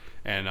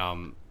 and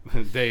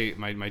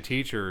my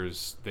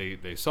teachers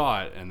they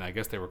saw it, and I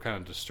guess they were kind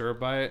of disturbed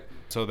by it.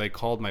 So they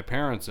called my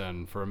parents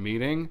in for a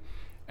meeting,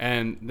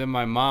 and then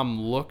my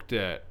mom looked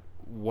at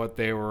what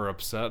they were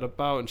upset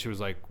about, and she was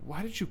like,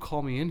 "Why did you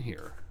call me in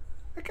here?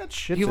 I got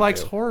shit. He to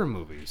likes do. horror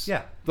movies."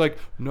 Yeah. Like,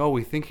 no,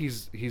 we think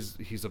he's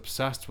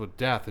obsessed with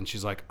death, and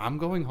she's like, "I'm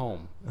going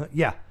home."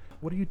 Yeah.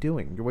 What are you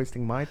doing? You're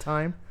wasting my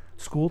time,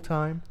 school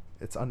time.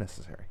 It's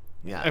unnecessary.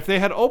 Yeah. If they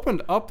had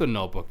opened up the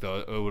notebook, though,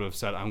 it would have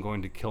said, "I'm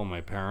going to kill my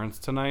parents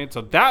tonight."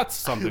 So that's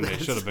something they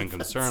should have been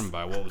concerned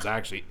by, what was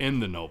actually in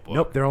the notebook.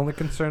 Nope. They're only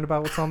concerned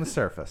about what's on the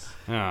surface.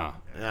 Yeah.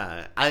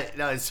 Yeah,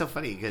 no, it's so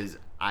funny because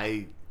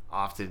I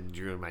often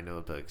drew in my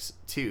notebooks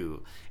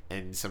too,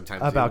 and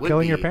sometimes it About would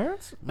killing be- your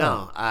parents?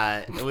 No,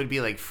 it would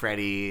be like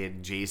Freddy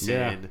and Jason.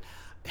 Yeah.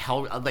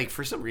 Hell, like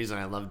for some reason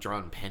I love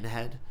drawing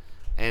Pinhead,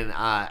 and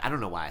I don't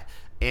know why.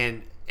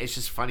 And it's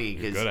just funny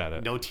good because at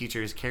it. no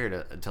teachers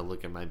care to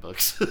look at my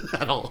books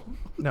at all.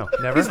 No,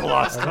 never. He's a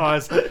lost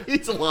cause.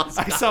 It's a lost.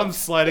 I saw him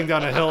sliding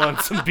down a hill on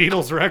some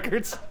Beatles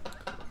records.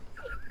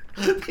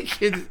 The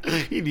kid,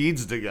 he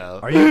needs to go.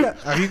 Are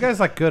you guys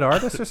like good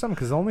artists or something?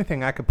 Because the only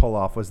thing I could pull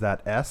off was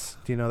that S.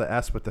 Do you know the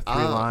S with the 3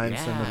 Oh, lines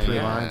and the yeah, 3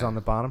 yeah. lines on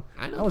the bottom?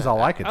 I know That was about all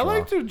that. I could I draw.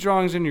 like the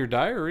drawings in your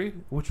diary.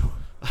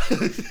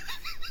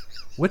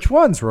 Which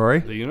ones, Rory?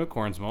 The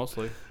unicorns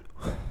mostly.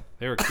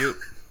 They were cute.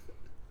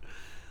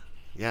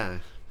 Yeah.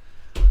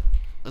 That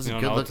was You a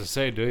don't good know look. what to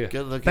say, do you?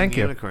 Good looking Thank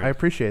you. unicorn. I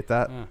appreciate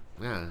that. Yeah.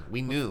 Yeah,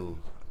 we knew.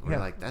 We're Yeah.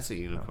 like, that's a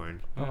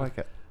unicorn. I like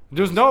it.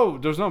 There's no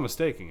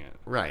mistaking it.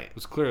 Right. It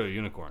was clearly a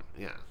unicorn.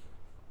 Yeah.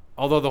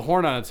 Although the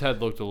horn on its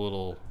head looked a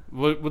little.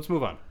 Let's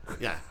move on.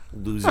 Yeah.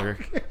 Loser.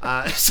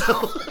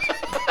 So.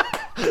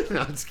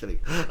 No, I'm just kidding.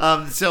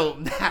 So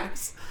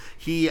Max,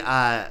 he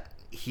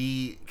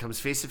comes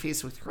face to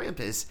face with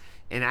Krampus,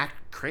 and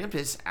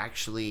Krampus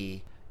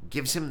actually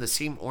gives him the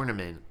same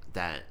ornament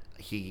that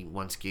he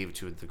once gave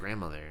to the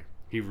grandmother.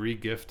 He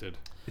re-gifted.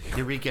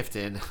 He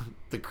regifted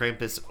the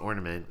Krampus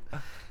ornament,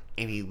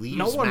 and he leaves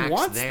No one Max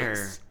wants there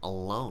this.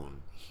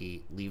 alone.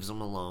 He leaves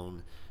him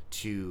alone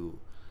to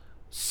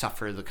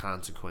suffer the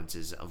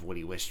consequences of what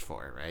he wished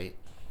for, right?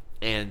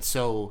 And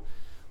so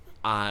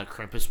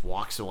Krampus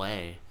walks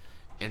away,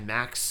 and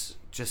Max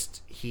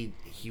just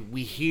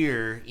we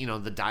hear, you know,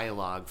 the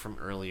dialogue from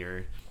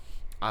earlier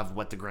of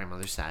what the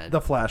grandmother said.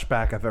 The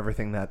flashback of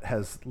everything that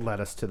has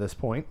led us to this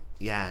point.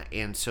 Yeah,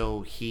 and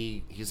so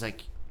he's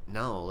like,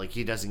 no, like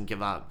he doesn't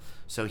give up.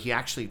 So he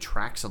actually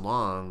tracks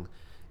along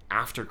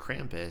after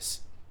Krampus,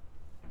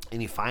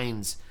 and he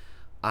finds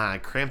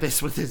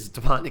Krampus with his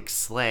demonic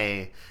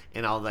sleigh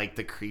and all like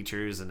the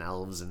creatures and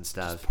elves and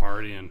stuff,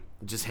 Partying.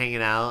 just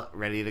hanging out,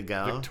 ready to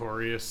go,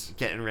 Victorious.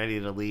 getting ready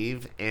to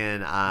leave.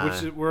 And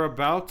We're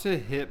about to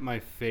hit my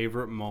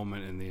favorite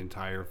moment in the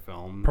entire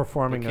film.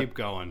 Performing But a- keep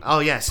going. oh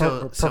yeah,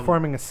 so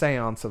Performing a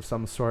seance of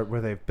some sort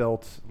where they've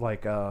built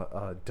like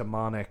a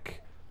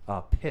demonic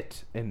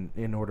pit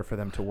in order for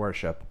them to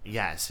worship.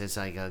 yes, it's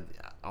like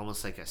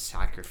almost like a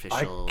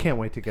sacrificial. I can't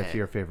wait to get pit. to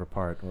your favorite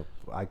part.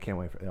 I can't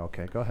wait.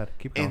 Okay, go ahead.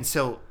 Keep going. And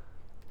so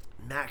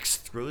Max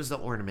throws the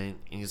ornament,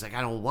 and he's like, I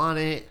don't want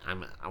it.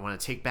 I want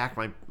to take back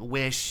my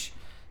wish.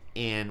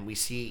 And we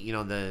see, you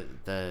know,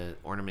 the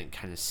ornament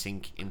kind of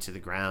sink into the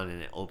ground,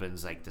 and it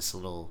opens like this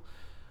little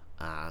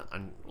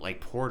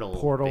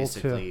portal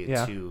basically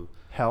to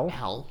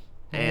Hell.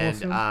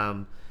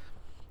 And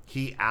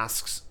he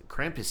asks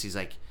Krampus, he's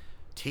like,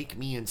 take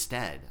me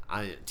instead.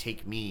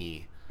 Take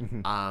me.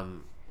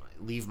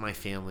 Leave my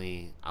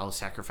family. I'll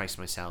sacrifice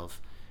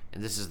myself.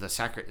 And this is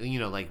the you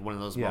know, like one of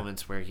those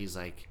moments where he's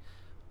like,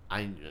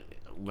 I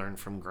learned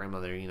from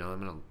grandmother, you know, I'm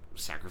going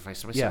to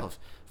sacrifice myself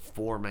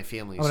for my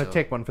family. I'm going to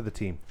take one for the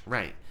team.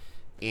 Right.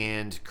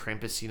 And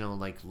Krampus, you know,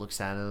 like looks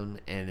at him,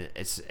 and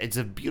it's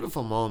a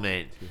beautiful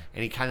moment.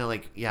 And he kind of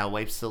like,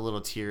 wipes the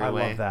little tear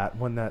away. I love that.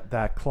 When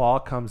that claw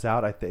comes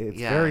out, I think it's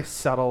Yeah. very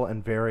subtle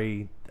and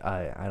very,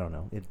 I don't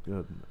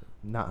know.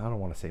 not, I don't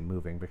want to say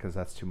moving because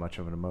that's too much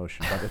of an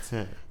emotion,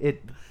 but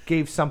it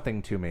gave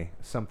something to me,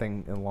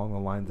 something along the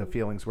lines of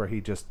feelings where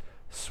he just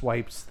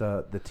swipes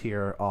the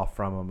tear off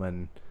from him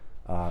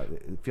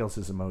and feels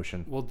his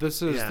emotion. Well,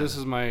 this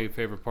is my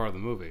favorite part of the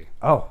movie.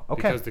 Oh,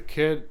 okay. Because the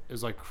kid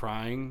is like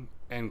crying,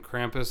 and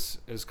Krampus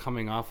is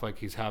coming off like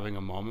he's having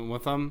a moment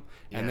with him,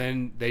 and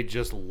then they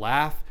just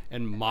laugh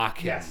and mock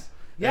him. Yes.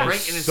 Yeah, Yes.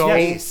 right in his so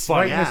face.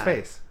 funny. Right in his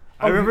face.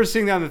 I remember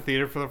seeing that in the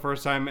theater for the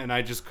first time, and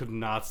I just could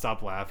not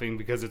stop laughing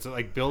because it's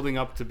like building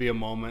up to be a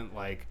moment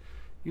like,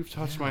 you've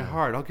touched my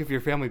heart, I'll give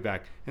your family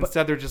back.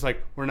 Instead, they're just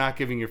like, we're not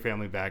giving your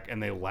family back,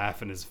 and they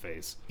laugh in his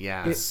face.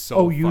 Yeah. It's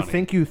so you funny.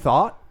 think you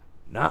thought?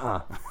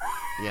 Nuh-uh.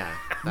 Yeah.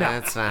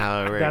 That's not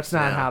how it works. That's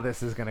not no. how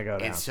this is going to go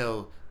down. And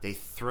so they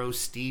throw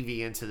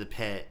Stevie into the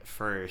pit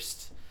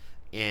first,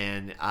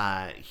 and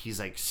he's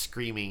like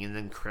screaming, and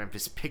then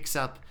Krampus picks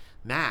up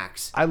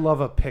Max. I love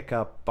a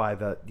pickup by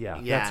the... Yeah,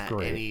 that's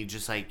great. And he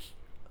just like...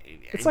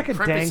 It's like a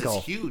Krampus dangle.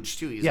 is huge,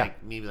 too. He's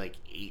like maybe like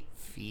 8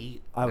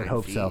 feet. I would 9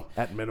 hope feet. so,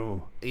 at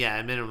minimum. Yeah,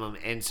 at minimum.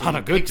 And so On he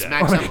a good picks day.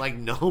 Max up like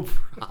no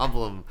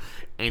problem.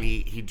 And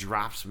he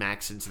drops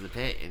Max into the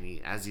pit.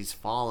 And as he's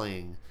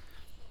falling,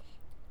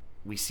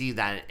 we see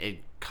that it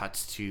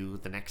cuts to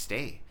the next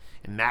day.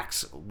 And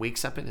Max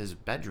wakes up in his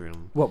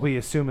bedroom. What we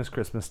assume is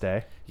Christmas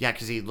Day. Yeah,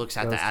 because he looks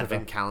at Goes the to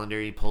advent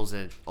calendar. He pulls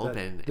it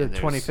open. The and there's-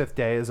 25th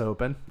day is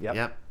open. Yep.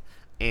 Yep.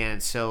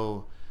 And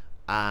so,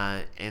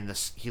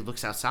 he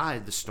looks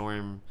outside. The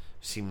storm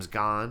seems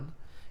gone.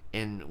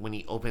 And when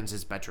he opens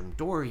his bedroom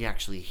door, he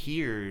actually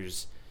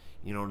hears,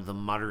 the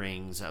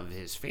mutterings of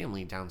his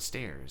family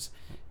downstairs.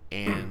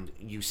 And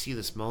you see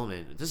this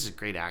moment. This is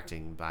great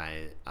acting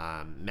by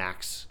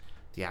Max,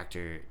 the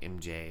actor,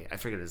 MJ. I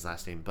forget his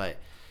last name, but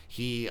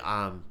he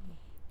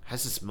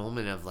has this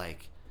moment of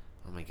like,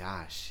 oh my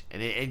gosh.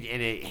 And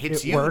it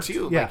hits It you worked,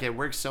 too. yeah. Like it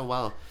works so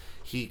well.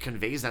 He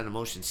conveys that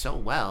emotion so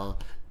well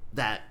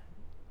that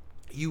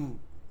you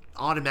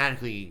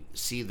automatically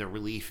see the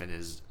relief in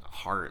his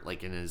heart,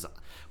 like in his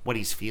what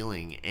he's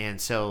feeling. And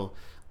so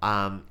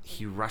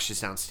he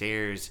rushes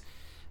downstairs,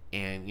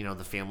 and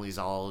the family's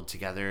all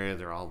together.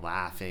 They're all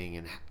laughing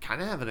and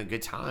kind of having a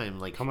good time.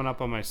 Like Coming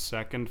up on my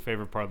second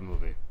favorite part of the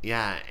movie.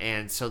 yeah,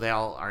 and so they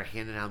all are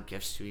handing out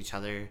gifts to each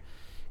other,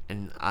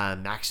 and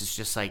Max is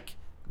just like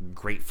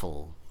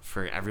grateful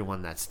for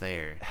everyone that's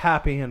there.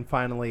 Happy and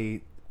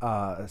finally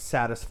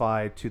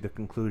satisfied to the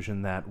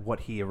conclusion that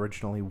what he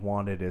originally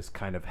wanted is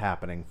kind of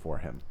happening for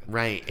him.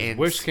 Right, and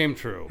Wish came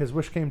true. His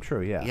wish came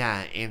true, yeah.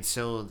 yeah, and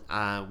so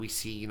we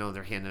see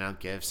they're handing out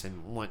gifts,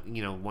 and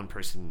one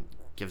person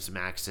gives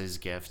Max his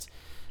gift,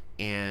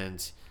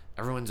 and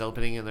everyone's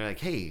opening, and they're like,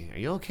 "Hey, are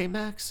you okay,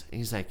 Max?" And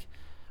he's like,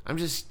 "I'm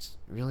just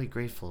really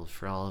grateful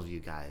for all of you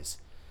guys."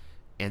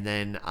 And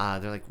then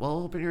they're like,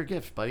 "Well, open your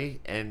gift,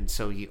 buddy." And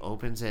so he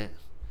opens it.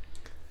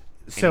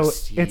 So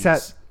he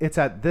it's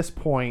at this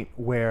point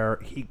where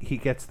he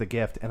gets the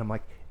gift, and I'm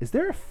like, is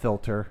there a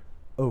filter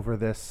over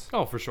this?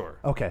 Oh, for sure.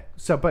 Okay,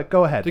 so but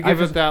go ahead. To give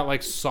it that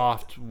like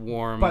soft,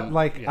 warm. But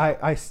like yeah.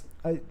 I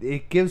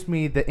it gives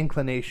me the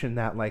inclination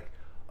that like,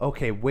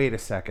 okay, wait a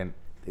second.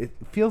 It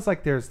feels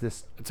like there's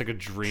this It's like a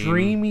dream.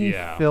 dreamy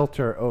yeah.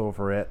 filter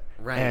over it,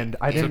 Right. and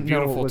I It's a didn't know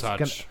it beautiful was touch.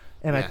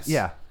 gonna. And Yes.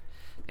 yeah,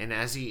 And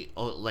as he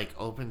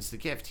opens the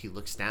gift, he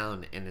looks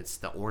down, and it's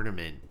the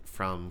ornament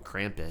from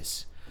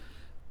Krampus.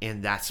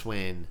 And that's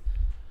when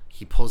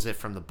he pulls it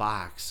from the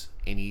box,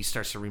 and he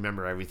starts to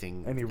remember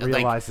everything. and he Like,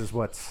 realizes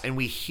what's. and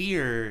we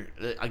hear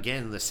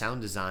again the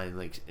sound design,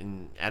 like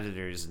in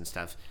editors and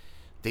stuff,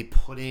 they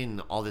put in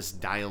all this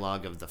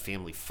dialogue of the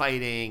family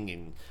fighting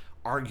and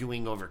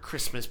arguing over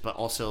Christmas, but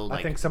also like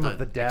I think some of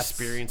the deaths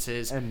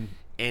experiences.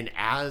 and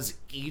as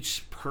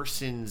each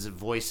person's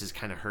voice is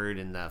kind of heard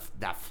in that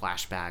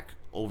flashback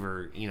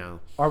over,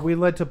 Are we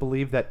led to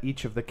believe that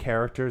each of the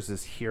characters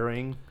is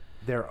hearing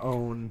their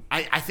own?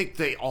 I think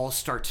they all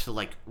start to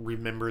like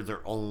remember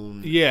their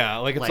own. Yeah,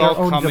 like it's Like, all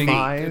their own coming.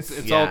 demise.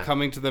 It's Yeah. all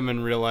coming to them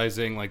and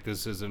realizing like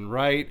this isn't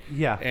right.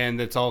 Yeah.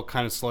 and it's all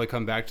kind of slowly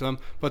come back to them.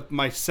 But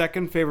my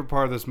second favorite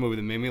part of this movie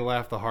that made me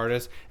laugh the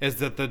hardest is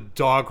that the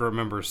dog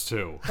remembers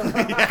too.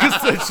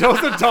 Because it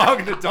shows the dog.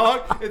 And the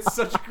dog. It's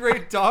such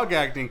great dog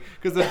acting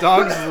because the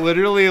dog's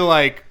literally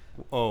like,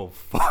 oh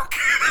fuck.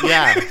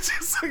 Yeah. It's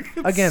just like,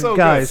 it's Again, so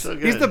guys, good.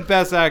 So He's good. the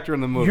best actor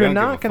in the movie. You're I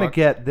don't not give a going to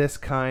fuck. get this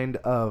kind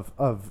of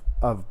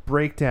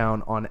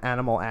breakdown on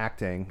animal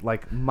acting,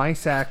 like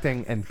mice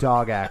acting and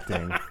dog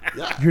acting.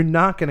 You're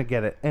not going to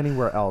get it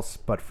anywhere else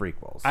but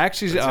Freakquels. I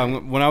actually,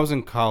 when I was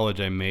in college,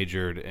 I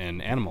majored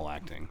in animal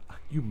acting.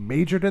 You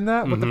majored in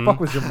that? What the fuck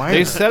was your minor?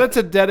 They said it's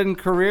a dead-end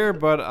career,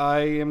 but I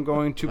am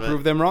going to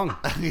prove them wrong.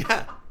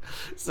 Yeah.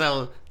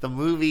 So the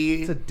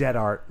movie It's a dead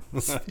art.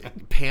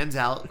 pans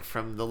out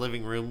from the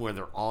living room where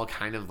they're all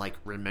kind of like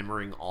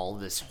remembering all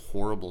this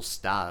horrible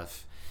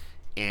stuff,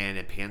 and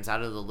it pans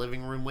out of the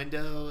living room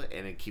window,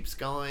 and it keeps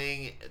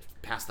going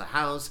past the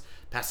house,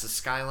 past the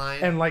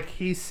skyline. And like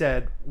he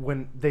said,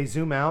 when they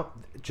zoom out,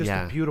 just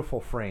Yeah. a beautiful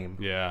frame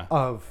Yeah.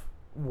 of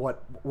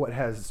what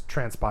has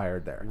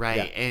transpired there.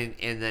 right, Yeah.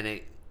 and then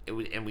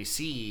and we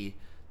see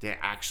they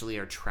actually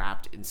are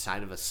trapped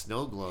inside of a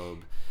snow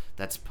globe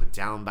that's put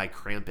down by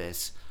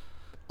Krampus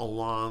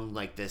along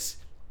like this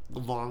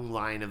long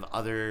line of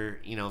other,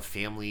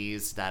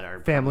 families that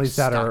are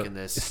stuck in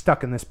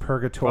this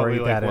purgatory. Probably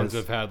like that ones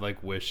is, that have had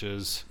like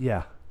wishes.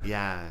 Yeah.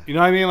 Yeah. You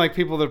know what I mean? Like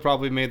people that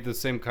probably made the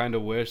same kind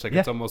of wish. Like Yeah.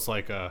 it's almost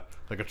like a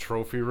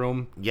trophy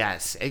room.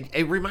 Yes.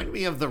 It reminded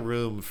me of the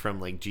room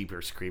from like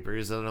Jeepers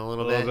Creepers in a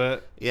little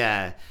bit.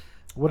 Yeah.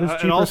 What is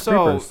Jeepers and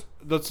also Creepers?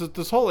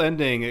 this whole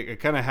ending, it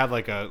kind of had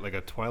like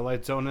a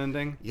Twilight Zone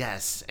ending.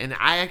 Yes. And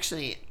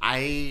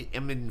I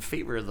am in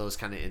favor of those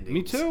kind of endings.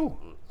 Me too.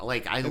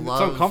 Like It's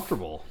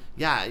uncomfortable.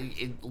 Yeah,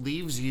 it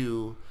leaves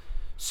you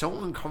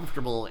so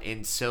uncomfortable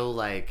and so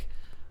like,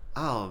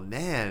 oh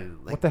man,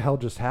 like, What the hell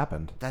just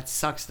happened? that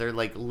sucks. They're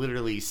like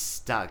literally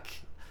stuck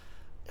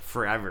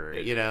forever,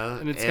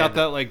 And it's got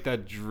that like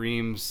that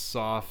dream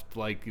soft,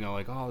 like,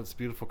 like, oh, it's a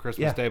beautiful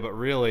Christmas day. But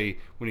really,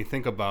 when you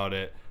think about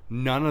it,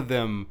 none of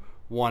them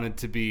wanted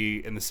to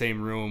be in the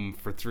same room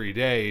for 3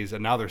 days,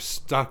 and now they're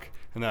stuck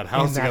in that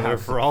house together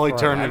for all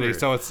eternity. Forever.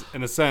 So it's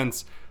in a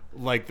sense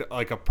like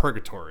a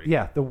purgatory.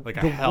 Yeah, the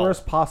hell.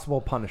 worst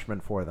possible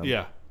punishment for them.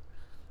 Yeah.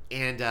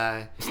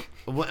 And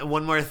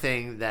one more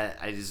thing that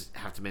I just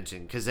have to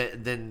mention, because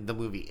then the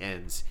movie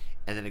ends,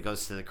 and then it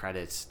goes to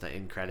the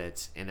end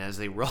credits, and as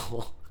they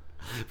roll,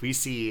 we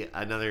see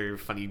another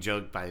funny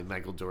joke by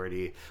Michael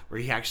Dougherty, where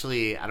he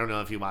actually, I don't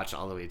know if you watch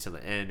all the way to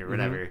the end or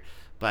whatever,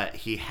 but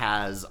he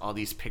has all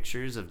these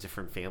pictures of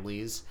different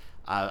families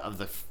of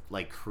the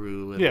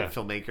crew and the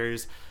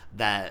filmmakers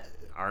that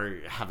are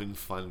having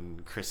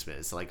fun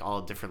Christmas, like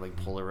all different like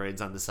Polaroids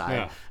on the side.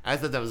 Yeah. I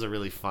thought that was a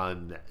really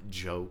fun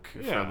joke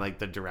from like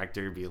the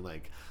director being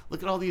like,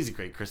 look at all these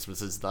great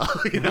Christmases though.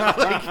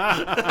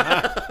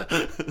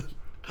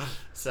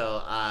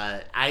 So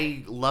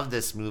I love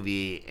this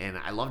movie, and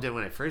I loved it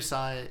when I first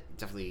saw it.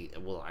 Definitely,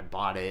 well, I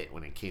bought it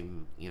when it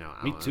came, Me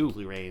too. on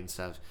Blu-ray and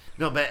stuff.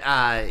 No, but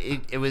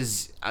it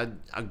was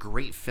a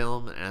great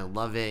film, and I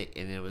love it,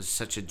 and it was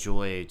such a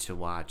joy to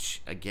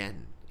watch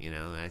again. And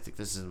I think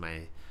this is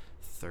my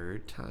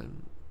third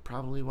time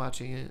probably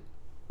watching it.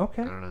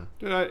 Okay. I don't know.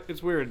 Dude,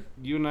 it's weird.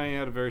 You and I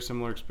had a very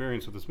similar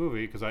experience with this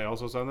movie because I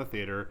also saw it in the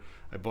theater.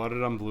 I bought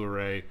it on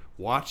Blu-ray,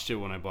 watched it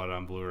when I bought it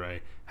on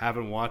Blu-ray,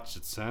 haven't watched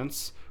it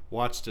since,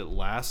 watched it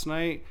last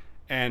night,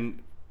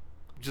 and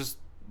just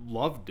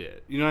loved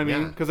it. You know what I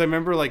mean? Yeah. Because I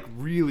remember like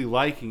really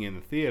liking it in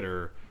the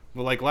theater,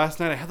 but like last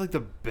night I had like the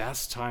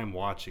best time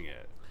watching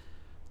it.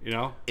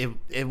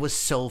 It was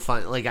so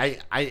fun. Like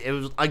it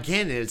was,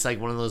 again, it's like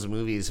one of those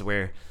movies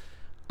where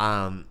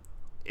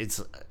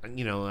it's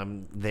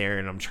I'm there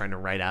and I'm trying to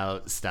write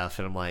out stuff,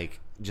 and I'm like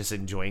just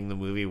enjoying the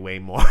movie way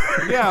more.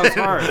 Yeah, it's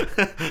hard.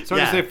 It's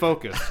hard to stay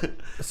focused.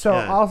 So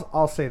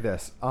I'll say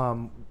this.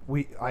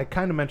 I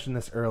kind of mentioned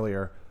this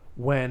earlier.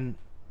 When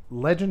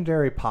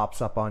Legendary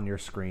pops up on your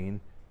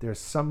screen,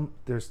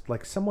 there's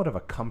like somewhat of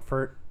a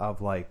comfort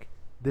of like,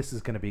 this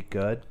is going to be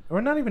good,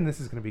 or not even this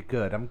is going to be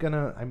good.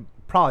 I'm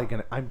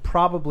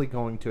probably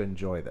going to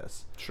enjoy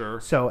this. Sure.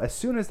 So as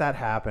soon as that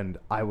happened,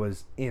 I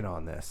was in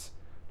on this,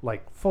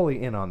 like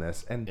fully in on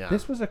this, and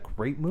this was a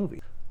great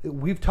movie.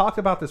 We've talked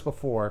about this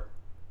before,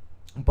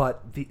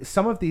 but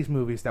some of these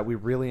movies that we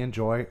really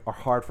enjoy are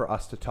hard for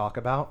us to talk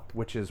about,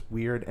 which is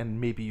weird,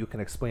 and maybe you can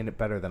explain it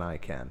better than I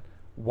can.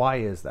 Why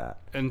is that?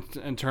 In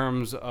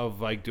terms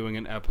of like doing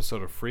an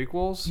episode of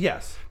FREAKQUELS?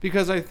 Yes.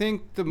 Because I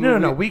think the movie...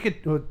 No. We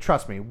could,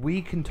 trust me,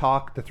 we can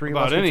talk, the three of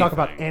us can talk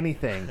about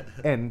anything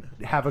and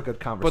have a good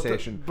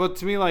conversation. But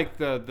to me, like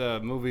the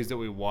movies that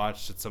we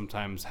watch that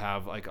sometimes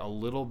have like a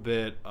little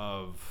bit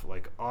of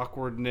like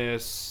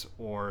awkwardness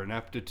or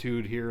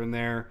ineptitude here and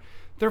there,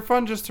 they're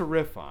fun just to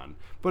riff on.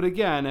 But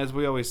again, as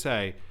we always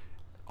say,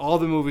 all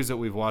the movies that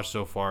we've watched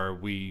so far,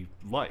 we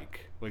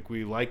like. Like,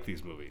 we like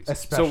these movies.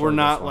 Especially so we're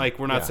not this one. like,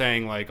 we're not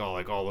saying like,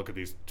 oh, look at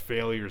these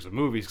failures of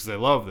movies, because I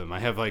love them. I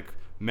have like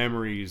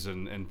memories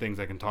and things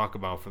I can talk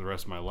about for the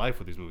rest of my life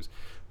with these movies.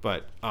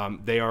 But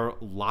they are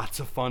lots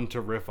of fun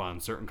to riff on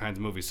certain kinds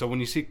of movies. So when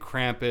you see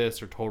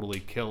Krampus or Totally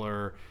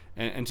Killer,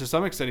 and to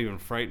some extent even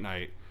Fright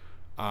Night,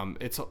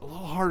 it's a little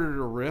harder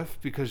to riff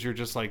because you're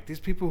just like, these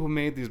people who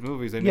made these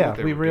movies, they knew what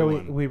they were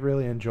doing. We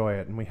really enjoy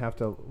it, and we have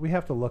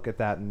to look at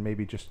that and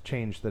maybe just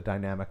change the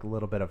dynamic a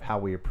little bit of how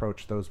we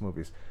approach those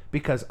movies,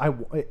 because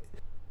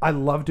I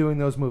love doing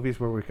those movies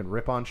where we can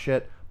rip on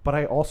shit, but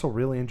I also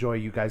really enjoy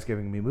you guys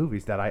giving me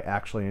movies that I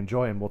actually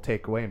enjoy and will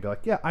take away and be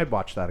like, yeah, I'd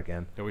watch that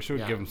again. Yeah, we should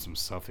give him some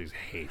stuff he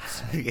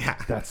hates. Yeah.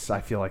 I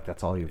feel like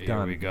that's all you've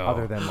done. We go.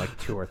 Other than like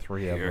 2 or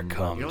 3 of them.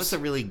 Comes. You know what's a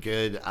really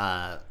good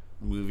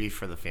movie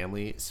for the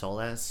family?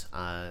 Solace,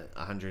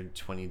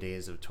 120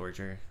 Days of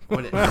Torture.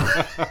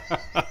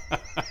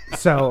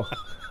 So,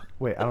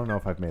 wait, I don't know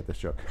if I've made this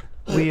joke.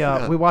 We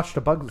watched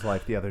A Bug's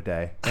Life the other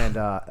day, and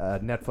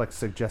Netflix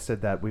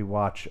suggested that we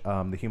watch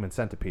The Human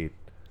Centipede.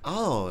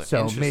 Oh,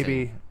 so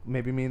interesting.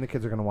 maybe me and the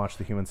kids are going to watch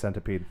The Human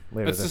Centipede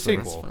later. It's this a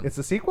week. sequel. It's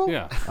a sequel?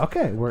 Yeah.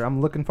 Okay,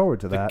 I'm looking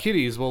forward to The that.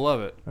 kiddies will love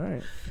it. All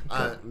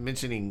right.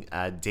 Mentioning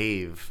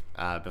Dave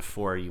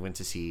before you went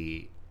to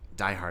see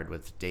Die Hard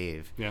with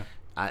Dave. Yeah.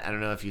 I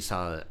don't know if you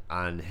saw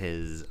on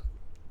his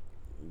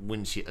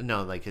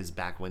like his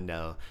back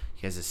window,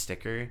 he has a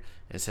sticker.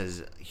 It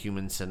says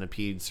 "Human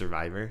Centipede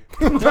Survivor."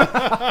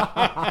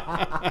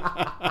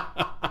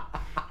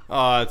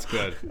 Oh, that's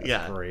good.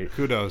 Yeah, Great.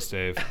 Kudos,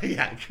 Dave.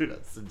 yeah,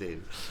 kudos to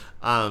Dave.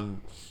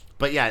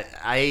 But yeah,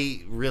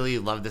 I really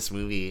love this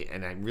movie,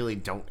 and I really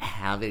don't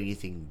have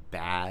anything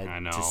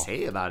bad to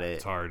say about it.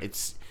 It's hard.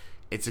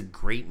 It's a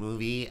great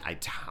movie.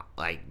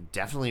 I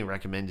definitely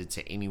recommend it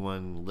to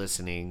anyone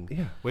listening.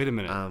 Yeah. Wait a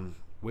minute.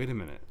 Wait a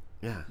minute.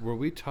 Yeah. Were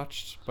we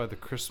touched by the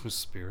Christmas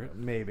spirit?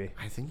 Maybe.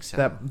 I think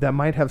so. That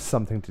might have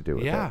something to do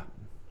with it.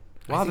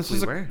 Wow, this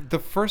is the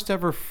first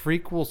ever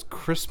Freakquels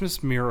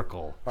Christmas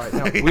miracle. All right,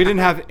 now, We didn't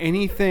have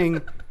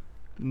anything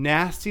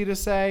nasty to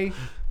say.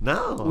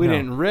 No. We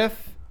didn't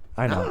riff.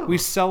 I know. We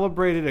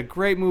celebrated a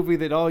great movie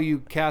that all you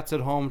cats at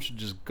home should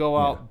just go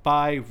out,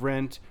 buy,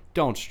 rent.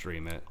 Don't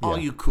stream it. All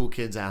you cool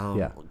kids at home,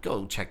 Yeah.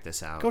 go check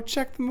this out. Go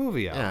check the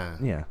movie out. Yeah.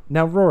 Yeah.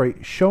 Now, Rory,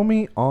 show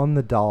me on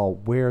the doll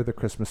where the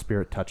Christmas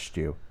spirit touched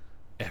you.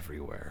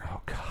 Everywhere.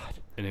 Oh, God.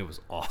 And it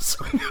was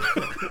awesome.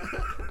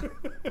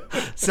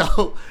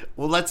 So,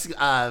 well, let's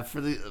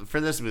for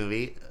this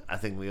movie, I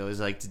think we always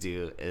like to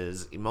do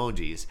is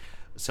emojis.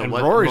 So And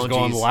what Rory's emojis?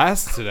 going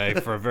last today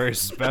for a very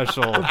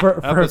special For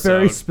a episode.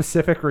 very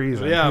specific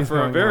reason. Yeah, He's for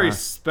a going very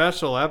last.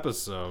 special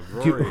episode.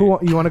 Do you,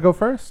 Rory. you want to go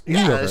first? You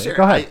can go Yeah, first. sure.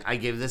 Go ahead. I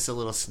gave this a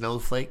little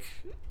snowflake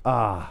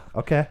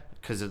Okay.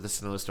 because of the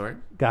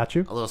snowstorm. Got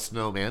you. A little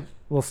snowman.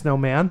 Little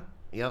snowman.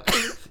 Yep.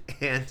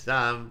 And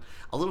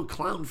a little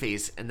clown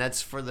face, and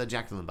that's for the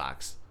Jack in the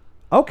Box.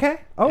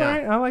 Okay. All Yeah.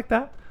 right. I like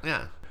that.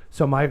 Yeah.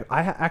 So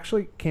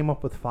actually came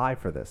up with 5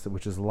 for this,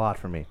 which is a lot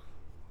for me.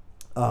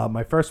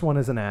 My first one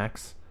is an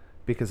axe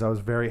because I was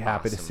very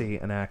happy to Awesome. see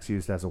an axe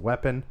used as a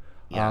weapon.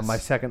 Yes. My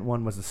second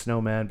one was a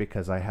snowman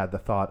because I had the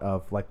thought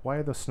of like, why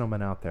are those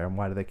snowmen out there and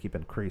why do they keep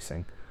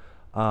increasing?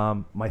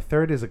 My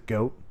third is a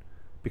goat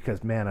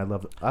because man, I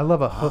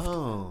love a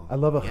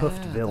hoofed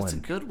hoofed villain. That's a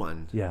good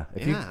one. Yeah.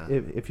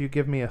 If you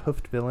give me a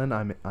hoofed villain,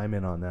 I'm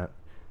in on that.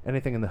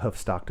 Anything in the hoof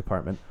stock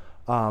department.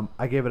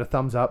 I gave it a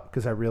thumbs up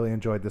because I really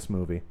enjoyed this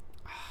movie.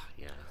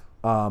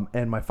 Yeah.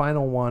 And my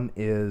final one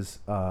is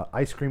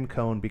ice cream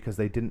cone because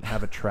they didn't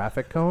have a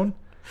traffic cone.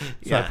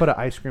 So I put an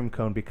ice cream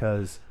cone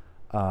because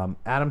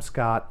Adam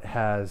Scott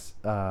has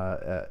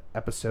an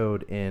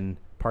episode in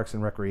Parks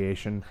and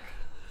Recreation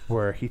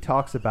where he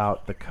talks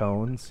about the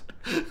cones.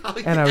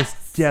 And I was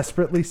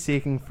desperately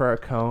seeking for a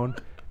cone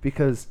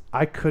because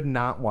I could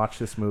not watch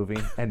this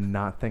movie and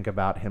not think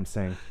about him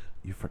saying,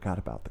 "You forgot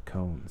about the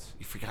cones."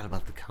 You forgot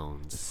about the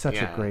cones. Such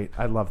a great.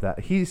 I love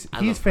that. He's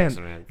love Parks and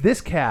fan. Rec. This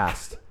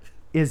cast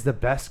is the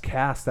best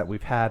cast that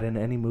we've had in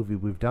any movie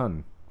we've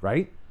done.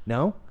 Right?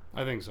 No?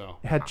 I think so.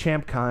 It had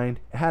Champ Kind.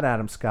 It had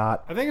Adam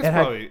Scott. I think it's it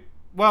had- probably...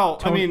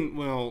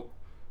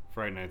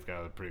 Fright Night's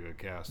got a pretty good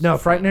cast. No,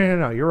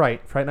 No. You're right.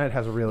 Fright Night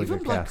has a really Even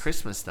good Black cast.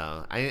 Christmas,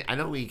 though. I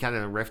know we kind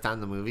of riffed on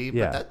the movie, but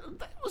Yeah. that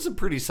was a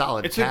pretty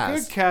solid It's cast.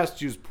 a good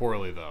cast used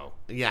poorly, though.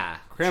 Yeah.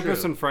 Krampus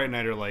true. and Fright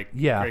Night are like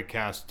Yeah. great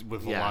cast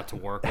with a Yeah. lot to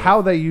work with.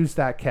 How they used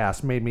that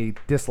cast made me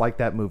dislike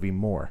that movie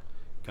more.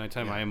 Can I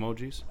tell my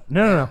emojis?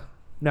 No.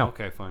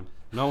 Okay, fine.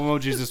 No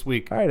emojis this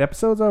week. All right,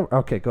 episode's over.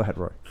 Okay, go ahead,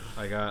 Roy.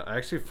 I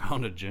actually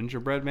found a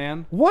gingerbread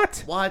man.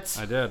 What? What?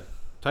 I did.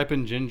 Type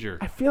in ginger.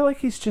 I feel like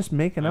he's just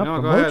making up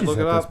No, go ahead. emojis Look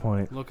at it this up.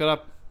 point. Look it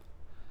up.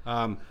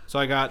 So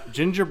I got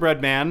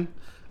gingerbread man.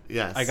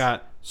 Yes. I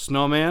got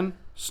snowman,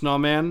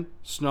 snowman,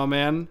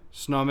 snowman,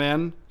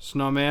 snowman,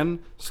 snowman,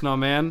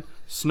 snowman,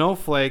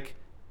 snowflake,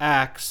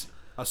 axe,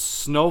 a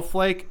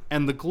snowflake,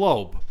 and the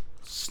globe.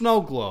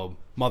 Snow globe,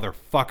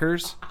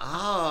 motherfuckers.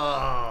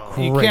 Oh.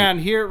 You Great. can't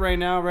hear it right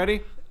now.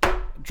 Ready?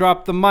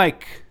 Drop the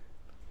mic.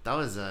 That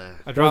was a...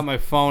 I dropped my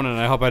phone, and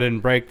I hope I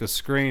didn't break the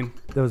screen.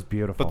 That was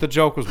beautiful. But the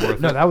joke was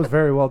worth No, it. that was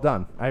very well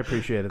done. I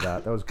appreciated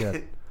that. That was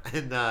good.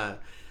 And,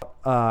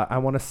 I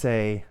want to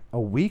say a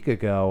week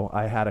ago,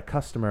 I had a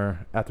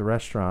customer at the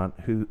restaurant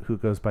who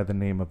goes by the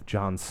name of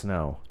Jon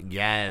Snow.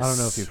 yes. I don't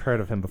know if you've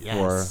heard of him before.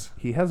 Yes.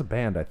 He has a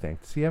band, I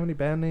think. Does he have any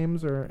band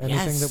names or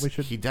anything that we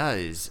should? He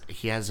does.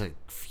 He has a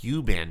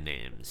few band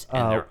names,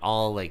 and they're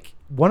all, like,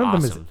 One of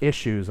them awesome. is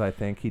Issues, I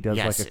think. He does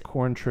Yes. like a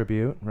Korn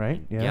tribute,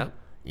 right? Yeah.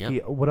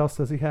 Yep. What else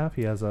does he have?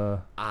 He has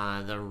a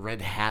The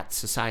Red Hat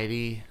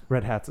Society,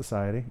 Red Hat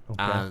Society.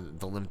 Okay.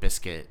 the Limp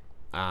Bizkit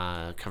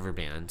cover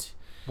band.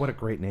 What a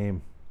great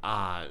name.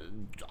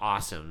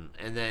 Awesome.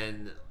 And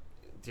then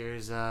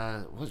there's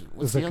what's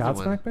Is the it other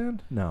one? Godsmack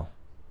Band? No.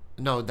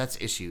 No, that's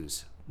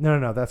Issues.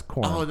 No, that's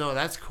Korn. Oh no,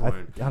 that's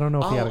Korn. I don't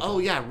know if he had a. Oh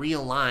yeah,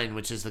 Realign,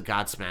 which is the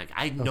Godsmack.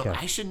 I know. Okay.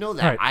 I should know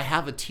that. All right. I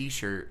have a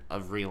T-shirt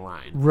of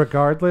Realign.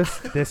 Regardless,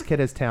 this kid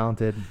is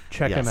talented.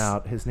 Check him Yes.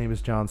 out. His name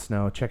is Jon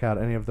Snow. Check out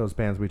any of those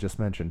bands we just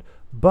mentioned.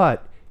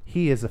 But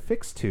he is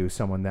affixed to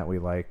someone that we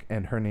like,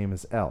 and her name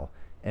is Elle.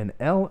 And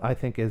Elle, I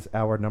think, is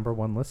our number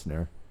one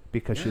listener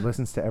because she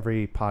listens to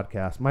every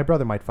podcast. My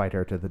brother might fight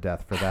her to the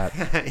death for that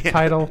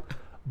title,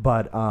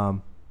 but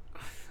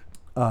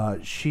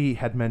she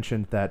had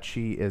mentioned that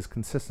she is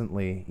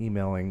consistently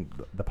emailing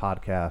the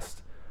podcast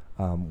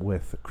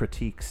with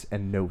critiques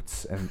and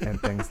notes and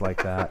things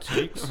like that.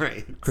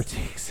 Right.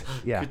 Critiques.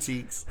 Yeah.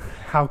 Critiques.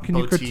 How can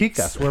you critique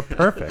us? We're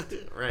perfect.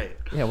 Right.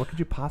 Yeah. What could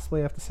you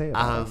possibly have to say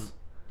about us?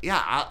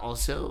 Yeah. I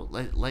also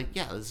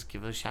let's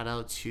give a shout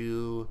out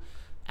to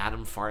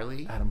Adam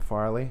Farley. Adam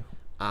Farley.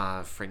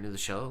 Friend of the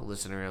show,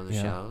 listener of the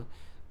show,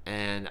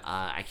 and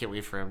I can't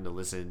wait for him to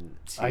listen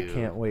to. I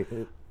can't wait.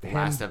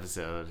 Last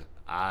episode,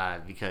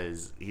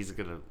 because he's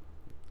gonna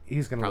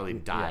probably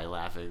die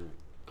laughing.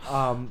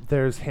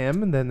 There's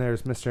him, and then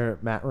there's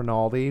Mr. Matt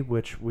Rinaldi,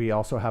 which we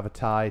also have a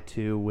tie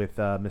to with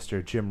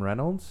Mr. Jim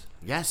Reynolds.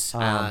 Yes,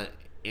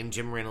 and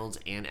Jim Reynolds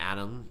and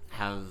Adam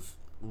have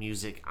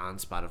music on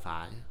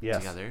Spotify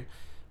together.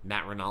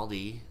 Matt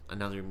Rinaldi,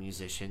 another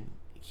musician,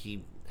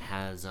 he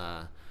has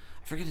I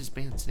forget his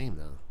band's name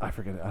though. I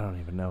forget. I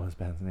don't even know his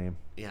band's name.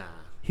 Yeah,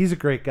 he's a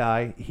great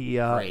guy.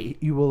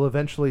 You will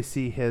eventually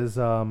see his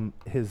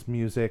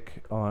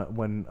music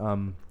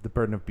when The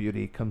Burden of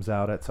Beauty comes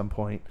out at some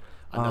point.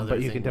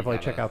 But you can definitely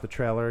check out the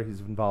trailer. He's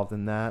involved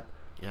in that.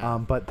 Yeah.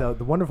 But the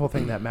wonderful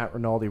thing that Matt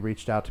Rinaldi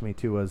reached out to me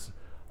to was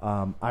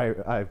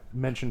I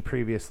mentioned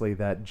previously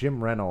that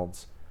Jim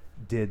Reynolds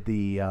did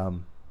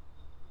him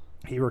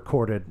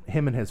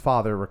and his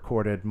father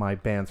recorded my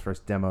band's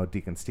first demo,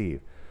 Deacon Steve.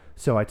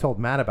 So I told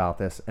Matt about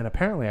this, and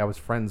apparently I was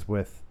friends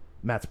with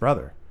Matt's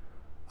brother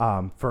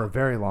for a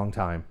very long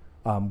time.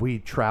 We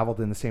traveled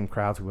in the same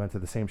crowds. We went to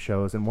the same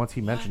shows, and once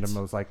he mentioned him,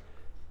 I was like,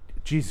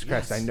 Jesus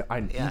Christ!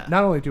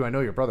 Not only do I know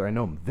your brother, I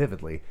know him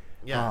vividly.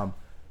 Yeah.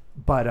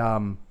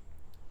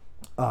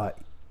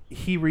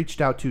 He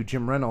reached out to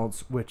Jim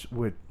Reynolds, which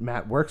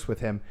Matt works with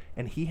him,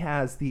 and he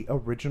has the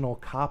original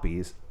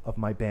copies of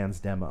my band's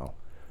demo.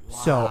 Wow.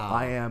 So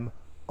I am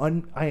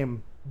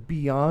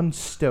beyond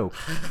stoked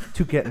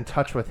to get in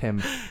touch with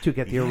him to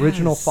get the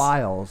original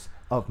files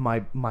of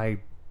my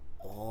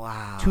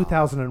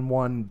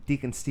 2001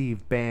 Deacon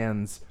Steve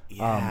band's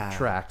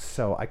tracks.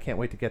 So I can't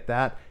wait to get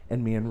that.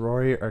 And me and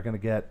Rory are going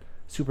to get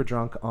super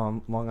drunk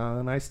on Long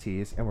Island iced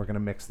teas, and we're going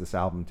to mix this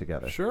album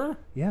together. Sure.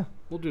 Yeah.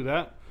 We'll do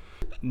that.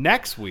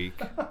 Next week,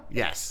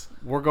 yes,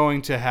 we're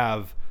going to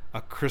have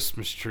a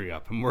Christmas tree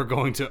up, and we're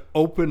going to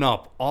open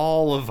up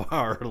all of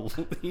our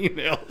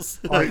emails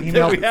Our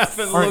email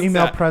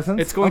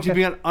presents. It's going to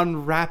be an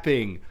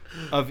unwrapping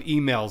of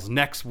emails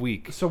next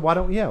week. So why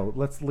don't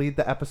let's lead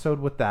the episode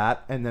with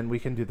that, and then we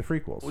can do the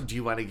frequels. Do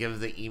you want to give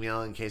the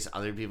email in case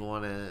other people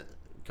want to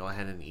go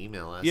ahead and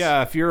email us?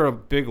 Yeah, if you're a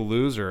big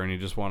loser and you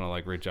just want to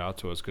reach out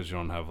to us because you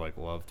don't have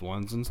loved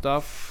ones and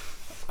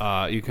stuff,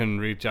 you can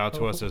reach out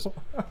to us as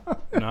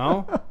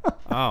no.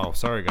 Oh,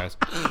 sorry guys.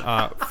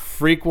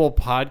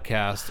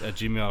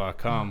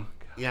 FREAKQUELPodcast@gmail.com.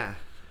 Yeah.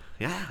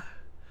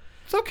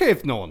 It's okay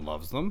if no one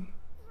loves them.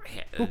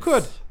 Who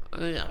could?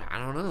 I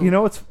don't know. You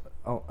know what's?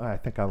 Oh, I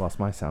think I lost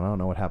my sound. I don't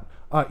know what happened.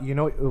 You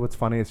know what's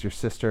funny is your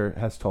sister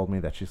has told me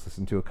that she's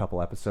listened to a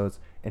couple episodes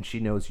and she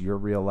knows your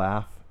real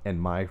laugh and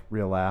my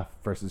real laugh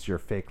versus your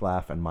fake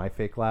laugh and my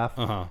fake laugh.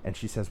 And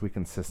she says we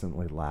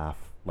consistently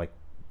laugh,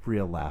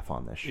 real laugh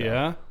on this show.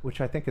 Yeah. Which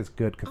I think is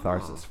good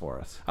catharsis for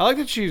us. I like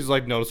that she's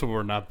noticed when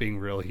we're not being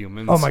real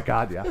humans. Oh my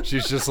God, yeah.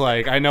 She's just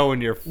I know when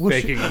you're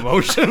faking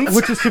emotions.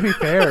 Which is to be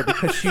fair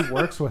because she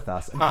works with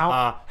us. And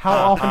how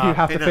often do you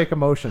have to fake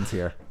emotions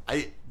here?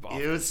 It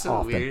was so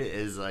often. Weird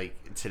is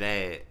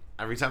today,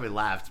 every time I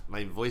laughed,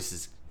 my voice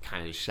is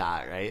kind of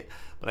shot, right?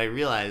 But I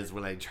realized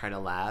when I try to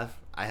laugh,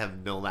 I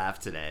have no laugh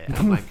today.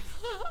 I'm like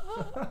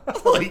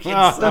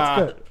that's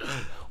good.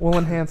 We'll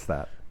enhance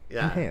that.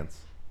 Yeah. Enhance.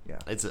 Yeah.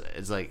 It's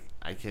I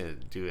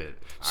can't do it.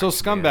 So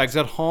scumbags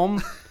at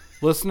home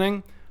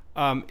listening,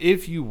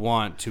 if you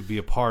want to be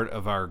a part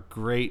of our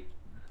great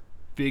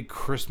big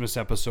Christmas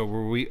episode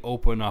where we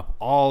open up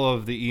all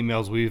of the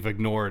emails we've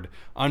ignored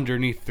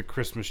underneath the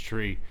Christmas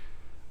tree,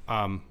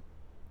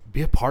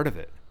 be a part of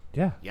it.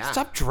 Yeah.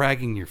 Stop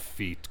dragging your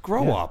feet.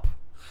 Grow up.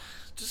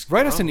 Just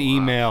write us an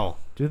email.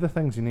 Do the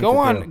things you need to do.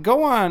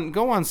 Go on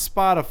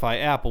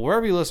Spotify, Apple,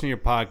 wherever you listen to your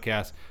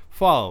podcast.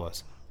 Follow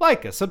us.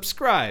 Like us.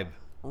 Subscribe.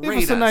 Give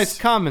us a nice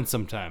comment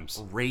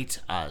sometimes.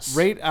 Rate us.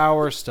 Rate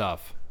our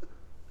stuff.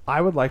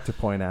 I would like to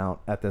point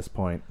out at this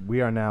point,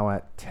 we are now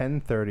at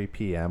 10:30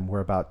 p.m. We're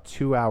about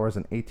 2 hours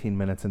and 18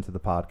 minutes into the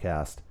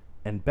podcast,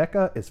 and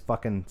Becca is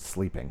fucking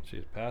sleeping.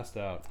 She's passed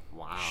out.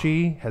 Wow.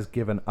 She has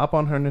given up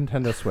on her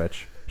Nintendo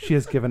Switch. She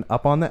has given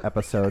up on the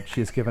episode. She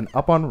has given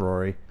up on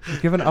Rory. She's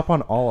given up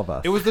on all of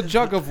us. It was the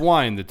jug of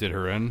wine that did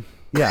her in.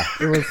 Yeah,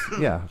 it was.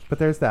 Yeah, but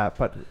there's that.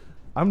 But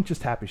I'm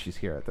just happy she's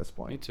here at this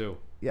point. Me too.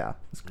 Yeah,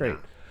 it's great.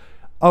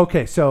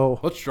 Okay, so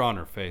let's draw on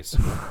her face.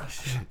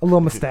 A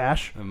little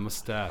mustache. A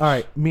mustache. All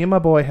right, me and my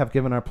boy have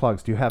given our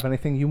plugs. Do you have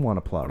anything you want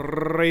to plug?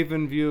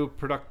 Ravenview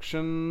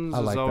Productions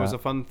is always a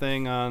fun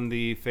thing on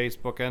the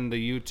Facebook and the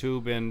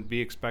YouTube, and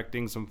be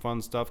expecting some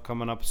fun stuff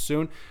coming up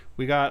soon.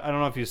 We got, I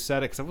don't know if you said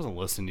it because I wasn't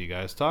listening to you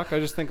guys talk. I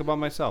just think about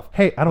myself.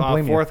 Hey, I don't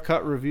blame you. Fourth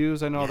Cut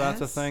Reviews, I know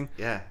that's a thing.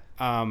 Yeah.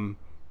 And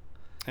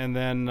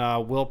then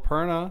Will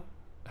Perna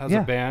has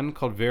a band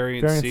called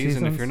Variant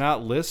Season. If you're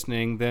not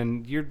listening,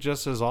 then you're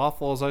just as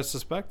awful as I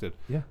suspected.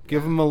 Yeah.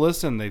 Give them a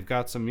listen. They've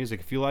got some music.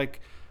 If you like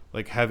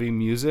like heavy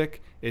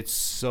music, it's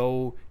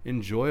so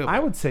enjoyable. I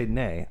would say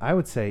nay. I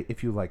would say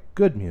if you like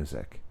good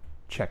music,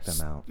 check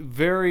them out.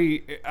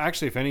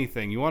 Actually, if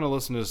anything, you want to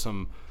listen to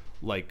some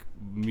like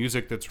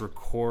music that's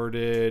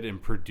recorded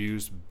and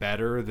produced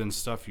better than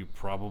stuff you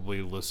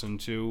probably listen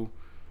to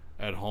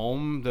at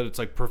home, that it's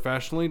like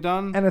professionally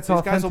done. And it's these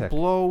authentic. guys will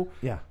blow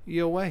Yeah.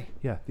 you away.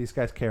 Yeah, these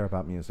guys care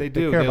about music. They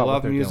do. care They about what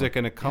love they're music,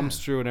 doing. and it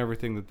comes through in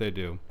everything that they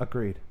do.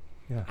 Agreed.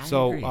 Yeah. I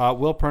So, agree.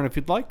 Will Pern, if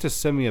you'd like to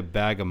send me a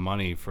bag of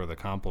money for the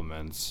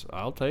compliments,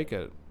 I'll take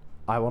it.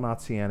 I will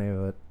not see any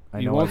of it.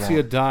 You won't see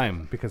a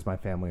dime. because my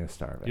family is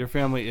starving. Your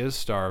family is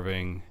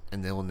starving.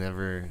 And they will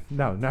never.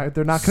 No,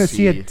 they're not going to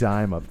see a See.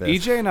 dime of this.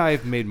 EJ and I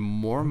have made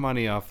more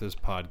money off this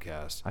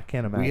podcast. I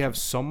can't imagine. We have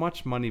so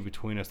much money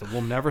between us that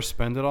we'll never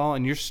spend it all,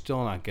 and you're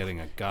still not getting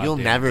a goddamn You'll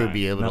never dime.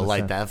 be able to Not a light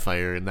cent. that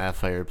fire in that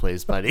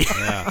fireplace, buddy.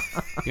 Yeah.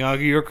 You know,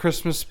 your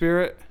Christmas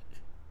spirit,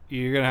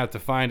 you're going to have to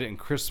find it in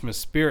Christmas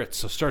spirit,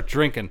 so start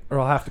drinking. Or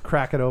I'll have to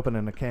crack it open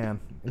in a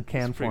can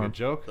Pretty form. good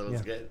joke. That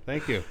was good.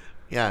 Thank you.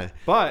 Yeah.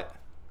 But,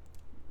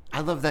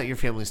 I love that your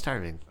family's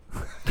starving.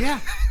 yeah.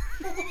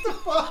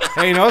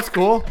 Hey, you know what's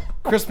cool?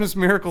 Christmas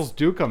miracles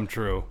do come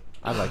true.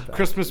 I like that.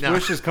 Christmas No.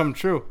 wishes come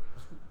true.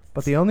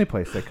 But the only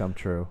place they come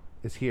true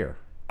is here.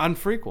 On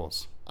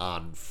FREAKQUELS.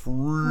 On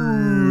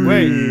free.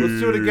 Wait, let's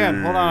do it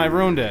again. Hold on, I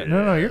ruined it.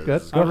 No, you're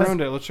good. Go I ahead. ruined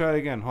it. Let's try it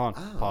again. Hold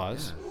on.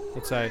 Pause.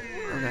 Let's say,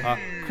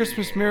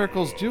 Christmas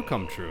miracles do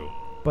come true.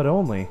 But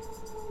only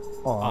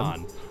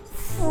on On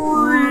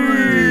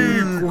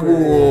FREAKQUELS.